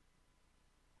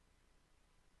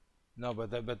 No,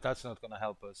 but that's not going to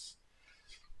help us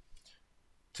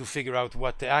to figure out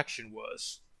what the action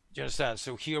was. Do you understand?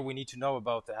 So here we need to know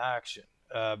about the action.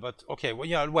 But okay, well,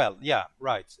 yeah,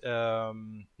 right.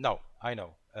 No, I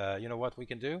know. You know what we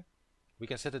can do? We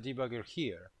can set a debugger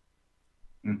here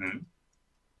Mm-hmm.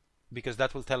 because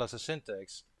that will tell us a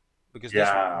syntax. Because this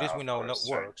Yeah, we of know course,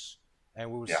 right. works,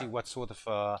 and we will Yeah, see what sort of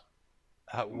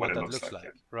what what it that looks looks like.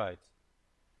 like, right?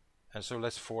 And so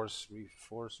let's force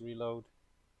reload.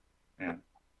 Yeah.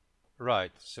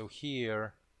 Right. So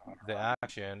here the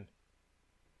action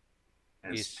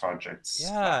Is is, project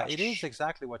yeah, it is slash.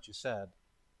 exactly what you said.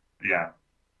 Yeah.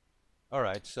 All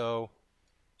right. So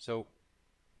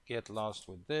get lost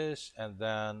with this, and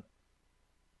then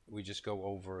we just go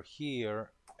over here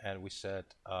and we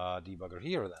set debugger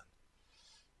here then,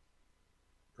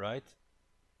 right?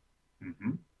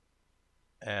 Mm-hmm.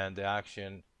 And the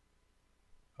action,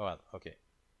 oh, well, okay,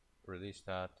 release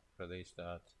that,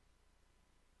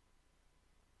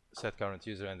 set current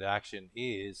user, and the action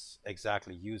is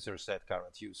exactly user set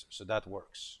current user, so that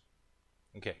works.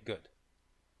 Okay, good.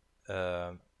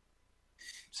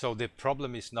 So the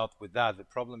problem is not with that, the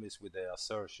problem is with the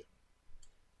assertion.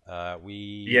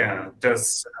 Yeah.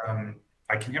 Does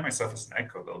I can hear myself as an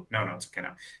echo though. No, it's okay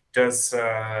now. Does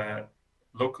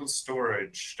local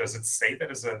storage, does it save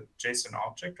it as a JSON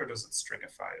object or does it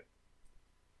stringify it?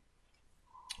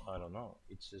 I don't know,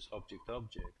 it's just object. I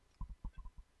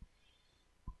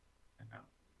know.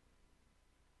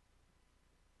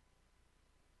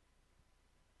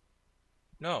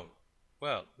 No,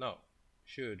 well, no,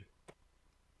 should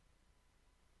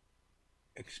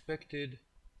expected.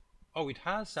 Oh, it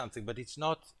has something, but it's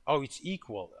not. Oh, it's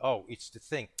equal. Oh, it's the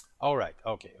thing. All right.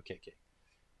 Okay.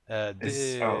 This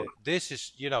is, this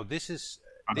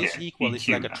Okay, equal is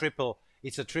like EQ a now. triple.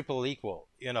 It's a triple equal.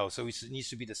 So it needs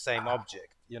to be the same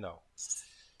object.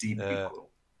 Deep Uh, equal.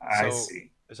 I so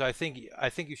see. so I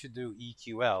think you should do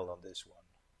EQL on this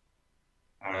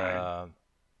All one. right.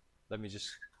 Let me just.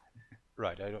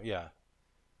 Right. I don't. Yeah.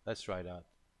 Let's try that.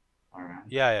 All right.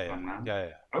 Yeah. One man. Yeah.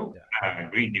 Oh,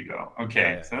 green you go. Yeah. Okay,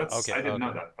 Yeah. so that's Okay. I didn't know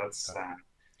Okay. that. That's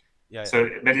Yeah. so.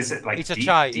 But is it like It's a deep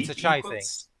chai. It's a deep chai thing.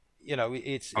 equals? Yeah,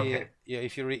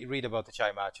 if you read about the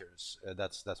chai matchers,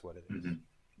 that's what it is.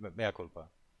 Mm-hmm. Mea culpa. All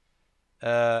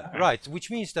right. Right,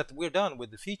 which means that we're done with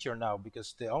the feature now,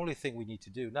 because the only thing we need to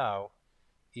do now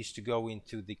is to go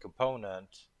into the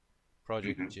component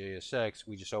project Mm-hmm. JSX.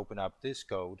 We just open up this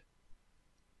code,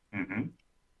 Mm-hmm.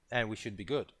 and we should be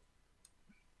good.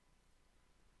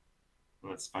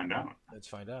 Let's find out. Let's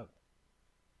find out.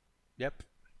 Yep.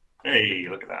 Hey,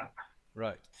 look at that.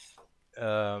 Right.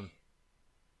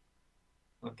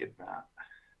 Look at that.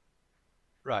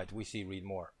 Right. We see read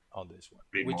more on this one.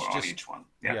 Read which more just, on each one.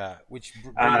 Yeah. Which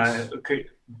brings. Okay.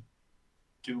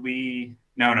 Do we?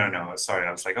 No. Sorry,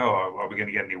 I was like, oh, are we going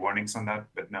to get any warnings on that?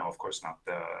 But no, of course not.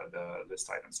 The list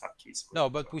items have keys. No,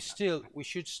 but we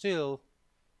should still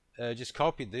just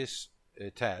copy this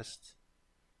test,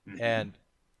 Mm-hmm. and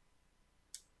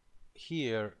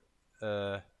here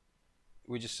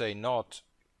we just say not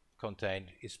contained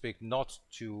is picked not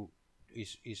to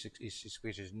is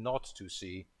not to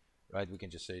see, right? We can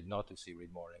just say not to see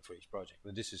read more for each project,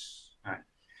 but this is All right.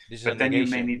 this is But a then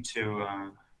negation. you may need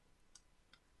to.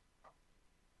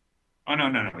 Oh no,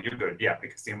 you're good. Yeah,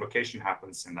 because the invocation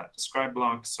happens in that describe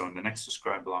block. So in the next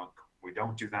describe block, we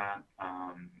don't do that.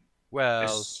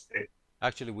 Well,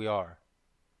 actually, we are.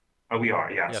 Oh, we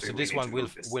are. Yeah. Yeah. So this one will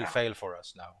fail for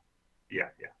us now. Yeah.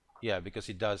 Yeah, because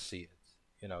it does see it.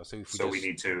 So if we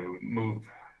need to move.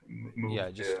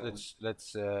 Yeah, just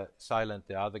let's silent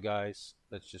the other guys.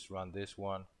 Let's just run this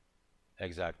one.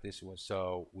 Exact this one.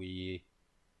 So we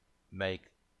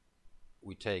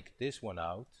take this one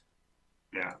out.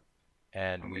 Yeah.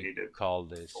 And we call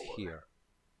this here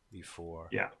before.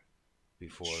 Yeah.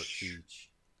 Before each.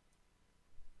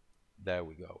 There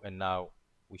we go. And now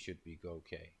we should be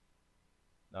okay.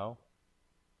 No?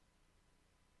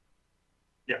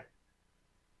 Yeah.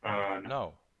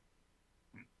 No.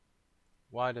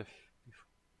 Why the?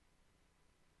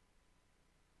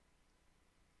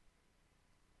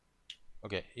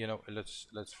 Okay, let's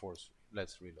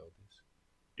reload this.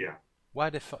 Yeah. Why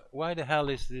the hell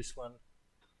is this one?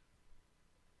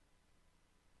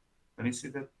 Let me see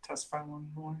the test file one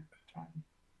more time.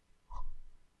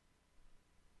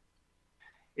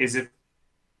 Is it?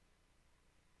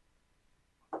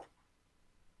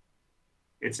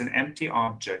 It's an empty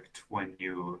object when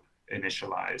you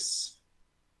initialize.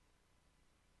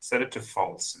 Set it to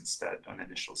false instead on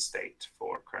initial state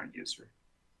for current user.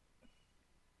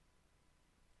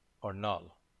 Or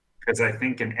null. Because I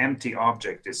think an empty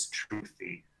object is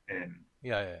truthy in.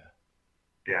 Yeah.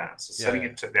 Yeah. So Yeah, setting yeah.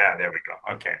 it to, yeah, there we go.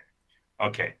 Okay.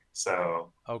 Okay.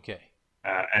 So, Okay.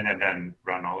 and then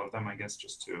run all of them, I guess,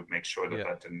 just to make sure that Yeah.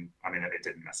 that didn't, I mean, it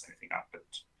didn't mess anything up, but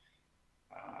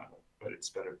it's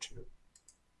better to,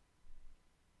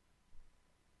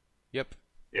 Yep.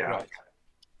 yeah. Right. Okay.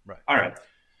 Right. All right.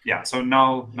 Yeah. So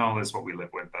null is what we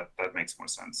live with. That makes more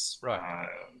sense Right.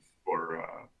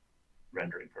 for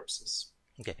rendering purposes.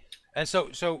 Okay. And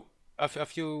so a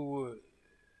few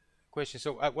questions.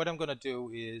 So what I'm gonna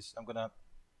do is I'm gonna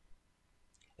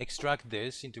extract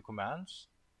this into commands.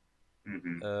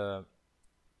 Hmm.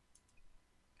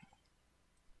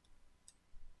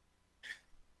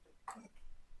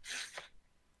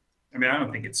 I mean, I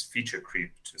don't think it's feature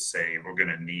creep to say we're going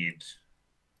to need.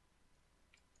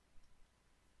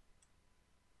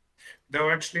 Though,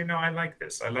 actually, no, I like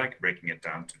this. I like breaking it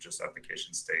down to just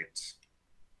application state.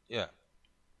 Yeah.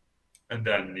 And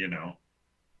then,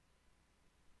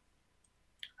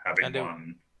 having And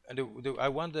one. do I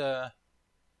want the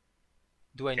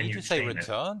do I Can need you to say chain it?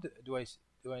 returned? Do I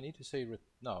need to say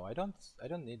no? I don't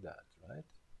need that, right?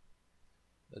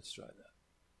 Let's try that.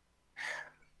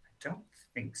 I don't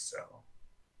think so.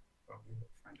 But we will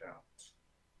find out.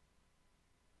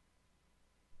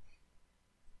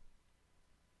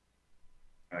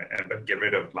 All right, but get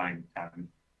rid of line 10.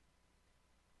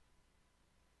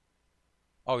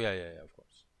 Oh yeah, yeah, yeah, of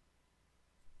course.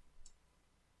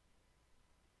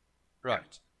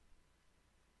 Right.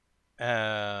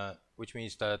 Which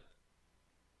means that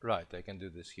right, I can do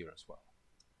this here as well.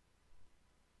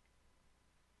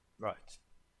 Right.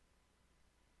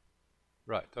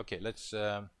 Right. Okay. Let's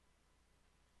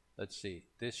see.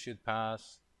 This should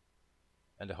pass,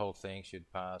 and the whole thing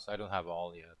should pass. I don't have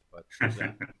all yet, but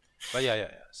yeah. But yeah,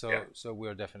 yeah, yeah. Yeah. So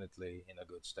we're definitely in a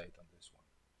good state on this one.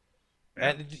 Yeah.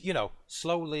 And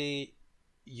slowly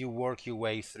you work your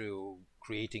way through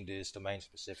creating this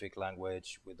domain-specific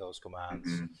language with those commands.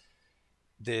 Hmm.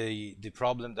 The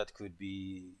problem that could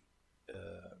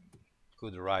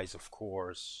arise, of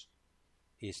course,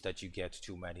 is that you get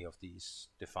too many of these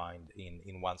defined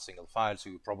in one single file. So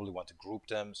you probably want to group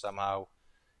them somehow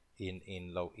in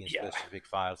Yeah. specific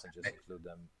files and just include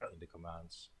them in the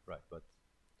commands, right? But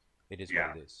it is what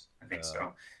Yeah, it is. I think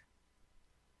so.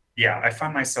 Yeah, I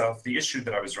found myself, the issue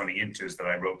that I was running into is that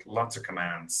I wrote lots of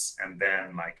commands and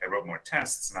then like I wrote more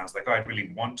tests and I was like, oh, I really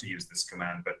want to use this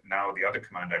command, but now the other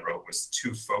command I wrote was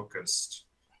too focused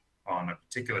on a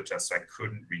particular test, so I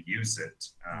couldn't reuse it.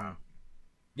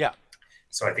 Yeah.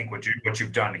 So I think what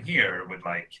you've done here with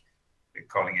like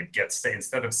calling it get state,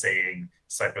 instead of saying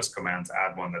Cypress commands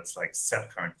add one that's like set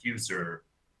current user,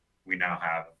 we now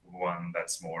have one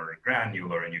that's more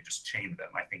granular and you just chain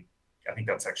them. I think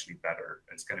that's actually better.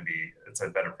 It's a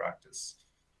better practice.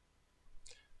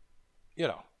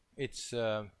 It's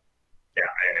Yeah,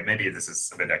 maybe this is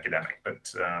a bit academic,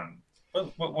 but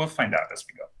we'll find out as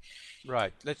we go.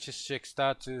 right. Let's just check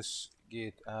status,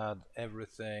 git add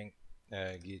everything,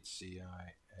 git ci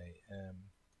am.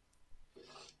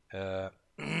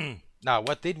 Now,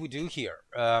 what did we do here?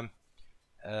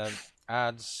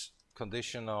 Adds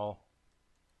conditional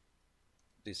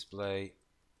display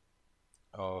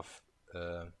of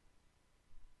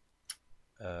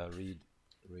read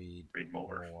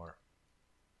more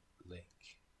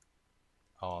link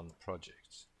on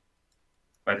projects.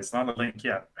 But it's not a link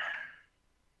yet.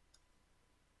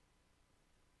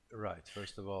 Right.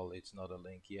 First of all, it's not a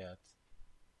link yet.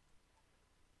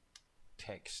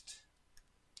 Text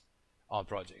on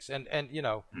projects, and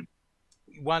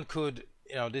one could,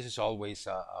 this is always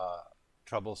a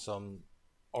troublesome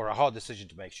or a hard decision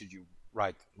to make. Should you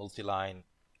write multi-line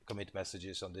commit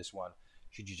messages on this one?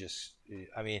 Should you just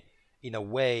I mean, in a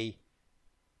way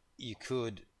you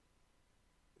could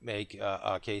make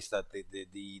a case that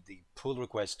the pull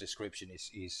request description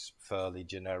is fairly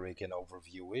generic and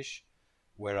overviewish,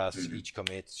 whereas each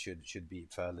commit should be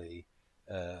fairly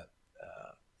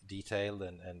detailed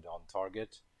and on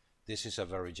target. This is a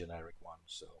very generic one,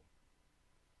 so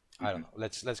I don't know.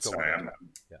 Let's go. Sorry, I'm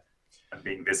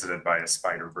being visited by a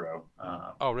spider bro.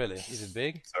 Oh, really? Is it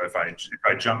big? So if I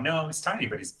jump, no, he's tiny,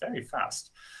 but he's very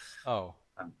fast. Oh,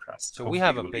 I'm impressed. so we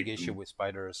have a big issue with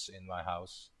spiders in my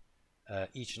house.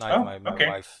 Each night, my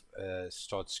wife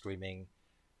starts screaming,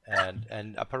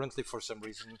 and apparently for some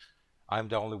reason, I'm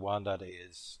the only one that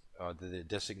is the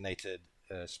designated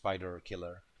spider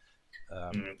killer.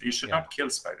 You should not kill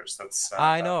spiders. That's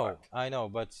I know,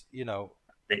 but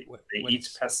they eat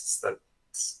pests that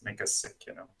make us sick.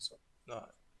 So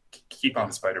keep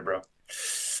on, spider bro.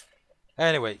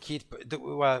 Anyway,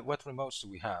 what remotes do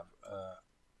we have?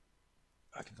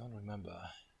 I don't remember.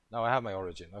 Now I have my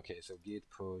origin. Okay, so git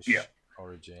push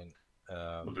origin.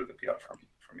 We'll do the PR from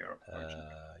your function.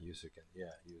 User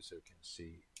can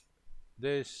see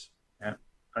this. Yeah.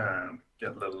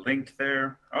 Get a little link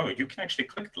there. Oh, you can actually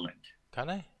click the link. Can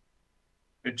I?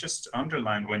 It just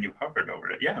underlined when you hovered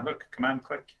over it. Yeah, look, command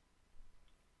click.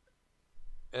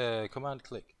 Command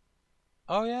click.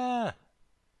 Oh yeah.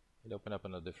 It opened up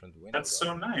in a different window. That's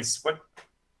so nice. What?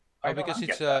 Oh, because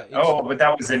it's oh, but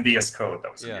that was in VS Code.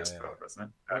 That was in VS Code, wasn't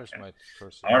it? Where's okay. My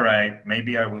cursor? All right.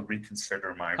 Maybe I will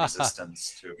reconsider my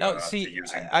resistance to. No, see, to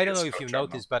using I don't know VS if Code you've terminal.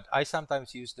 noticed, but I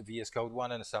sometimes use the VS Code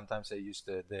one, and sometimes I use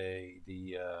the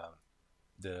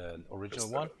original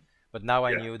one. But now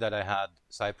I knew that I had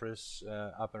Cypress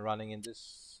up and running in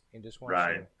this one.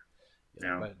 Right. So,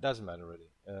 yeah, but it doesn't matter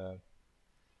really.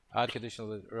 Add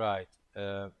conditional. Right.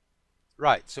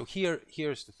 Right. So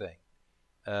here's the thing.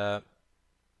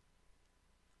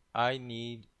 I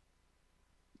need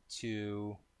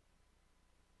to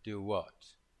do what?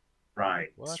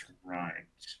 Right. What? Right.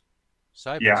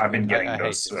 Cypress yeah, I've been code. getting I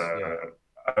those. hate this. Yeah.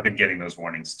 I've been getting those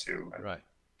warnings too. Right.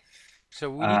 So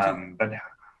we need to.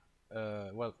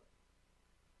 But well,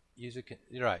 user can.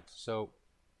 Right. So.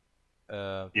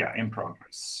 Yeah, in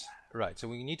progress. Right. So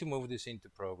we need to move this into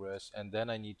progress, and then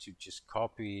I need to just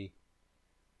copy.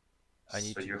 I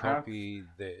need to copy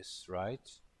this,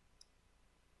 right?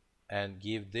 And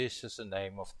give this as a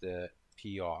name of the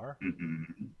PR.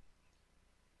 Mm-hmm.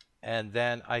 And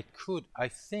then I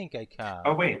think I can.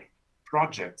 Oh, wait.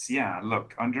 Projects. Yeah,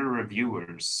 look, under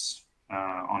reviewers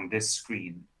on this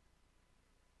screen,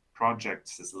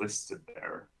 projects is listed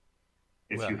there.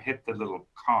 If you hit the little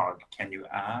cog, can you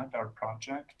add our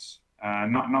project?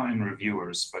 Not in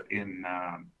reviewers, but in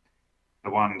the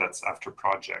one that's after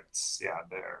projects. Yeah,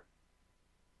 there.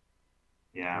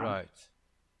 Yeah. Right.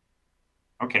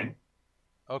 Okay.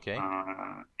 Okay.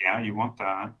 Yeah, you want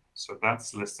that. So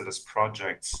that's listed as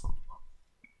projects.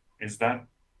 Is that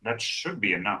should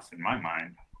be enough in my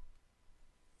mind?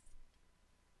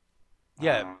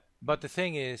 Yeah, but the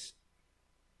thing is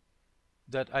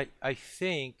that I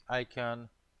think I can.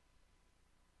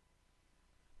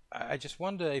 I just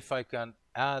wonder if I can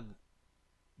add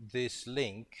this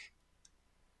link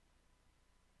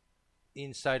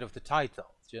inside of the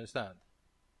title. Do you understand?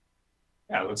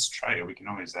 Yeah, let's try it. We can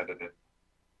always edit it.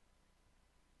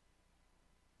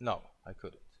 No, I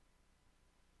couldn't.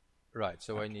 Right,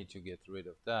 so I need to get rid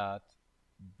of that.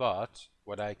 But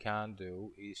what I can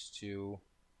do is to,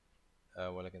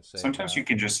 what I can say. Sometimes you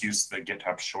can just use the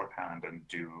GitHub shorthand and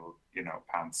do, # and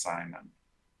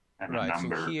a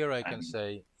number. So here I can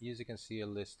say, user can see a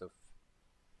list of,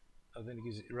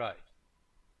 right.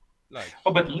 Like.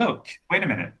 Oh, but look, wait a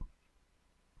minute.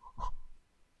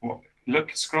 Well,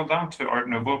 look, scroll down to Art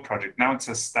Nouveau Project. Now it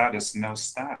says status, no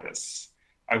status.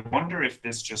 I wonder if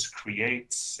this just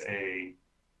creates a...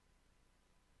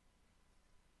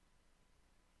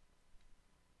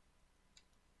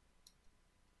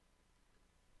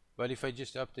 But if I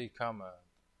just update command,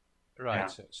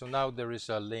 right? Yeah. So now there is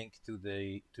a link to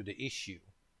the issue.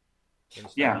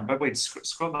 Yeah, but wait,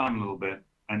 scroll down a little bit,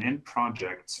 and in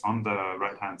projects on the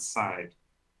right-hand side,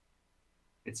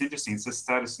 it's interesting. It says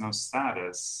status, no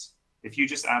status. If you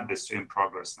just add this to in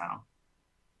progress now,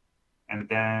 and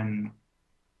then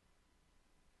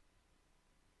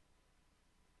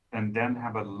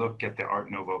have a look at the Art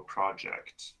Nouveau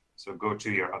project. So go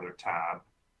to your other tab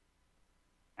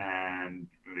and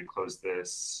maybe close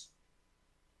this.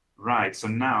 Right, so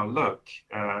now look,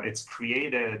 it's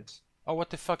created. Oh, what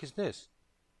the fuck is this?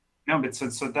 No, but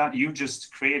so that you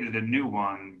just created a new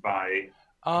one by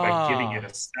giving it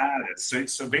a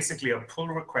status. So basically a pull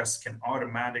request can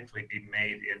automatically be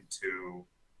made into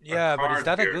but is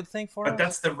that a good thing for us? But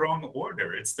that's the wrong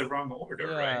order. It's the wrong order,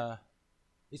 right?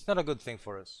 It's not a good thing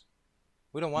for us.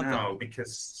 We don't want that. No,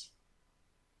 because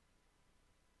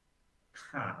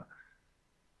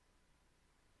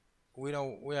we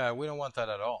don't want that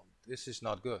at all. This is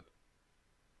not good.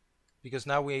 Because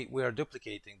now we are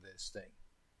duplicating this thing.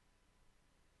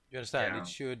 You understand? Yeah. It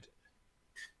should.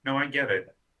 No, I get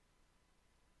it.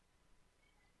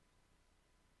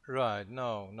 Right.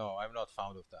 No, I've not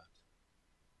found of that.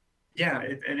 Yeah,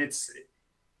 it's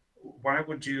why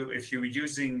would you, if you're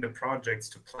using the projects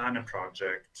to plan a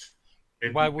project,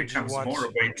 it becomes more a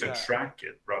way to track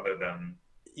it rather than.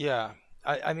 Yeah,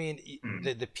 I mean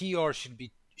the PR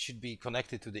should be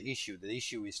connected to the issue. The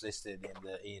issue is listed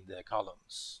in the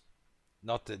columns,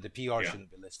 not the PR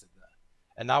shouldn't be listed there.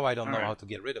 And now I don't know how to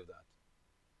get rid of that.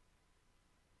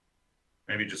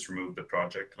 Maybe just remove the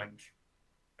project link.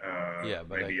 Yeah,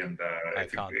 but maybe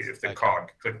if the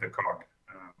cog, click the cog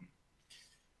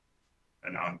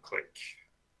and unclick.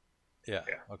 Yeah.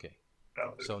 Okay.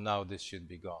 So now this should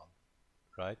be gone,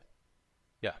 right?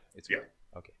 Yeah, it's Yeah. good.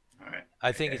 Okay. All right.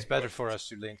 I think it's better Good. for us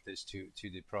to link this to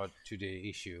the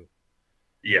issue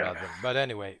Yeah. rather than. But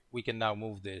anyway, we can now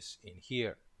move this in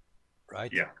here,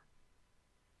 right? Yeah.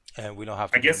 And we don't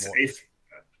have I to do guess more. if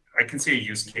I can see a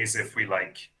use case if we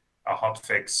like a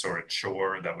hotfix or a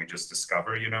chore that we just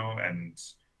discover, and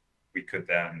we could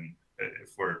then,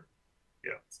 if we're,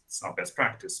 yeah, it's not best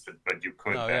practice, but you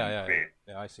could No, yeah, then yeah, yeah. create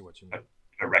Yeah, I see what you a, mean.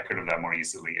 a record of that more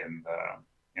easily in Yeah,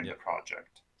 the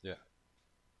project. yeah.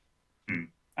 Hmm.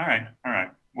 All right, all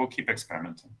right. We'll keep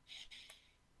experimenting.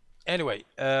 Anyway,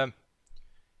 the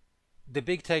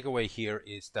big takeaway here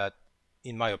is that,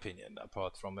 in my opinion,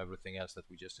 apart from everything else that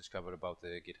we just discovered about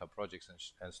the GitHub projects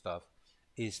and stuff,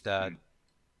 is that Hmm.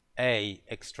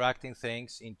 extracting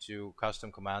things into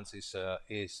custom commands is a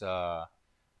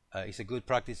good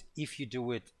practice if you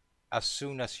do it as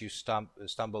soon as you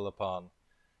stumble upon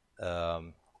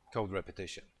code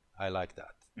repetition. I like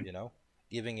that,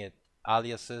 giving it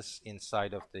aliases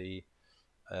inside of the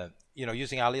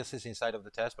using aliases inside of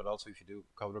the test, but also if you do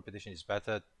code repetition, is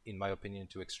better, in my opinion,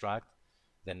 to extract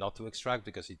than not to extract,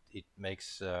 because it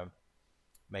makes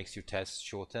your tests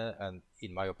shorter and,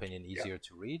 in my opinion, Yeah. easier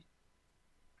to read.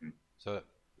 Hmm. So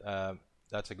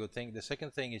that's a good thing. The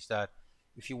second thing is that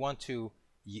if you want to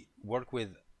work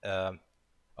with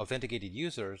authenticated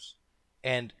users,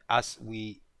 and as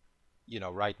we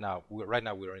right now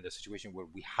we're in the situation where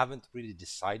we haven't really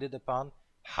decided upon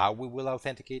how we will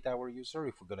authenticate our user,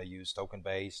 if we're going to use token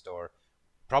based, or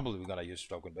probably we're going to use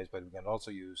token based, but we can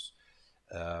also use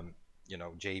JW,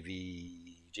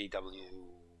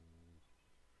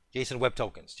 JSON Web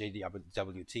Tokens,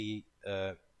 JWT,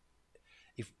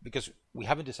 because we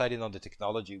haven't decided on the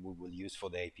technology we will use for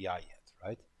the API yet,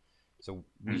 right? So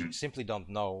we simply don't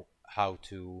know how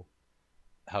to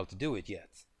do it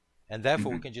yet, and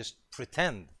therefore we can just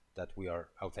pretend that we are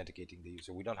authenticating the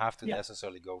user. We don't have to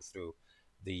necessarily go through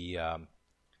the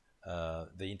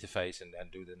interface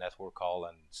and do the network call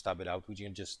and stub it out. We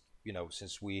can just,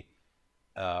 since we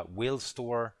will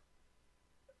store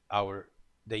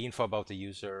the info about the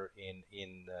user in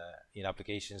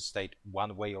application state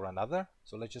one way or another,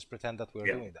 so let's just pretend that we're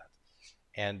doing that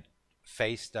and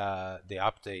face the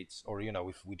updates, or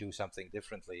if we do something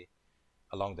differently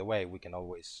along the way, we can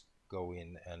always go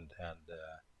in and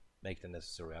make the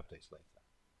necessary updates later.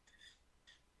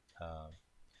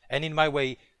 And in my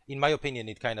opinion,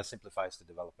 it kind of simplifies the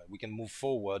development. We can move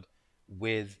forward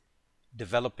with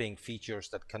developing features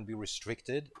that can be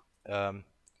restricted to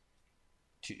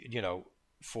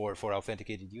for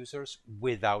authenticated users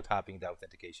without having the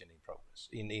authentication in progress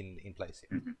in place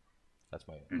here. That's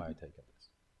my take on this.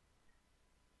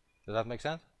 Does that make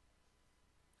sense?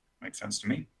 Makes sense to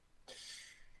me.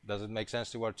 Does it make sense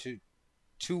to our two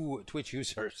Twitch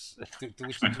users,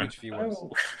 Twitch viewers?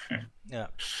 Oh. Yeah.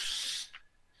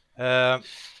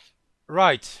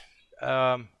 Right.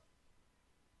 I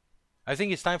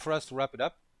think it's time for us to wrap it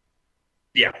up.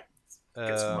 Yeah.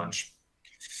 Get some lunch.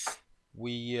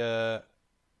 We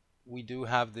do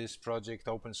have this project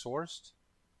open sourced,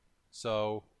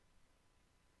 so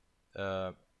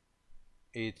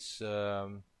it's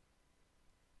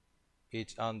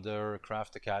under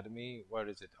Craft Academy. Where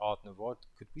is it? Art Nouveau.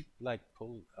 Could we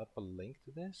pull up a link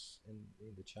to this in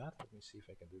the chat? Let me see if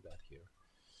I can do that here.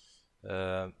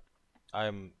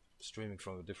 I'm streaming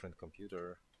from a different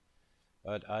computer,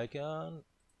 but I can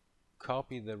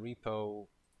copy the repo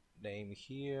name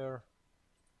here.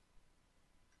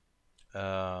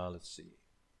 Let's see.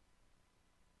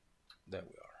 There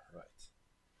we are. Right.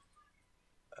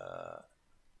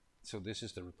 So this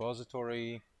is the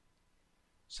repository.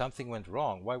 Something went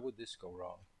wrong. Why would this go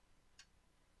wrong?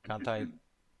 Can't I?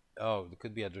 Oh, there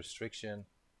could be a restriction.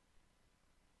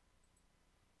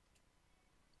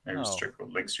 Maybe restrict what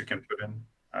links you can put in.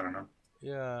 I don't know.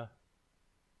 Yeah.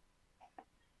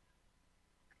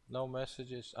 No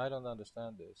messages. I don't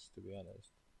understand this, to be honest.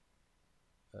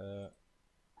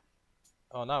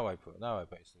 Oh, now I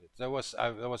pasted it. There was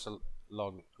a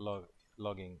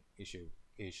logging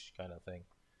issue-ish kind of thing.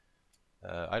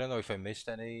 I don't know if I missed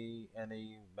any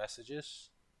messages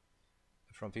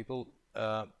from people,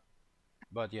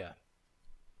 but yeah,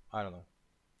 I don't know.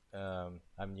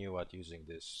 I'm new at using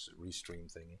this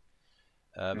restream thingy,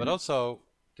 but also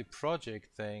the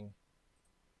project thing.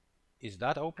 Is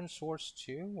that open source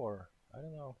too, or I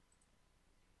don't know?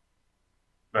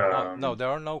 No, there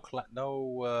are no.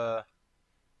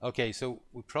 Okay, so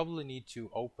we probably need to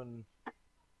open.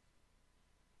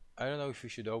 I don't know if we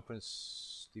should open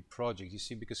the project. You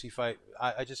see, because if I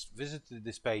just visited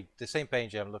this page, the same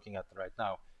page I'm looking at right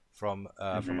now from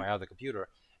my other computer,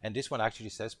 and this one actually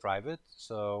says private.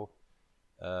 So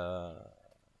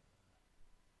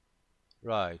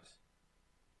right.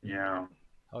 Yeah.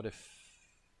 How the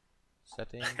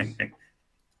settings,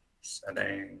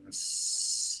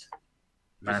 Settings,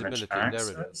 manage visibility.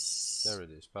 There access.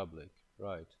 it is. Public.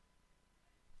 Right.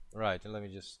 Right. And let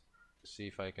me just see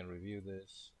if I can review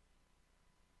this.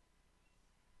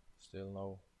 Still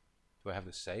no. Do I have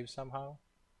to save somehow?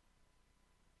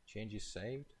 Changes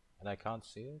saved, and I can't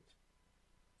see it.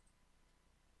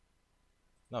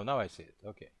 No, now I see it.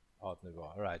 Okay. Art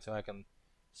Nouveau. All right. So I can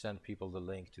send people the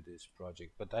link to this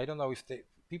project, but I don't know if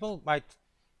people might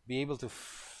be able to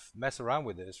mess around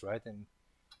with this, right?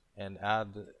 And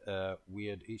add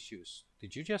weird issues.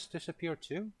 Did you just disappear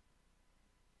too?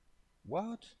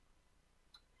 What?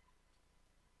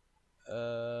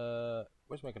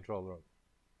 Where's my control room?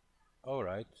 All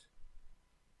right.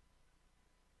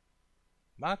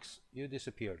 Max, you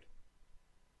disappeared,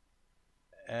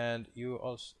 and you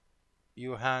also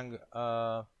hang.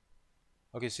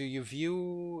 Okay, so your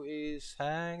view is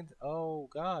hanged. Oh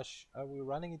gosh, are we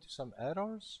running into some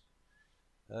errors?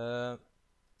 Uh,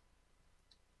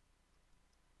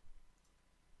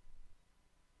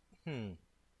 hmm.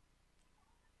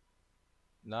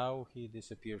 Now he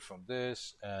disappeared from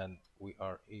this, and we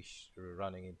are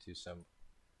running into some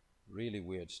really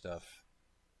weird stuff.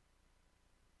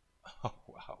 Oh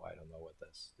wow, I don't know what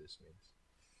this means.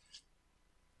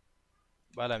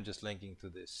 But I'm just linking to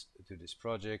this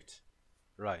project.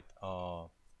 Right.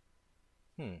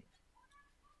 Hmm.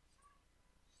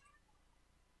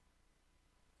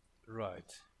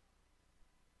 Right.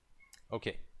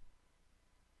 Okay.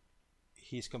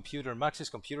 Max's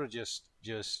computer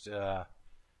just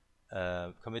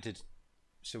committed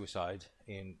suicide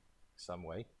in some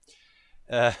way.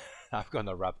 I'm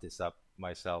gonna wrap this up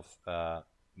myself.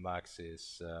 Max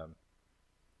is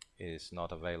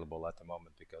not available at the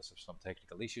moment because of some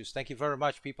technical issues. Thank you very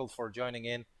much, people, for joining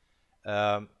in.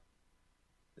 Um,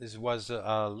 this was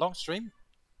a long stream,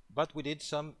 but we did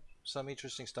some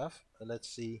interesting stuff. Let's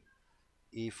see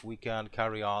if we can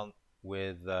carry on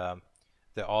with the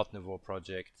Art Nouveau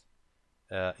project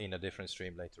in a different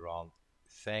stream later on.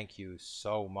 Thank you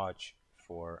so much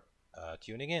for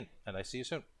tuning in, and I see you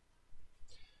soon.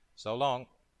 So long.